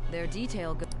 They're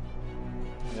detail good.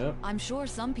 Yep. I'm sure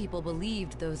some people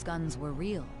believed those guns were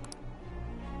real.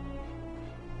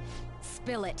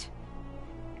 Spill it.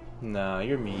 Nah,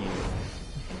 you're mean.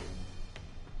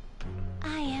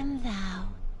 I am thou.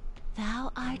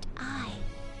 Thou art I.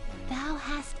 Thou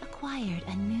hast acquired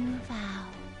a new vow.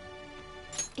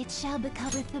 It shall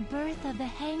become with the birth of the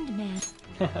hanged man.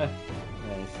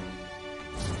 Nice.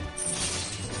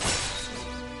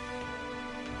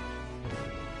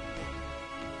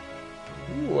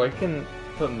 Ooh, I can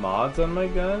put mods on my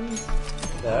guns?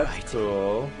 That's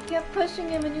cool. You kept pushing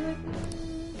him and you're like,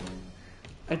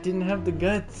 I didn't have the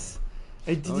guts.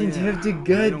 I didn't Oh, yeah. have the Well,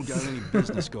 guts. I don't got any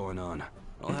business going on.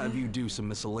 I'll have you do some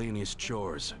miscellaneous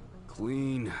chores.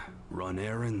 Clean, run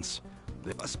errands.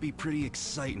 They must be pretty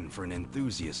exciting for an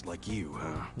enthusiast like you,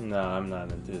 huh? No, I'm not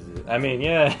an enthusiast. I mean,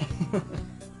 yeah.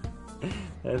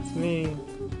 That's me.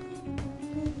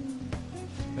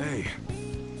 Hey.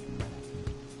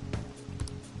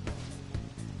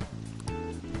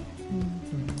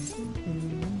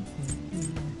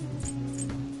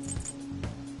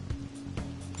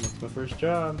 That's my first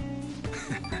job.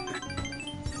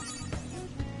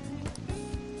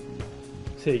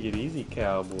 Take it easy,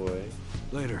 cowboy.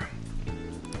 Later.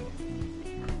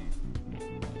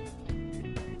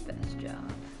 best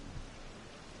job.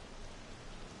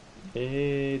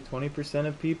 Hey, 20%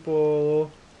 of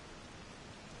people.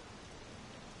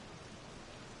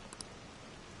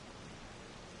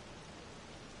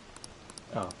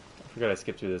 Oh, I forgot I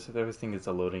skipped through this. I always think it's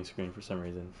a loading screen for some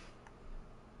reason.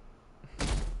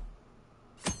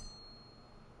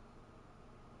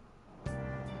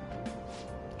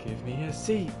 Give me a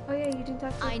seat. Oh yeah, you didn't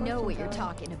talk to I know fortune what you're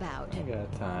teller. talking about. I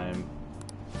got time.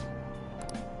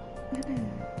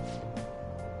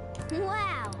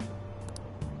 Wow!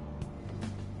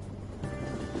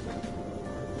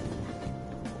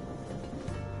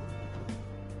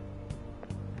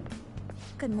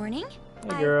 Good morning.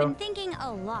 Hey, girl. I've been thinking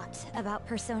a lot about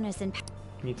personas and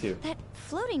Me too. that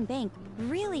floating bank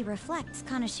really reflects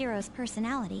Kanashiro's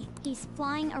personality. He's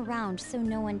flying around so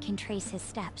no one can trace his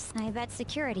steps. I bet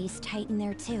security's tight in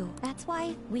there too. That's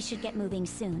why we should get moving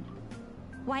soon.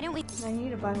 Why don't we... I need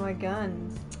to buy my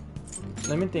guns.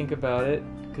 Let me think about it,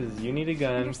 because you need a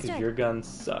gun, because Understood. your gun I'm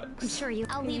sucks. sure you...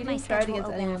 I'll You leave my didn't try to schedule get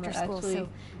open anyone after that school, actually- so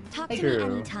talk to True.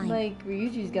 me anytime. Like,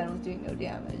 Ryuji's gun was doing no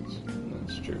damage.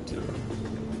 That's true too.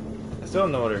 I still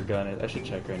don't know what her gun is. I should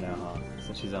check right now, huh?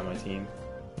 Since she's on my team.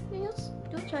 You'll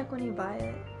check when you buy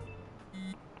it.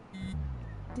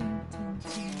 Dun, dun,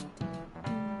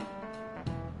 dun,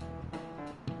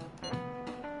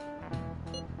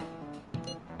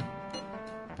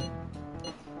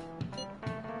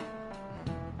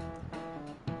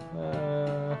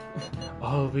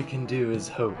 All we can do is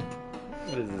hope.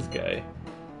 What is this guy?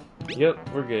 Yep,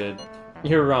 we're good.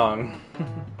 You're wrong.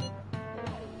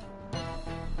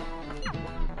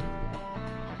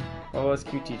 Oh, it's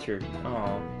cute teacher.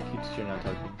 Oh, cute teacher not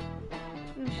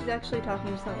talking. She's actually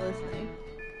talking, just not listening.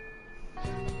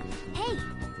 Hey!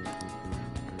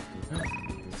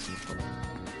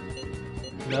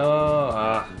 No!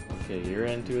 Ah, okay, you're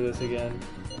into this again.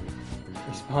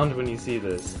 Respond when you see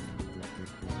this.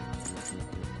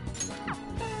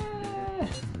 I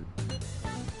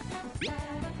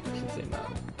should say no.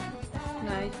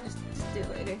 No, you just do it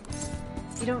later.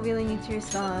 You don't really need to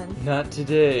respond. Not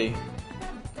today.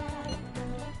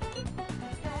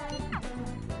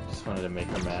 Just wanted to make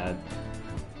her mad.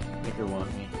 Make her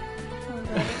want me. Oh,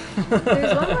 God.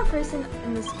 There's one more person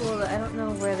in the school that I don't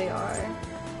know where they are.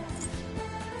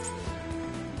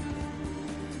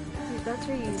 Dude, that's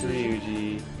Ryuji.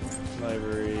 Ryuji.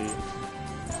 Library.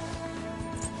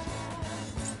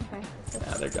 Okay.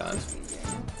 Ah, they're gone.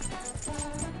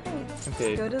 Right.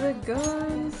 Okay. Go to the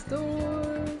gun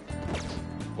store.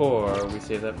 Or we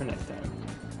save that for next time.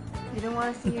 You don't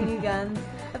want to see your new guns.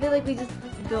 I feel like we just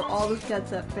built all the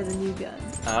sets up for the new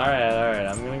guns. Alright.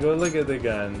 I'm gonna go look at the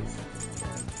guns.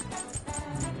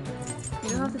 You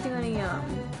don't have to do any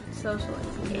social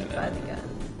until you buy the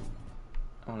guns.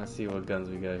 I wanna see what guns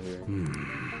we got here.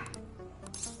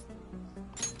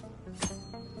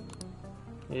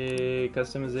 Yay,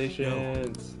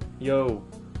 customizations. Yo,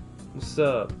 what's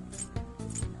up?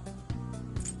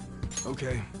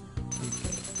 Okay.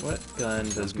 What gun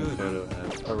does Makoto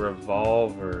have? A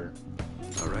revolver.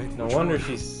 Alright. No wonder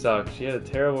she sucked. She had a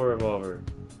terrible revolver.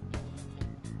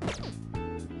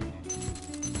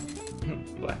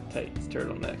 Black tights,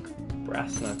 turtleneck,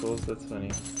 brass knuckles. That's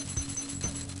funny.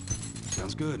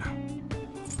 Sounds good.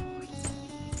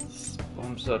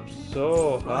 Bumps up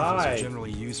so Rifles high. are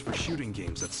generally used for shooting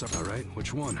games. That's alright.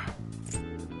 Which one?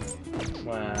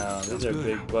 Wow, Sounds these are good.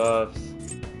 big buffs.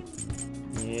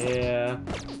 Yeah.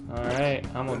 Alright,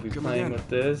 I'm gonna be playing with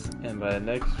this, and by the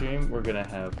next stream, we're gonna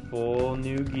have full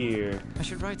new gear. I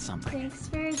should write something. Thanks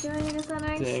for joining us on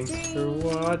our Thanks stream. for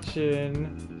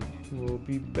watching. We'll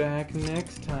be back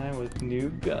next time with new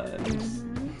guns.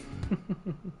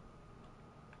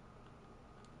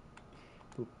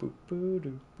 Boop, boop, boo,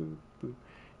 doo, boop, boop.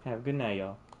 Have a good night,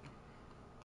 y'all.